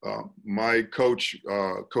 My coach,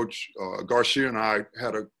 Coach Garcia, and I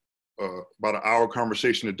had about an hour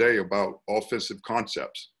conversation today about offensive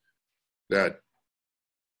concepts that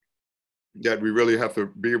we really have to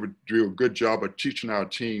be able to do a good job of teaching our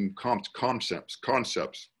team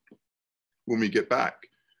concepts when we get back.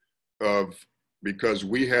 Because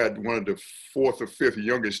we had one of the 4th or 5th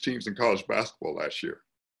youngest teams in college basketball last year.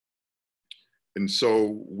 And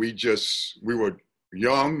so we were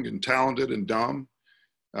young and talented and dumb,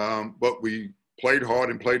 but we played hard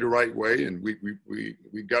and played the right way. And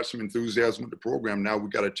we got some enthusiasm with the program. Now we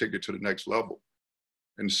got to take it to the next level.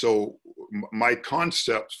 And so my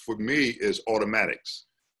concept for me is automatics.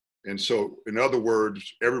 And so in other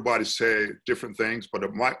words, everybody say different things,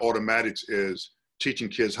 but my automatics is teaching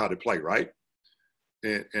kids how to play, right?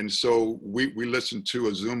 And so we listened to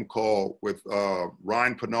a Zoom call with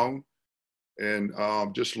Ryan Pannone and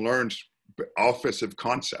just learned offensive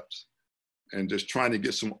concepts and just trying to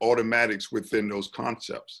get some automatics within those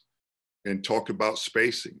concepts and talk about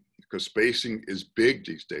spacing, because spacing is big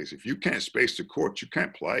these days. If you can't space the court, you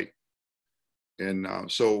can't play. And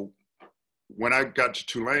so when I got to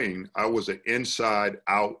Tulane, I was an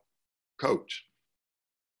inside-out coach.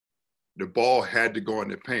 The ball had to go in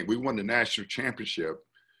the paint. We won the national championship.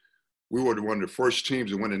 We were one of the first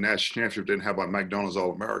teams to win the national championship that didn't have a McDonald's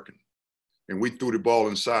All-American. And we threw the ball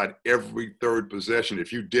inside every third possession.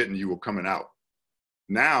 If you didn't, you were coming out.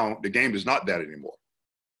 Now, the game is not that anymore.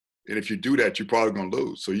 And if you do that, you're probably going to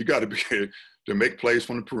lose. So you got to be able to make plays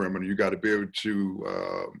from the perimeter. You got to be able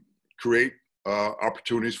to create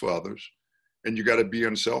opportunities for others. And you got to be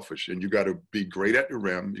unselfish. And you got to be great at the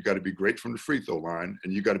rim. You got to be great from the free throw line.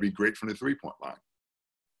 And you got to be great from the three-point line.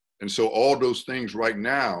 And so all those things right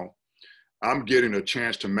now, I'm getting a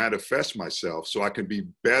chance to manifest myself so I can be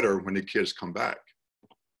better when the kids come back.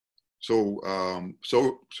 So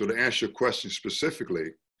to answer your question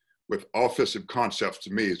specifically, with offensive concepts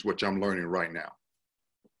to me is what I'm learning right now.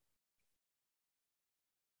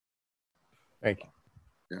 Thank you.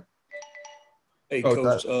 Yeah. Hey,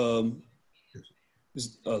 Coach. This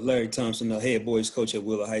is Larry Thompson, the head boys coach at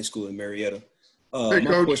Wheeler High School in Marietta. Hey,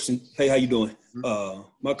 Coach. Hey, how you doing?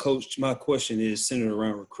 My question is centered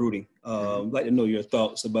around recruiting. I'd like to know your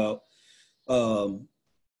thoughts about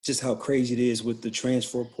just how crazy it is with the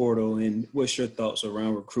transfer portal, and what's your thoughts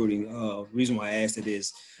around recruiting? The reason why I asked it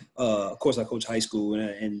is, of course, I coach high school,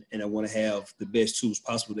 and I want to have the best tools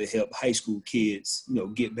possible to help high school kids,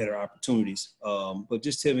 get better opportunities. But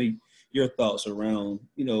just tell me your thoughts around,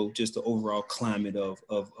 just the overall climate of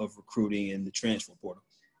recruiting and the transfer portal.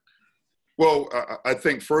 Well, I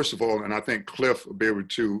think first of all, and I think Cliff will be able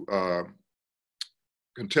to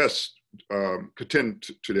contend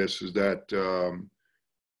to this, is that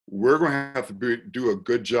we're going to have to do a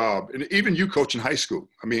good job. And even you coach in high school,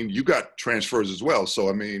 you got transfers as well. So,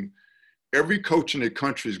 every coach in the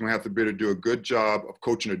country is going to have to be able to do a good job of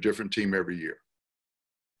coaching a different team every year.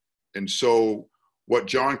 And so what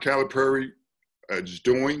John Calipari is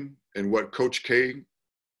doing and what Coach K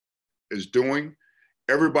is doing,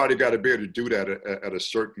 everybody got to be able to do that at a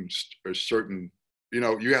certain,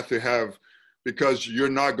 you have to have, because you're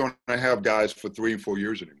not going to have guys for 3 and 4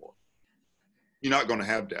 years anymore. You're not going to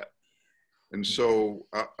have that. And so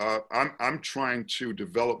I'm trying to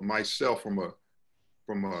develop myself from a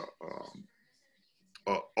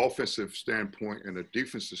offensive standpoint and a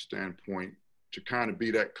defensive standpoint to kind of be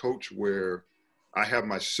that coach where I have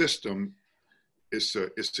my system. It's an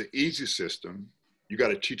easy system. You got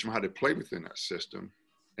to teach them how to play within that system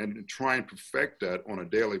and try and perfect that on a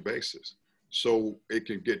daily basis so it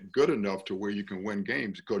can get good enough to where you can win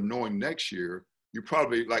games, because knowing next year, you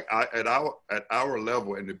probably, at our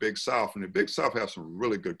level in the Big South, and the Big South have some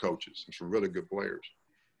really good coaches and some really good players.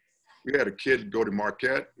 We had a kid go to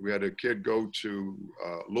Marquette. We had a kid go to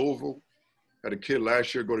Louisville. Had a kid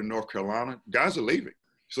last year go to North Carolina. Guys are leaving.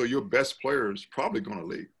 So your best player is probably going to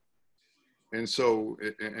leave. And so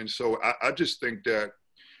I just think that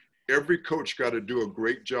every coach got to do a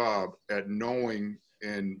great job at knowing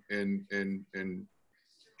and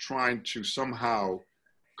trying to somehow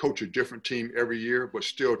coach a different team every year, but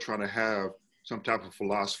still trying to have some type of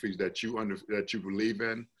philosophies that you believe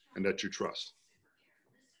in and that you trust.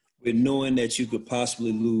 With knowing that you could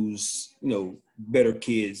possibly lose, better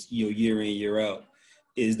kids, year in, year out,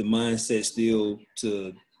 is the mindset still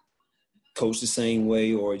to coach the same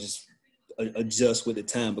way, or just adjust with the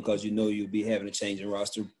time because you know you'll be having a change in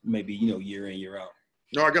roster maybe, you know, year in, year out?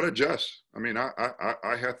 No, I got to adjust. I mean, I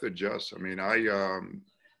have to adjust. I mean,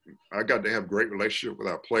 I got to have great relationship with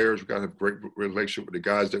our players. We got to have great relationship with the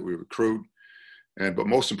guys that we recruit. But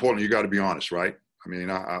most importantly, you got to be honest, right? I mean,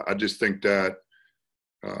 I just think that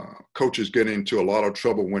coaches get into a lot of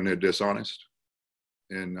trouble when they're dishonest.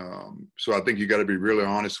 And so I think you got to be really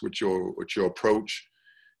honest with your approach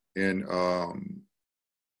and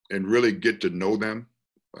really get to know them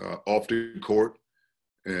off the court.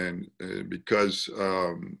 And because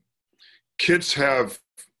kids have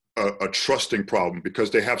a trusting problem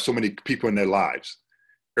because they have so many people in their lives.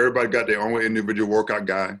 Everybody got their own individual workout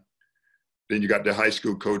guy. Then you got the high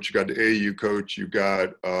school coach, you got the AAU coach, you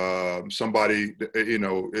got somebody, you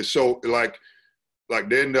know, it's so like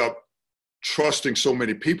they end up trusting so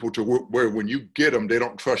many people to where when you get them, they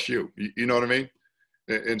don't trust you. You know what I mean?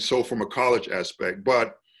 And so from a college aspect,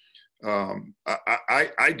 but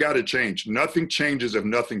I got to change. Nothing changes if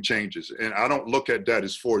nothing changes. And I don't look at that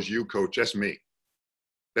as far as you, coach. That's me.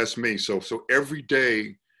 That's me. So every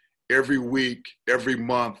day, every week, every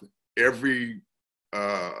month, every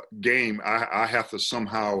game, I have to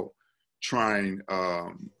somehow try and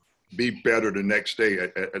be better the next day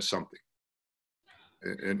at something.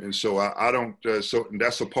 And so I don't, so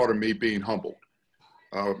that's a part of me being humbled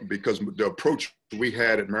because the approach we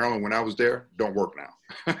had at Maryland when I was there don't work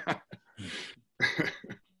now.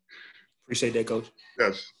 Appreciate that, Coach.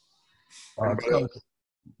 Yes.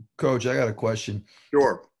 Coach, I got a question.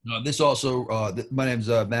 Sure. This also, my name's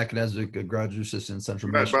Matt Knezick, a graduate assistant in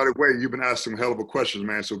Central Matt, Michigan. by the way, you've been asked some hell of a questions,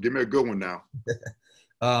 man. So give me a good one now.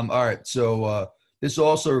 All right. So this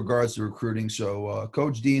also regards to recruiting. So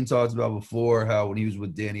Coach Dean talked about before how when he was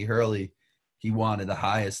with Danny Hurley, he wanted the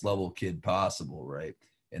highest level kid possible, right?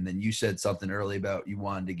 And then you said something early about you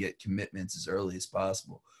wanted to get commitments as early as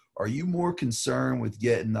possible. Are you more concerned with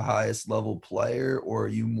getting the highest level player, or are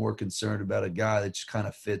you more concerned about a guy that just kind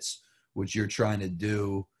of fits what you're trying to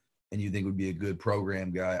do and you think would be a good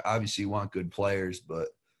program guy? Obviously you want good players, but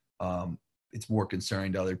it's more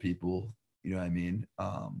concerning to other people, you know what I mean?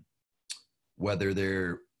 Whether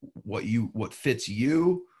they're what fits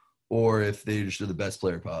you or if they just are the best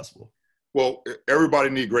player possible. Well, everybody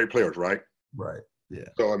need great players, right? Right. Yeah.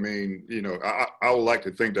 So, I mean, you know, I would like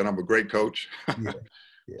to think that I'm a great coach. Yeah.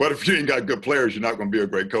 Yeah. But if you ain't got good players, you're not going to be a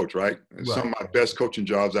great coach, right? And Right. some of my best coaching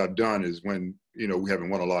jobs I've done is when, you know, we haven't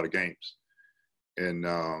won a lot of games. And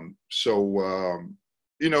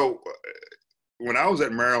you know, when I was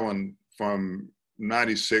at Maryland from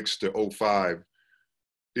 96 to 05,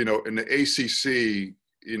 you know, in the ACC,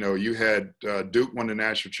 you know, you had Duke won the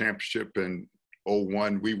national championship in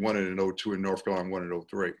 01. We won it in 02, and North Carolina won it in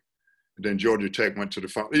 03. And then Georgia Tech went to the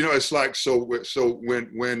final. You know, it's like, so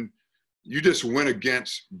when you just went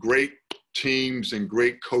against great teams and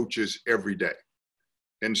great coaches every day.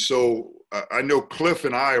 And so I know Cliff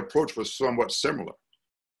and I approach was somewhat similar.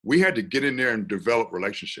 We had to get in there and develop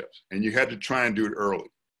relationships, and you had to try and do it early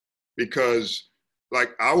because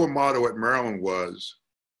like our motto at Maryland was,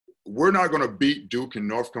 we're not going to beat Duke and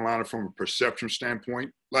North Carolina from a perception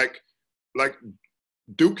standpoint. Like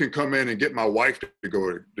Duke can come in and get my wife to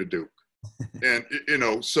go to Duke. And, you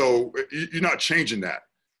know, so you're not changing that.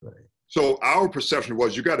 Right. So our perception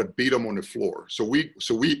was you got to beat them on the floor. So we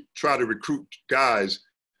try to recruit guys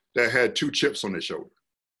that had 2 chips on their shoulder,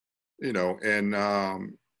 you know,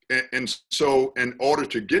 and so in order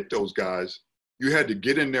to get those guys, you had to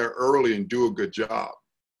get in there early and do a good job.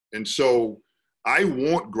 And so I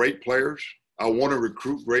want great players. I want to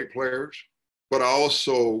recruit great players, but I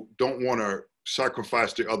also don't want to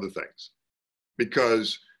sacrifice the other things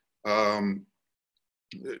because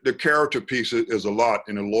the character piece is a lot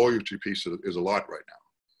and the loyalty piece is a lot right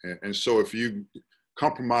now. And so if you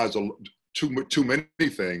compromise too many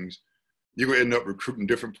things, you're going to end up recruiting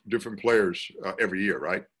different players every year,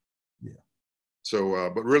 right? Yeah.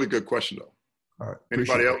 So, but really good question, though. All right.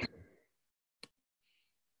 Anybody else?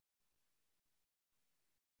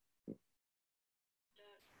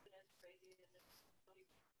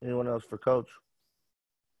 Anyone else for Coach?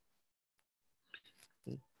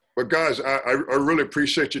 But guys, I really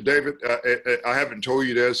appreciate you, David. I haven't told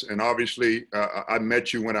you this, and obviously I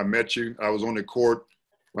met you when I met you. I was on the court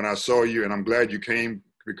when I saw you, and I'm glad you came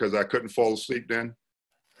because I couldn't fall asleep then.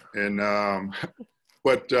 And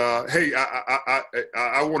but hey,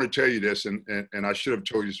 I want to tell you this, and I should have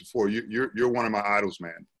told you this before. You're one of my idols,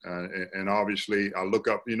 man. And obviously I look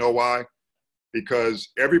up. You know why? Because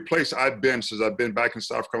every place I've been since I've been back in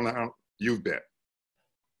South Carolina, you've been.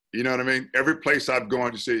 You know what I mean? Every place I've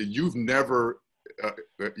gone to say, you've never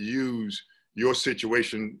used your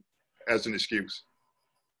situation as an excuse.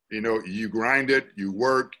 You know, you grind it, you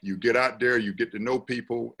work, you get out there, you get to know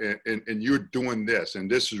people, and you're doing this.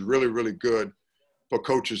 And this is really, really good for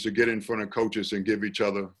coaches to get in front of coaches and give each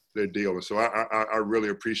other their deal. And so I really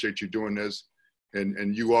appreciate you doing this,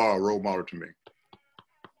 and you are a role model to me.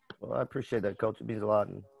 Well, I appreciate that, Coach. It means a lot.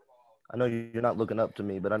 And I know you're not looking up to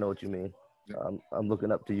me, but I know what you mean. I'm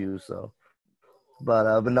looking up to you. So,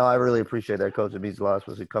 but no, I really appreciate that, Coach. It means a lot,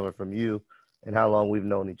 especially coming from you and how long we've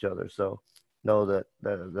known each other. So, know that I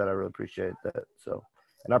really appreciate that. So,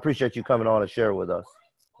 and I appreciate you coming on and share with us.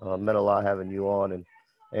 Meant a lot having you on,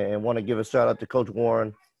 and want to give a shout out to Coach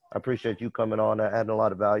Warren. I appreciate you coming on, adding a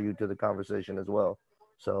lot of value to the conversation as well.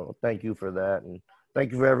 So, thank you for that, and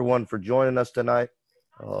thank you for everyone for joining us tonight.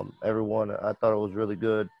 Everyone, I thought it was really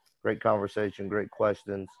good. Great conversation, great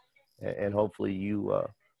questions, and hopefully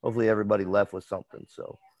hopefully everybody left with something.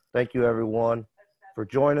 So thank you everyone for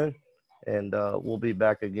joining, and we'll be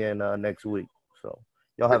back again next week. So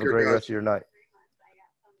y'all have a great rest of your night.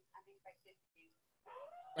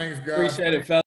 Thanks, guys. Appreciate it, fellas.